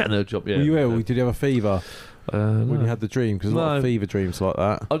 going, and they'll drop. Yeah. Were you ill? Did you have a fever when no. you had the dream? Because a lot of No. fever dreams like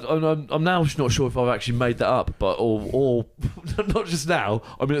that. I'm now not sure if I've actually made that up, but or not just now.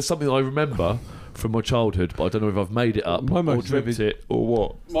 I mean, it's something I remember from my childhood, but I don't know if I've made it up My or most dreamt vivid- it or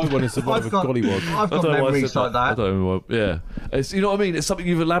what. My one is the one I've with got- gollywog. I've I got don't know why I memories said like I that. don't know. Yeah, it's, you know what I mean. It's something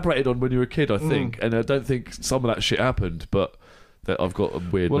you've elaborated on when you were a kid, I think, and I don't think some of that shit happened, but that I've got a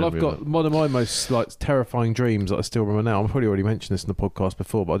weird. Well, I've memory of got one of my most like terrifying dreams that I still remember now. I've probably already mentioned this in the podcast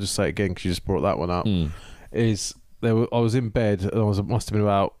before, but I'll just say it again because you just brought that one up. it. Is I was in bed and must have been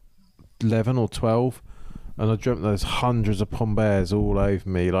about 11 or 12, and I dreamt those hundreds of Pom Bears all over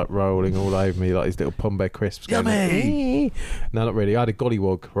me, like rolling all over me, like these little Pom Bear crisps. Yummy! No, not really. I had a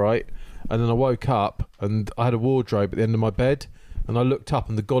gollywog, right? And then I woke up and I had a wardrobe at the end of my bed, and I looked up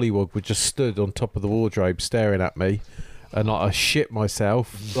and the gollywog was just stood on top of the wardrobe staring at me, and I shit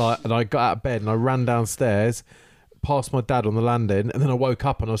myself, like, and I got out of bed and I ran downstairs, past my dad on the landing, and then I woke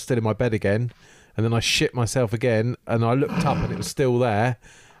up and I was still in my bed again. And then I shit myself again, and I looked up and it was still there.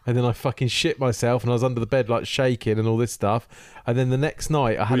 and then I fucking shit myself, and I was under the bed like shaking and all this stuff. And then the next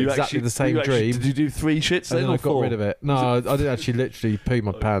night, I had exactly the same dream. Did you do 3 shits and then, then or I got 4? rid of it. No, I didn't actually literally poo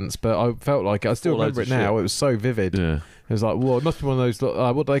my pants, but I felt like it. I still remember it now. It was so vivid. Yeah. It was like, well, it must be one of those,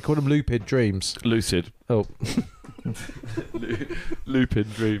 what do they call them? Lucid dreams. Lucid. Oh. Lupin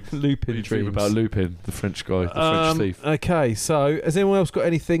dream. Lupin dreams. About Lupin, the French guy, the French thief. Okay, so has anyone else got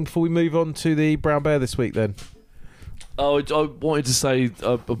anything before we move on to the Brown Bear this week then? Oh, I wanted to say,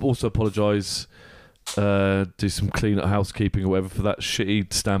 I also apologise, do some clean up housekeeping or whatever for that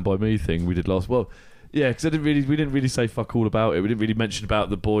shitty Stand By Me thing we did last. Well, yeah, because we didn't really say fuck all about it. We didn't really mention about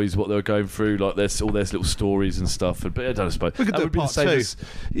the boys, what they were going through, like all their little stories and stuff. But I don't suppose We could do would be part the same 2. as-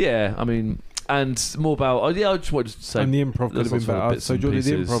 yeah, I mean, and more about. I just wanted to say. And the improv could there's have been lots of other better. bits So and do you want to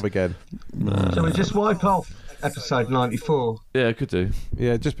do the pieces. improv again? So we just wipe off episode 94. Yeah, I could do.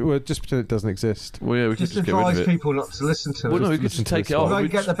 Yeah, just pretend it doesn't exist. Well, yeah, we could Just just get rid of advise it. people not to listen to Well, us. no, we could listen just to take this it off. You one.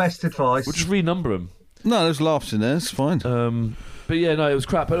 won't get the best advice. We'll just renumber them. No, there's laughs in there. It's fine. But yeah, no, it was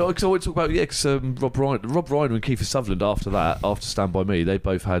crap. But I want to talk about because Rob Ryan and Kiefer Sutherland after Stand By Me, they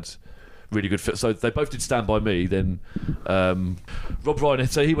both had really good fit. So they both did Stand By Me. Then Rob Ryan,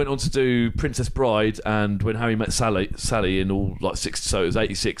 so he went on to do Princess Bride and When Harry Met Sally in all like 6. So it was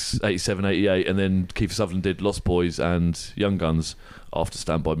 86, 87, 88, and then Kiefer Sutherland did Lost Boys and Young Guns after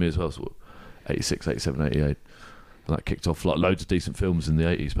Stand By Me as well. So 86, 87, 88. And that kicked off like loads of decent films in the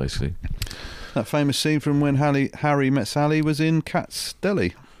 80s, basically. That famous scene from When Harry Met Sally was in Cat's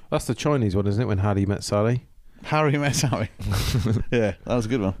Deli. That's the Chinese one, isn't it? When Harry met Sally. Harry Met Sally. Yeah, that was a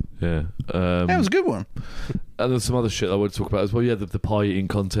good one. Yeah. That was a good one. And there's some other shit I want to talk about as well. Yeah, the pie eating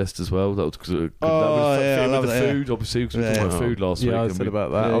contest as well. That was good. Oh, that was yeah, I love the that, yeah. food, obviously, because we Yeah. talked about food last week. Yeah, I and said we-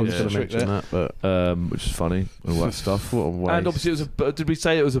 about that. yeah, I was yeah. going to Trick mention there. that, but which is funny and all that stuff. what a waste. And obviously, it was a. Did we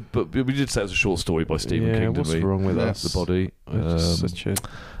say it was a? We did say it was a short story by Stephen yeah, King. what's Didn't we? wrong with Yeah. us? The body. It's just such a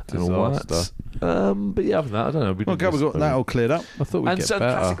And all disaster. that. But yeah, other than that, I don't know. Well, glad we got that all cleared up. I thought we'd And get some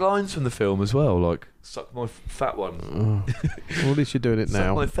classic better. lines from the film as well, like "suck my fat one," Well, at least you're doing it "suck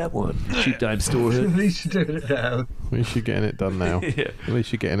now. my fat one," "cheap dime store." At least you're doing it now. At least you're getting it done now. Yeah. At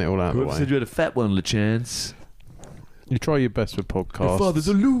least you're getting it all out of the Whoever said way. you had a fat one, LeChance. You try your best with Your podcasts. father's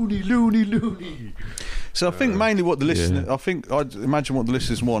a loony. So I think mainly what the listeners, I'd imagine what the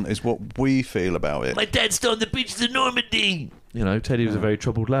listeners want is what we feel about it. My dad still on the beaches of Normandy. You know, Teddy was a very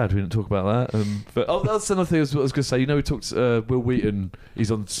troubled lad. We didn't talk about that. But that's another thing I was going to say. You know, we talked. Will Wheaton.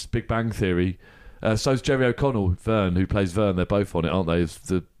 He's on Big Bang Theory. So's Jerry O'Connell, Vern, who plays Vern. They're both on it, aren't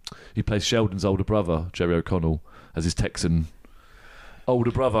they? He plays Sheldon's older brother, Jerry O'Connell, as his Texan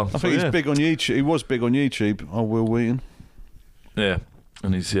older brother. I think he's big on YouTube. He was big on YouTube. Oh, Will Wheaton. Yeah,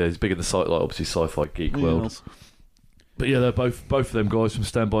 and he's big in the obviously sci-fi geek world. But yeah, they're both of them guys from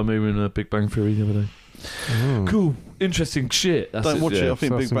Stand By Me were in Big Bang Theory the other day. Oh. Cool, interesting shit. That's Don't watch it. I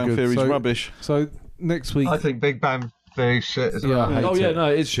think So Big some Bang good- Theory's so- rubbish. So next week, I think Big Bang Theory shit as Yeah, well. I hate Oh yeah, it.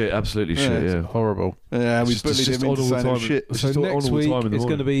 no, it is shit. Absolutely shit. Yeah. Yeah. horrible. Yeah, we It's bullied just him on into all the saying time. shit. It's So just on next all the week time in the it's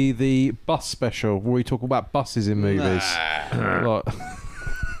going to be the bus special where we talk about buses in movies. Like,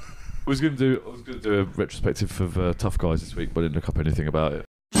 I was going to do a retrospective of Tough Guys this week, but I didn't look up anything about it.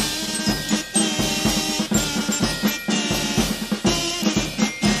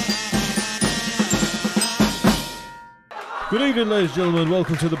 Good evening, ladies and gentlemen.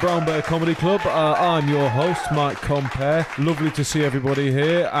 Welcome to the Brown Bear Comedy Club. I'm your host, Mike Compare. Lovely to see everybody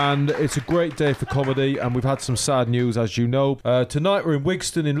here, and it's a great day for comedy, and we've had some sad news, as you know. Tonight we're in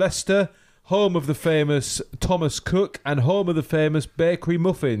Wigston in Leicester, home of the famous Thomas Cook and home of the famous Bakery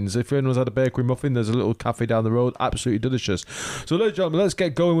Muffins. If anyone's had a bakery muffin, there's a little cafe down the road, absolutely delicious. So ladies and gentlemen, let's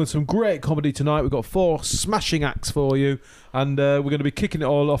get going with some great comedy tonight. We've got 4 smashing acts for you, and we're going to be kicking it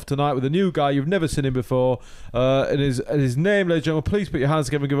all off tonight with a new guy. You've never seen him before, and his name, ladies and gentlemen, please put your hands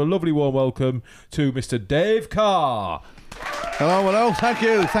together and give a lovely warm welcome to Mr. Dave Carr. Hello, thank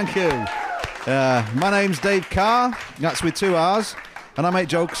you. My name's Dave Carr, that's with 2 R's, and I make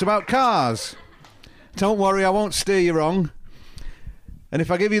jokes about cars. Don't worry, I won't steer you wrong. And if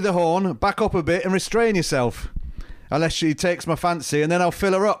I give you the horn, back up a bit and restrain yourself, unless she takes my fancy, and then I'll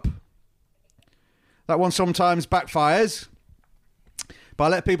fill her up. That one sometimes backfires, but I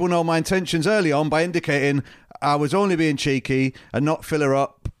let people know my intentions early on by indicating I was only being cheeky and not fill her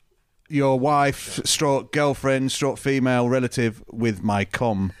up, your wife, stroke girlfriend, stroke female relative with my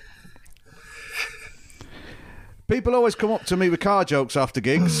cum. People always come up to me with car jokes after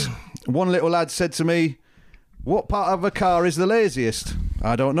gigs. One little lad said to me, "What part of a car is the laziest?"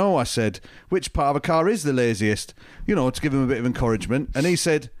 "I don't know," I said. "Which part of a car is the laziest?" You know, to give him a bit of encouragement. And he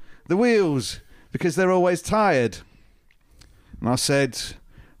said, "The wheels, because they're always tired." And I said,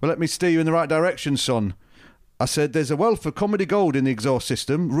 "Well, let me steer you in the right direction, son. I said, there's a wealth of comedy gold in the exhaust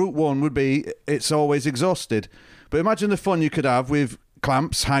system. Route 1 would be, it's always exhausted. But imagine the fun you could have with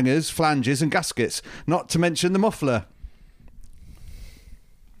clamps, hangers, flanges and gaskets, not to mention the muffler.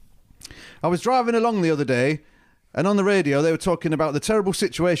 I was driving along the other day, and on the radio they were talking about the terrible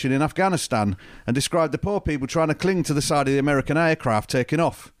situation in Afghanistan and described the poor people trying to cling to the side of the American aircraft taking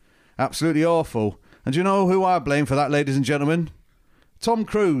off. Absolutely awful. And do you know who I blame for that, ladies and gentlemen? Tom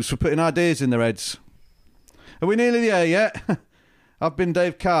Cruise for putting ideas in their heads. Are we nearly there yet? I've been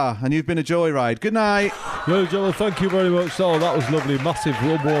Dave Carr, and you've been a joyride. Good night. Ladies and gentlemen, thank you very much. Oh, that was lovely. Massive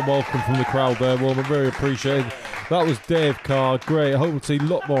warm welcome from the crowd there, Warman. Very appreciated. That was Dave Carr. Great. I hope to see a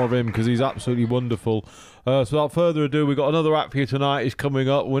lot more of him because he's absolutely wonderful. So without further ado, we've got another act for you tonight. It's coming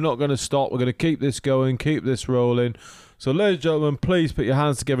up. We're not going to stop. We're going to keep this going, keep this rolling. So, ladies and gentlemen, please put your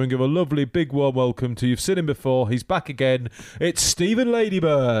hands together and give a lovely, big, warm welcome to. You've seen him before. He's back again. It's Stephen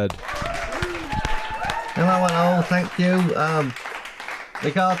Ladybird. Hello, thank you.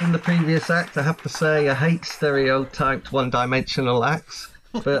 Regarding the previous act, I have to say I hate stereotyped one-dimensional acts,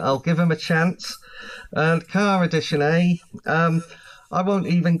 but I'll give him a chance. And car edition A, I won't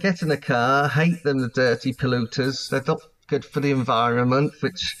even get in a car. I hate them, the dirty polluters. They're not good for the environment,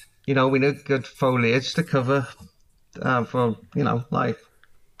 which, you know, we need good foliage to cover for, you know, life.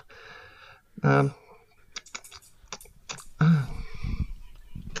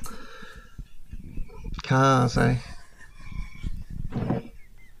 Cars, eh?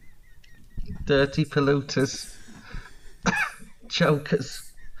 Dirty polluters.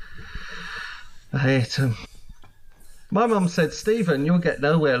 Chokers. I hate them. My mum said, Stephen, you'll get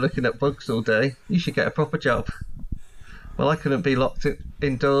nowhere looking at bugs all day. You should get a proper job. Well, I couldn't be locked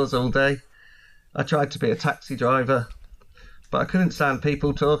indoors all day. I tried to be a taxi driver, but I couldn't stand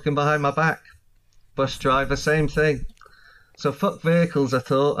people talking behind my back. Bus driver, same thing. So fuck vehicles, I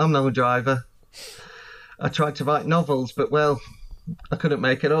thought. I'm no driver. I tried to write novels, but, well, I couldn't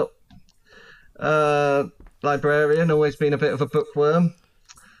make it up. Librarian, always been a bit of a bookworm.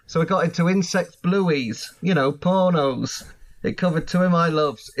 So I got into insect blueies, you know, pornos. It covered two of my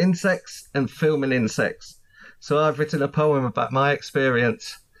loves, insects and filming insects. So I've written a poem about my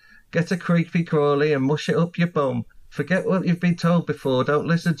experience. Get a creepy crawly and mush it up your bum. Forget what you've been told before, don't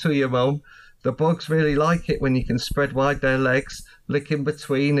listen to your mum. The bugs really like it when you can spread wide their legs, lick in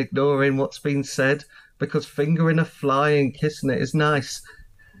between, ignoring what's been said, because fingering a fly and kissing it is nice.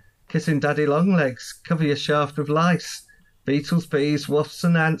 Kissing daddy long legs, cover your shaft with lice. Beetles, bees, wasps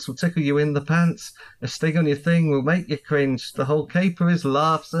and ants will tickle you in the pants. A sting on your thing will make you cringe. The whole caper is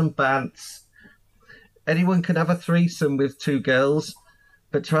laughs and bants. Anyone can have a threesome with two girls,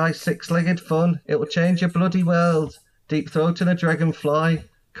 but try six-legged fun. It will change your bloody world. Deep throating a dragonfly,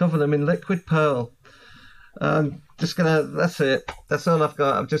 cover them in liquid pearl. That's it. That's all I've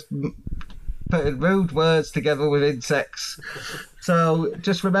got. I'm just putting rude words together with insects. So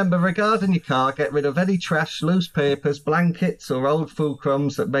just remember, regarding your car, get rid of any trash, loose papers, blankets or old food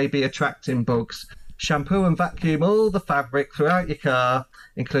crumbs that may be attracting bugs. Shampoo and vacuum all the fabric throughout your car,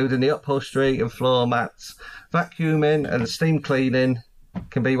 including the upholstery and floor mats. Vacuuming and steam cleaning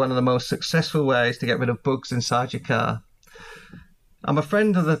can be one of the most successful ways to get rid of bugs inside your car. I'm a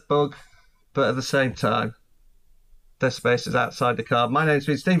friend of the bug, but at the same time, there's spaces outside the car. My name's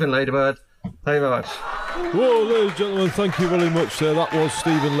been Stephen Ladybird. Thank you very much. Well, ladies and gentlemen, thank you very much, sir. That was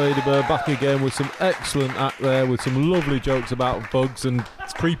Stephen Ladybird back again with some excellent act there, with some lovely jokes about bugs and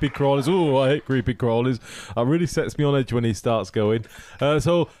creepy crawlers. Oh, I hate creepy crawlers. That really sets me on edge when he starts going.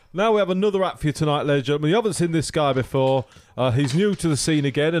 So now we have another act for you tonight, ladies and gentlemen. You haven't seen this guy before. He's new to the scene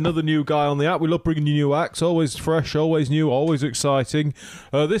again, another new guy on the act. We love bringing you new acts, always fresh, always new, always exciting.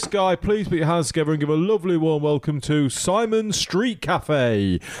 This guy, please put your hands together and give a lovely warm welcome to Simon Street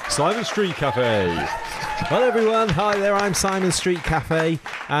Cafe. Simon Street Cafe. Hello everyone, hi there, I'm Simon Street Cafe,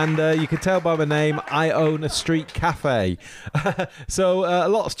 and you can tell by my name I own a street cafe. So a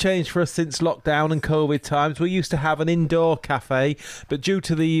lot's changed for us since lockdown and COVID times. We used to have an indoor cafe, but due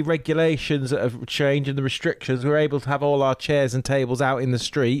to the regulations that have changed and the restrictions, we're able to have all our chairs and tables out in the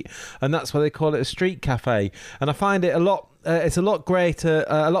street, and that's why they call it a street cafe. And I find it it's a lot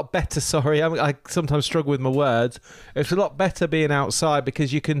better, sorry, I sometimes struggle with my words. It's a lot better being outside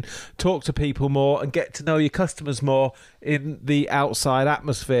because you can talk to people more and get to know your customers more in the outside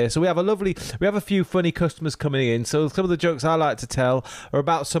atmosphere. So we have a few funny customers coming in. So some of the jokes I like to tell are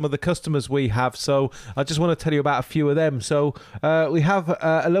about some of the customers we have. So I just want to tell you about a few of them. So we have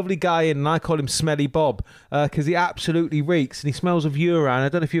a lovely guy in, and I call him Smelly Bob because he absolutely reeks and he smells of urine. I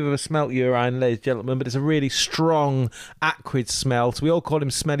don't know if you've ever smelt urine, ladies and gentlemen, but it's a really strong, acrid smell. So we all call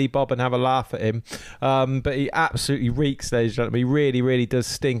him Smelly Bob and have a laugh at him. But he absolutely reeks, ladies and gentlemen. He really, really does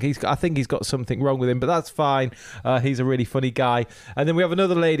stink. I think he's got something wrong with him, but that's fine. He's a really funny guy. And then we have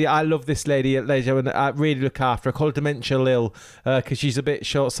another lady. I love this lady, ladies and gentlemen. I really look after her. I call her Dementia Lil because she's a bit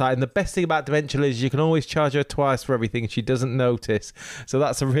short-sighted. And the best thing about Dementia Lil is you can always charge her twice for everything and she doesn't notice. So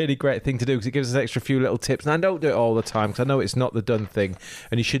that's a really great thing to do because it gives us an extra few little tips. And I don't do it all the time because I know it's not the done thing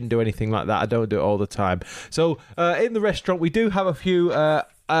and you shouldn't do anything like that. I don't do it all the time. So in the restaurant, we do have a few...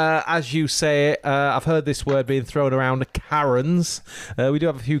 as you say it, I've heard this word being thrown around, Karens. We do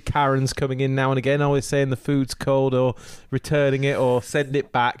have a few Karens coming in now and again, always saying the food's cold or returning it or sending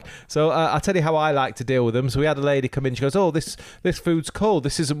it back. So I'll tell you how I like to deal with them. So we had a lady come in, she goes, oh, this food's cold.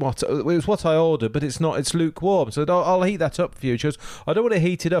 This isn't what, it was what I ordered, but it's not, it's lukewarm. So I'll heat that up for you. She goes, I don't want to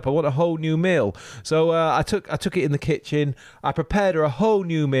heat it up. I want a whole new meal. So I took it in the kitchen. I prepared her a whole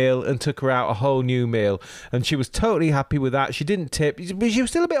new meal and took her out a whole new meal. And she was totally happy with that. She didn't tip. She was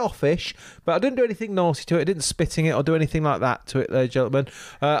still a bit offish, but I didn't do anything naughty to it. I didn't spitting it or do anything like that to it, ladies and gentlemen.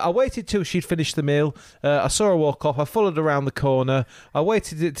 I waited till she'd finished the meal. I saw her walk off. I followed her around the corner. I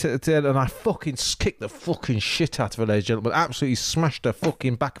waited till and I fucking kicked the fucking shit out of her, ladies and gentlemen. Absolutely smashed her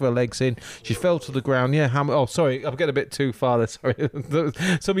fucking back of her legs in. She fell to the ground. Yeah, oh, sorry. I'm getting a bit too far there. Sorry.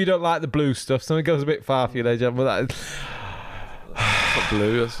 Some of you don't like the blue stuff. Some of it goes a bit far for you, ladies and gentlemen. That's not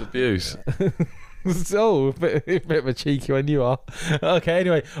blue, that's abuse. So a bit of a cheeky one you are. Okay,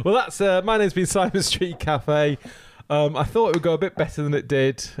 anyway, well that's my name's been Simon Street Cafe. I thought it would go a bit better than it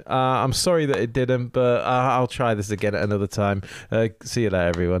did. I'm sorry that it didn't, but I'll try this again at another time. See you later,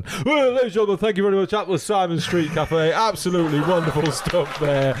 everyone. Well, ladies and gentlemen, thank you very much. That was Simon Street Cafe. Absolutely wonderful stuff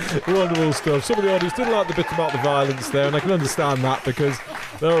there. Wonderful stuff. Some of the audience didn't like the bit about the violence there, and I can understand that because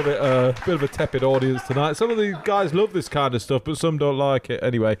they're a bit of a tepid audience tonight. Some of the guys love this kind of stuff, but some don't like it.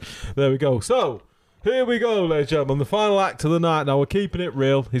 Anyway, there we go. So... here we go, ladies and gentlemen, the final act of the night. Now, we're keeping it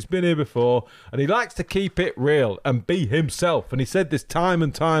real. He's been here before, and he likes to keep it real and be himself. And he said this time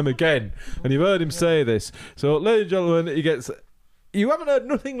and time again, and you've heard him say this. So, ladies and gentlemen, he gets... you haven't heard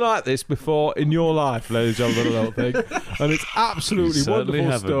nothing like this before in your life, ladies and gentlemen, I don't think. And it's absolutely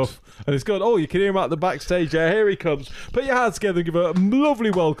wonderful stuff. And it's good. Oh, you can hear him out the backstage there. Here he comes. Put your hands together and give a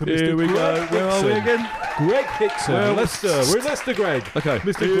lovely welcome, Here Mr. we Greg go. Where are we again? Greg Hickson. Well, Leicester. We're in Leicester, Greg. Okay.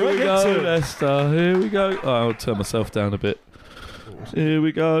 Mr. Here Greg we go, Hickson. Leicester. Here we go. Oh, I'll turn myself down a bit. Here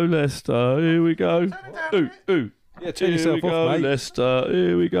we go, Leicester. Here we go. Ooh, ooh. Yeah, turn Here yourself we go, off, mate. Leicester.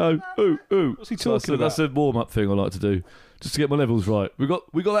 Here we go. Ooh, ooh. What's he talking That's a warm-up thing I like to do, just to get my levels right. We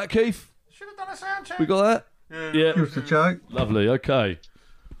got that, Keith? Should have done a sound check. We got that? Yeah. Just a joke. Lovely. Okay.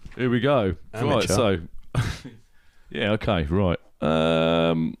 Here we go. Amateur. Right. So. Yeah. Okay. Right.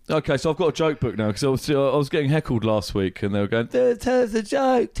 Okay. So I've got a joke book now because I was getting heckled last week, and they were going, "Tell us a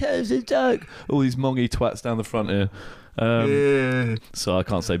joke. Tell us a joke." All these mongy twats down the front here. Yeah. So I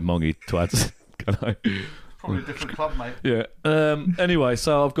can't say mongy twats. Can I? Probably a different club, mate. Yeah. Anyway,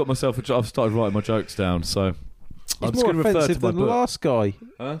 so I've got myself I've started writing my jokes down. So I'm He's just more going to refer offensive to my than the book. last guy.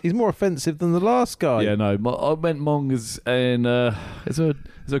 Huh? He's more offensive than the last guy. Yeah, no. I meant Mong as in. Is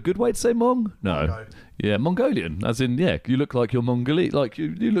there a good way to say Mong? No. Mongo. Yeah, Mongolian. As in, yeah, you look like you're Mongolian. Like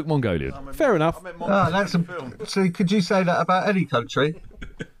you look Mongolian. Fair enough. That's so could you say that about any country?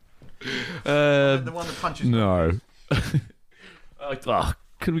 The one that punches. No.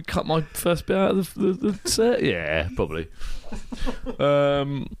 Can we cut my first bit out of the set? Yeah, probably.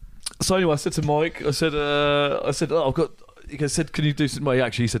 So anyway, I said to Mike, I said, oh, I've got. He said, can you do some?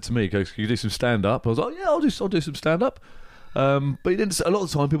 Well, he said to me, he goes, can you do some stand up? I was like, yeah, I'll do some stand up. But he didn't. A lot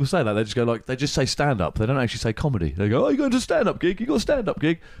of the time, people say that they just go like, they just say stand up. They don't actually say comedy. They go, oh, you going to a stand up gig? You got a stand up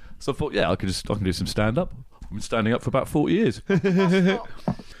gig? So I thought, yeah, I can do some stand up. I've been standing up for about 40 years.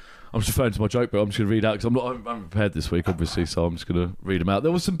 I'm just referring to my joke, but I'm just going to read out because I'm prepared this week, obviously. So I'm just going to read them out.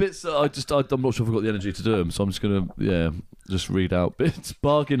 There were some bits that I'm not sure if I've got the energy to do them, so I'm just going to just read out bits.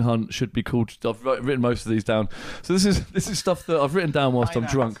 Bargain hunt should be called. I've written most of these down. So this is stuff that I've written down whilst I'm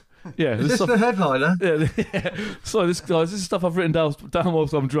drunk. Yeah, Is this stuff, the headliner? yeah. So this is stuff I've written down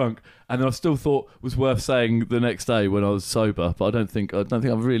whilst I'm drunk, and then I still thought was worth saying the next day when I was sober. But I don't think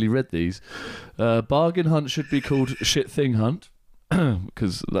I've really read these. Bargain hunt should be called shit thing hunt.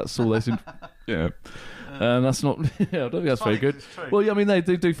 Because that's all they seem. Yeah. And that's not. Yeah, I don't think that's very good. Well, yeah, I mean, they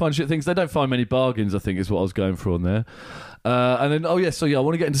do find shit things. They don't find many bargains, I think, is what I was going for on there. And then, I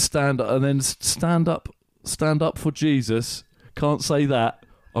want to get into stand up. And then stand up stand up for Jesus. Can't say that.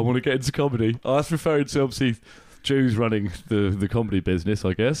 I want to get into comedy. Oh, that's referring to obviously Jews running the comedy business,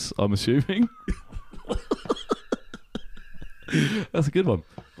 I guess. I'm assuming. That's a good one.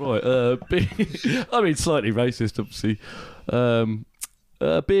 Right. Slightly racist, obviously.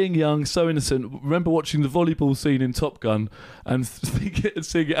 Being young, so innocent. Remember watching the volleyball scene in Top Gun and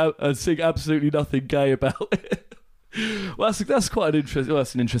seeing absolutely nothing gay about it. Well, that's quite an interesting. Well,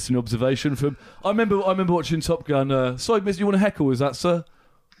 that's an interesting observation. I remember watching Top Gun. Sorry, miss, you want to heckle? Is that, sir?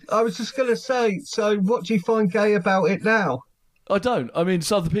 I was just going to say. So, what do you find gay about it now? I don't. I mean,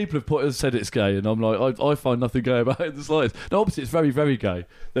 some other people have said it's gay, and I'm like, I find nothing gay about it in the slightest. No, obviously, it's very, very gay.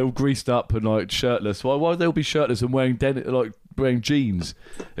 They're all greased up and like shirtless. Why would they all be shirtless and wearing jeans?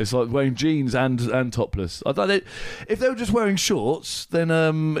 It's like wearing jeans and topless. I don't. If they were just wearing shorts, then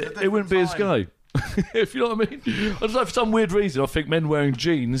it wouldn't be as gay. If you know what I mean. I don't know, for some weird reason, I think men wearing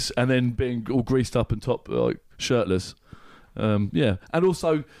jeans and then being all greased up and shirtless. Yeah, and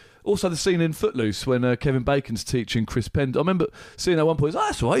also the scene in Footloose when Kevin Bacon's teaching Chris Penn. I remember seeing at one point,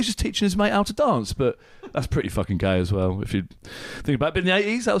 that's all right, he's just teaching his mate how to dance, but that's pretty fucking gay as well. If you think about it, but in the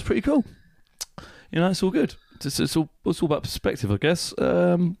 80s, that was pretty cool. You know, it's all good. It's all about perspective, I guess.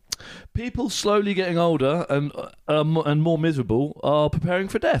 People slowly getting older and more miserable are preparing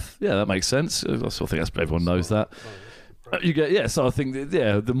for death. Yeah, that makes sense. I think everyone knows that. So I think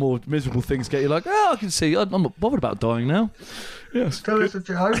the more miserable things get, you're like, I can see. I'm not bothered about dying now. Yes. Tell us a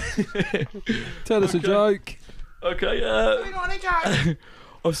joke. Tell us a joke. Okay.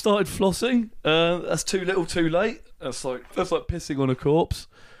 I've started flossing. That's too little, too late. That's like pissing on a corpse,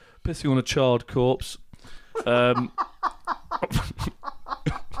 pissing on a charred corpse.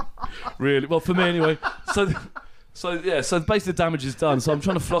 Really? Well, for me anyway. So basically the damage is done. So I'm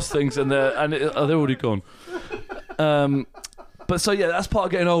trying to floss things, and they're already gone. But so that's part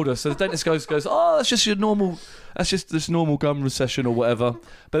of getting older. So the dentist goes, that's just your normal. That's just this normal gum recession or whatever.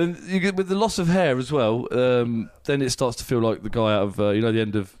 But then you get with the loss of hair as well. Then it starts to feel like the guy out of the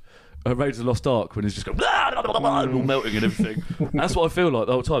end of Raiders of the Lost Ark when he's just going all melting and everything. That's what I feel like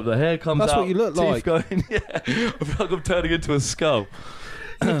the whole time. The hair comes out. That's what you look like. Going, I feel like I'm turning into a skull.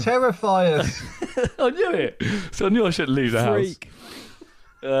 You terrify us. I knew it. So I knew I shouldn't leave the house.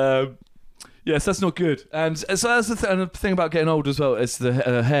 Yes, that's not good. And so that's the thing about getting old as well. It's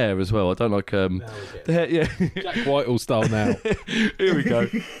the hair as well. I don't like the hair. Yeah, Jack Whitehall style now. Here we go.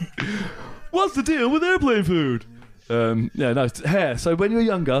 What's the deal with airplane food? Hair. So when you're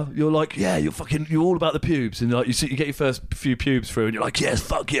younger, you're like, you're all about the pubes, and like you get your first few pubes through, and you're like, yes,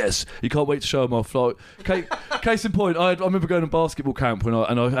 fuck yes. You can't wait to show them off. Like, case in point, I remember going to basketball camp when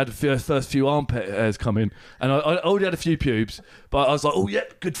I had the first few armpit hairs come in, and I already had a few pubes, but I was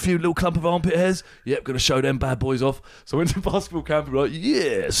like, good few little clump of armpit hairs. Yep, gonna show them bad boys off. So I went to basketball camp and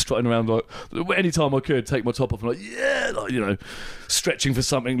like, strutting around like anytime I could, take my top off and like, stretching for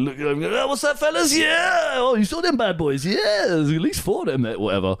something. Look, what's that, fellas? Yeah, you saw them bad boys. Yeah, there's at least 4 of them there,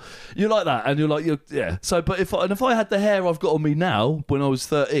 whatever. You're like that, and you're like, So, but if I had the hair I've got on me now when I was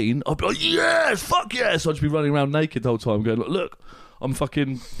 13, I'd be like, yes, fuck yes. I'd just be running around naked the whole time, going, look, I'm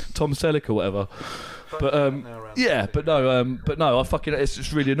fucking Tom Selleck or whatever. But no, I fucking, it's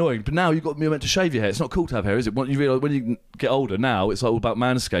just really annoying. But now you're meant to shave your hair. It's not cool to have hair, is it? When you realise, when you get older, now it's like all about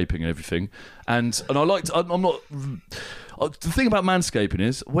manscaping and everything. And I like to, I'm not. The thing about manscaping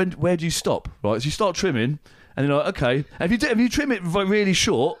is where do you stop? Right, so you start trimming, and you're like, okay. And if you trim it really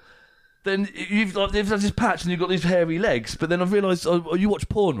short, then you've got this patch and you've got these hairy legs. But then I've realised, you watch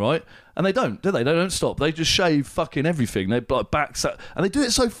porn, right? And they don't, do they? They don't stop. They just shave fucking everything. They like backs, and they do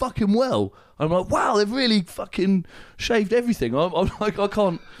it so fucking well. I'm like, wow, they've really fucking shaved everything. I'm like, I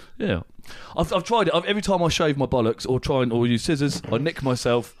can't. Yeah, I've tried it. Every time I shave my bollocks or use scissors, I nick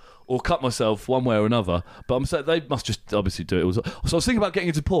myself or cut myself one way or another. But I'm saying they must just obviously do it. So I was thinking about getting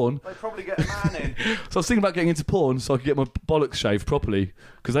into porn. They probably get a man in. So I was thinking about getting into porn so I could get my bollocks shaved properly,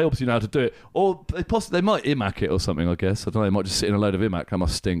 because they obviously know how to do it. Or they might imac it or something, I guess. I don't know, they might just sit in a load of imac. That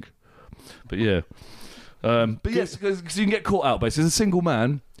must stink. But yeah. But yes, because you can get caught out, basically. As a single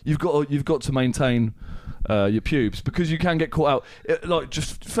man, you've got to maintain your pubes, because you can get caught out. Like,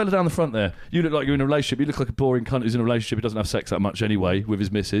 just fella down the front there, you look like you're in a relationship. You look like a boring cunt who's in a relationship who doesn't have sex that much anyway with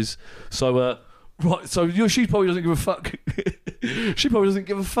his missus. So she probably doesn't give a fuck. She probably doesn't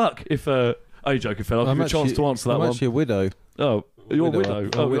give a fuck if I'm joking, fella. I'll give you a chance to answer that one. I'm actually a widow. Oh, you're a widow.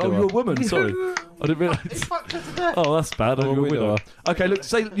 Oh, you're a woman. Sorry, I didn't realise. Oh, that's bad. You're a widower. Okay, look.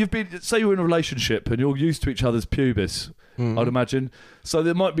 Say you're in a relationship and you're used to each other's pubis, I'd imagine. So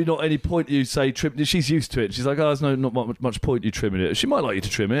there might be not any point you say trim. She's used to it. She's like, oh, there's not much point you trimming it. She might like you to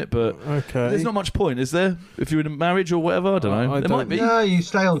trim it, but there's not much point, is there? If you're in a marriage or whatever, I don't know. There might be. No, you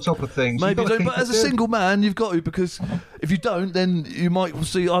stay on top of things. Maybe you don't, but as a single man, you've got to, because if you don't, then you might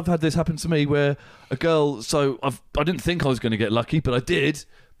see. I've had this happen to me where a girl. So I didn't think I was going to get lucky, but I did.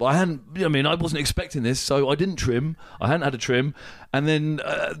 But I hadn't. I mean, I wasn't expecting this, so I didn't trim. I hadn't had a trim, and then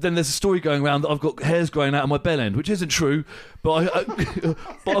there's a story going around that I've got hairs growing out of my bell end, which isn't true. But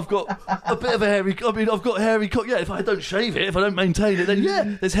but I've got a bit of a hairy. I mean, I've got hairy cock. Yeah, if I don't shave it, if I don't maintain it, then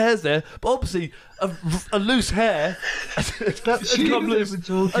yeah, there's hairs there. But obviously, a loose hair. That's come loose.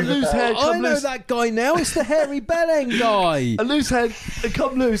 A loose hair. I know that guy now. It's the hairy bell end guy. A loose hair had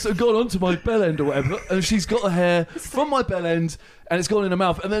come loose and gone onto my bell end or whatever, and she's got the hair from my bell end. And it's gone in her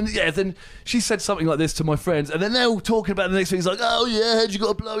mouth. And then she said something like this to my friends. And then they're all talking about the next thing. He's like, oh, yeah, you got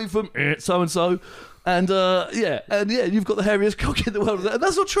a blowy from so-and-so. And, you've got the hairiest cock in the world. And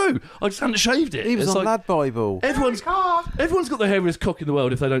that's not true. I just hadn't shaved it. He was it's on Lad Bible. Everyone's got the hairiest cock in the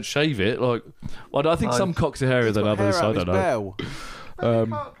world if they don't shave it. Like, well, I think some cocks are hairier than others. I don't know.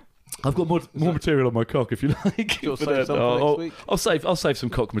 I've got more material on my cock if you like. You'll save some for next week? I'll save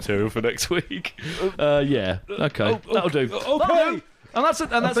some cock material for next week. Yeah. Okay. That'll do. Okay. And that's me.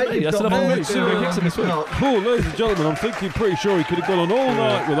 That's enough for me. Greg Hickson this week. Oh, ladies and gentlemen, I'm thinking pretty sure he could have gone on all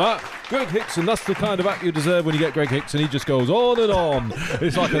night with that. Greg Hickson, that's the kind of act you deserve when you get Greg Hickson. He just goes on and on.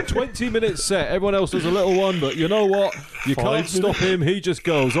 It's like a 20-minute set. Everyone else does a little one, but you know what? You can't stop him. He just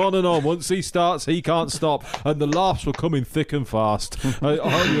goes on and on. Once he starts, he can't stop. And the laughs were coming thick and fast. I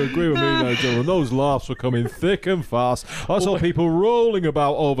hope you agree with me now, gentlemen. Those laughs were coming thick and fast. I saw people rolling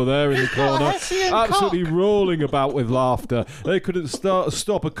about over there in the corner. Absolutely rolling about with laughter. They couldn't stop.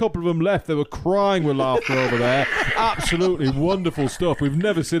 A couple of them left. They were crying with laughter over there. Absolutely wonderful stuff. We've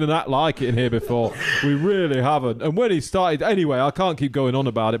never seen an act like it in here before. We really haven't. And when he started, anyway, I can't keep going on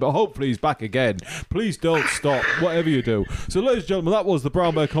about it, but hopefully he's back again. Please don't stop, whatever you do. So, ladies and gentlemen, that was the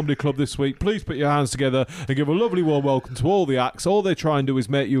Brown Bear Comedy Club this week. Please put your hands together and give a lovely warm welcome to all the acts. All they try and do is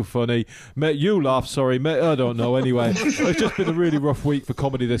make you funny, make you laugh, I don't know, anyway. It's just been a really rough week for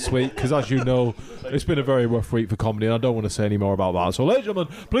comedy this week, because as you know, it's been a very rough week for comedy, and I don't want to say any more about that. So, ladies and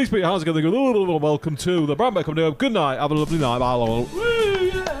gentlemen, please put your hands together and give a little welcome to the Brown Bear Comedy Club. Good night, have a lovely night.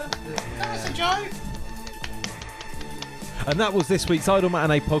 And that was this week's Idle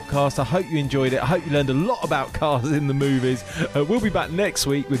Matinee podcast. I hope you enjoyed it. I hope you learned a lot about cars in the movies. We'll be back next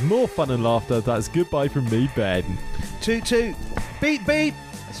week with more fun and laughter. That's goodbye from me, Ben. Toot toot. Beep beep.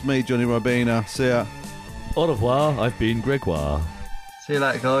 That's me, Johnny Robina. See ya. Au revoir. I've been Gregoire. See you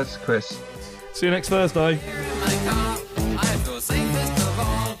later, guys. Chris. See you next Thursday.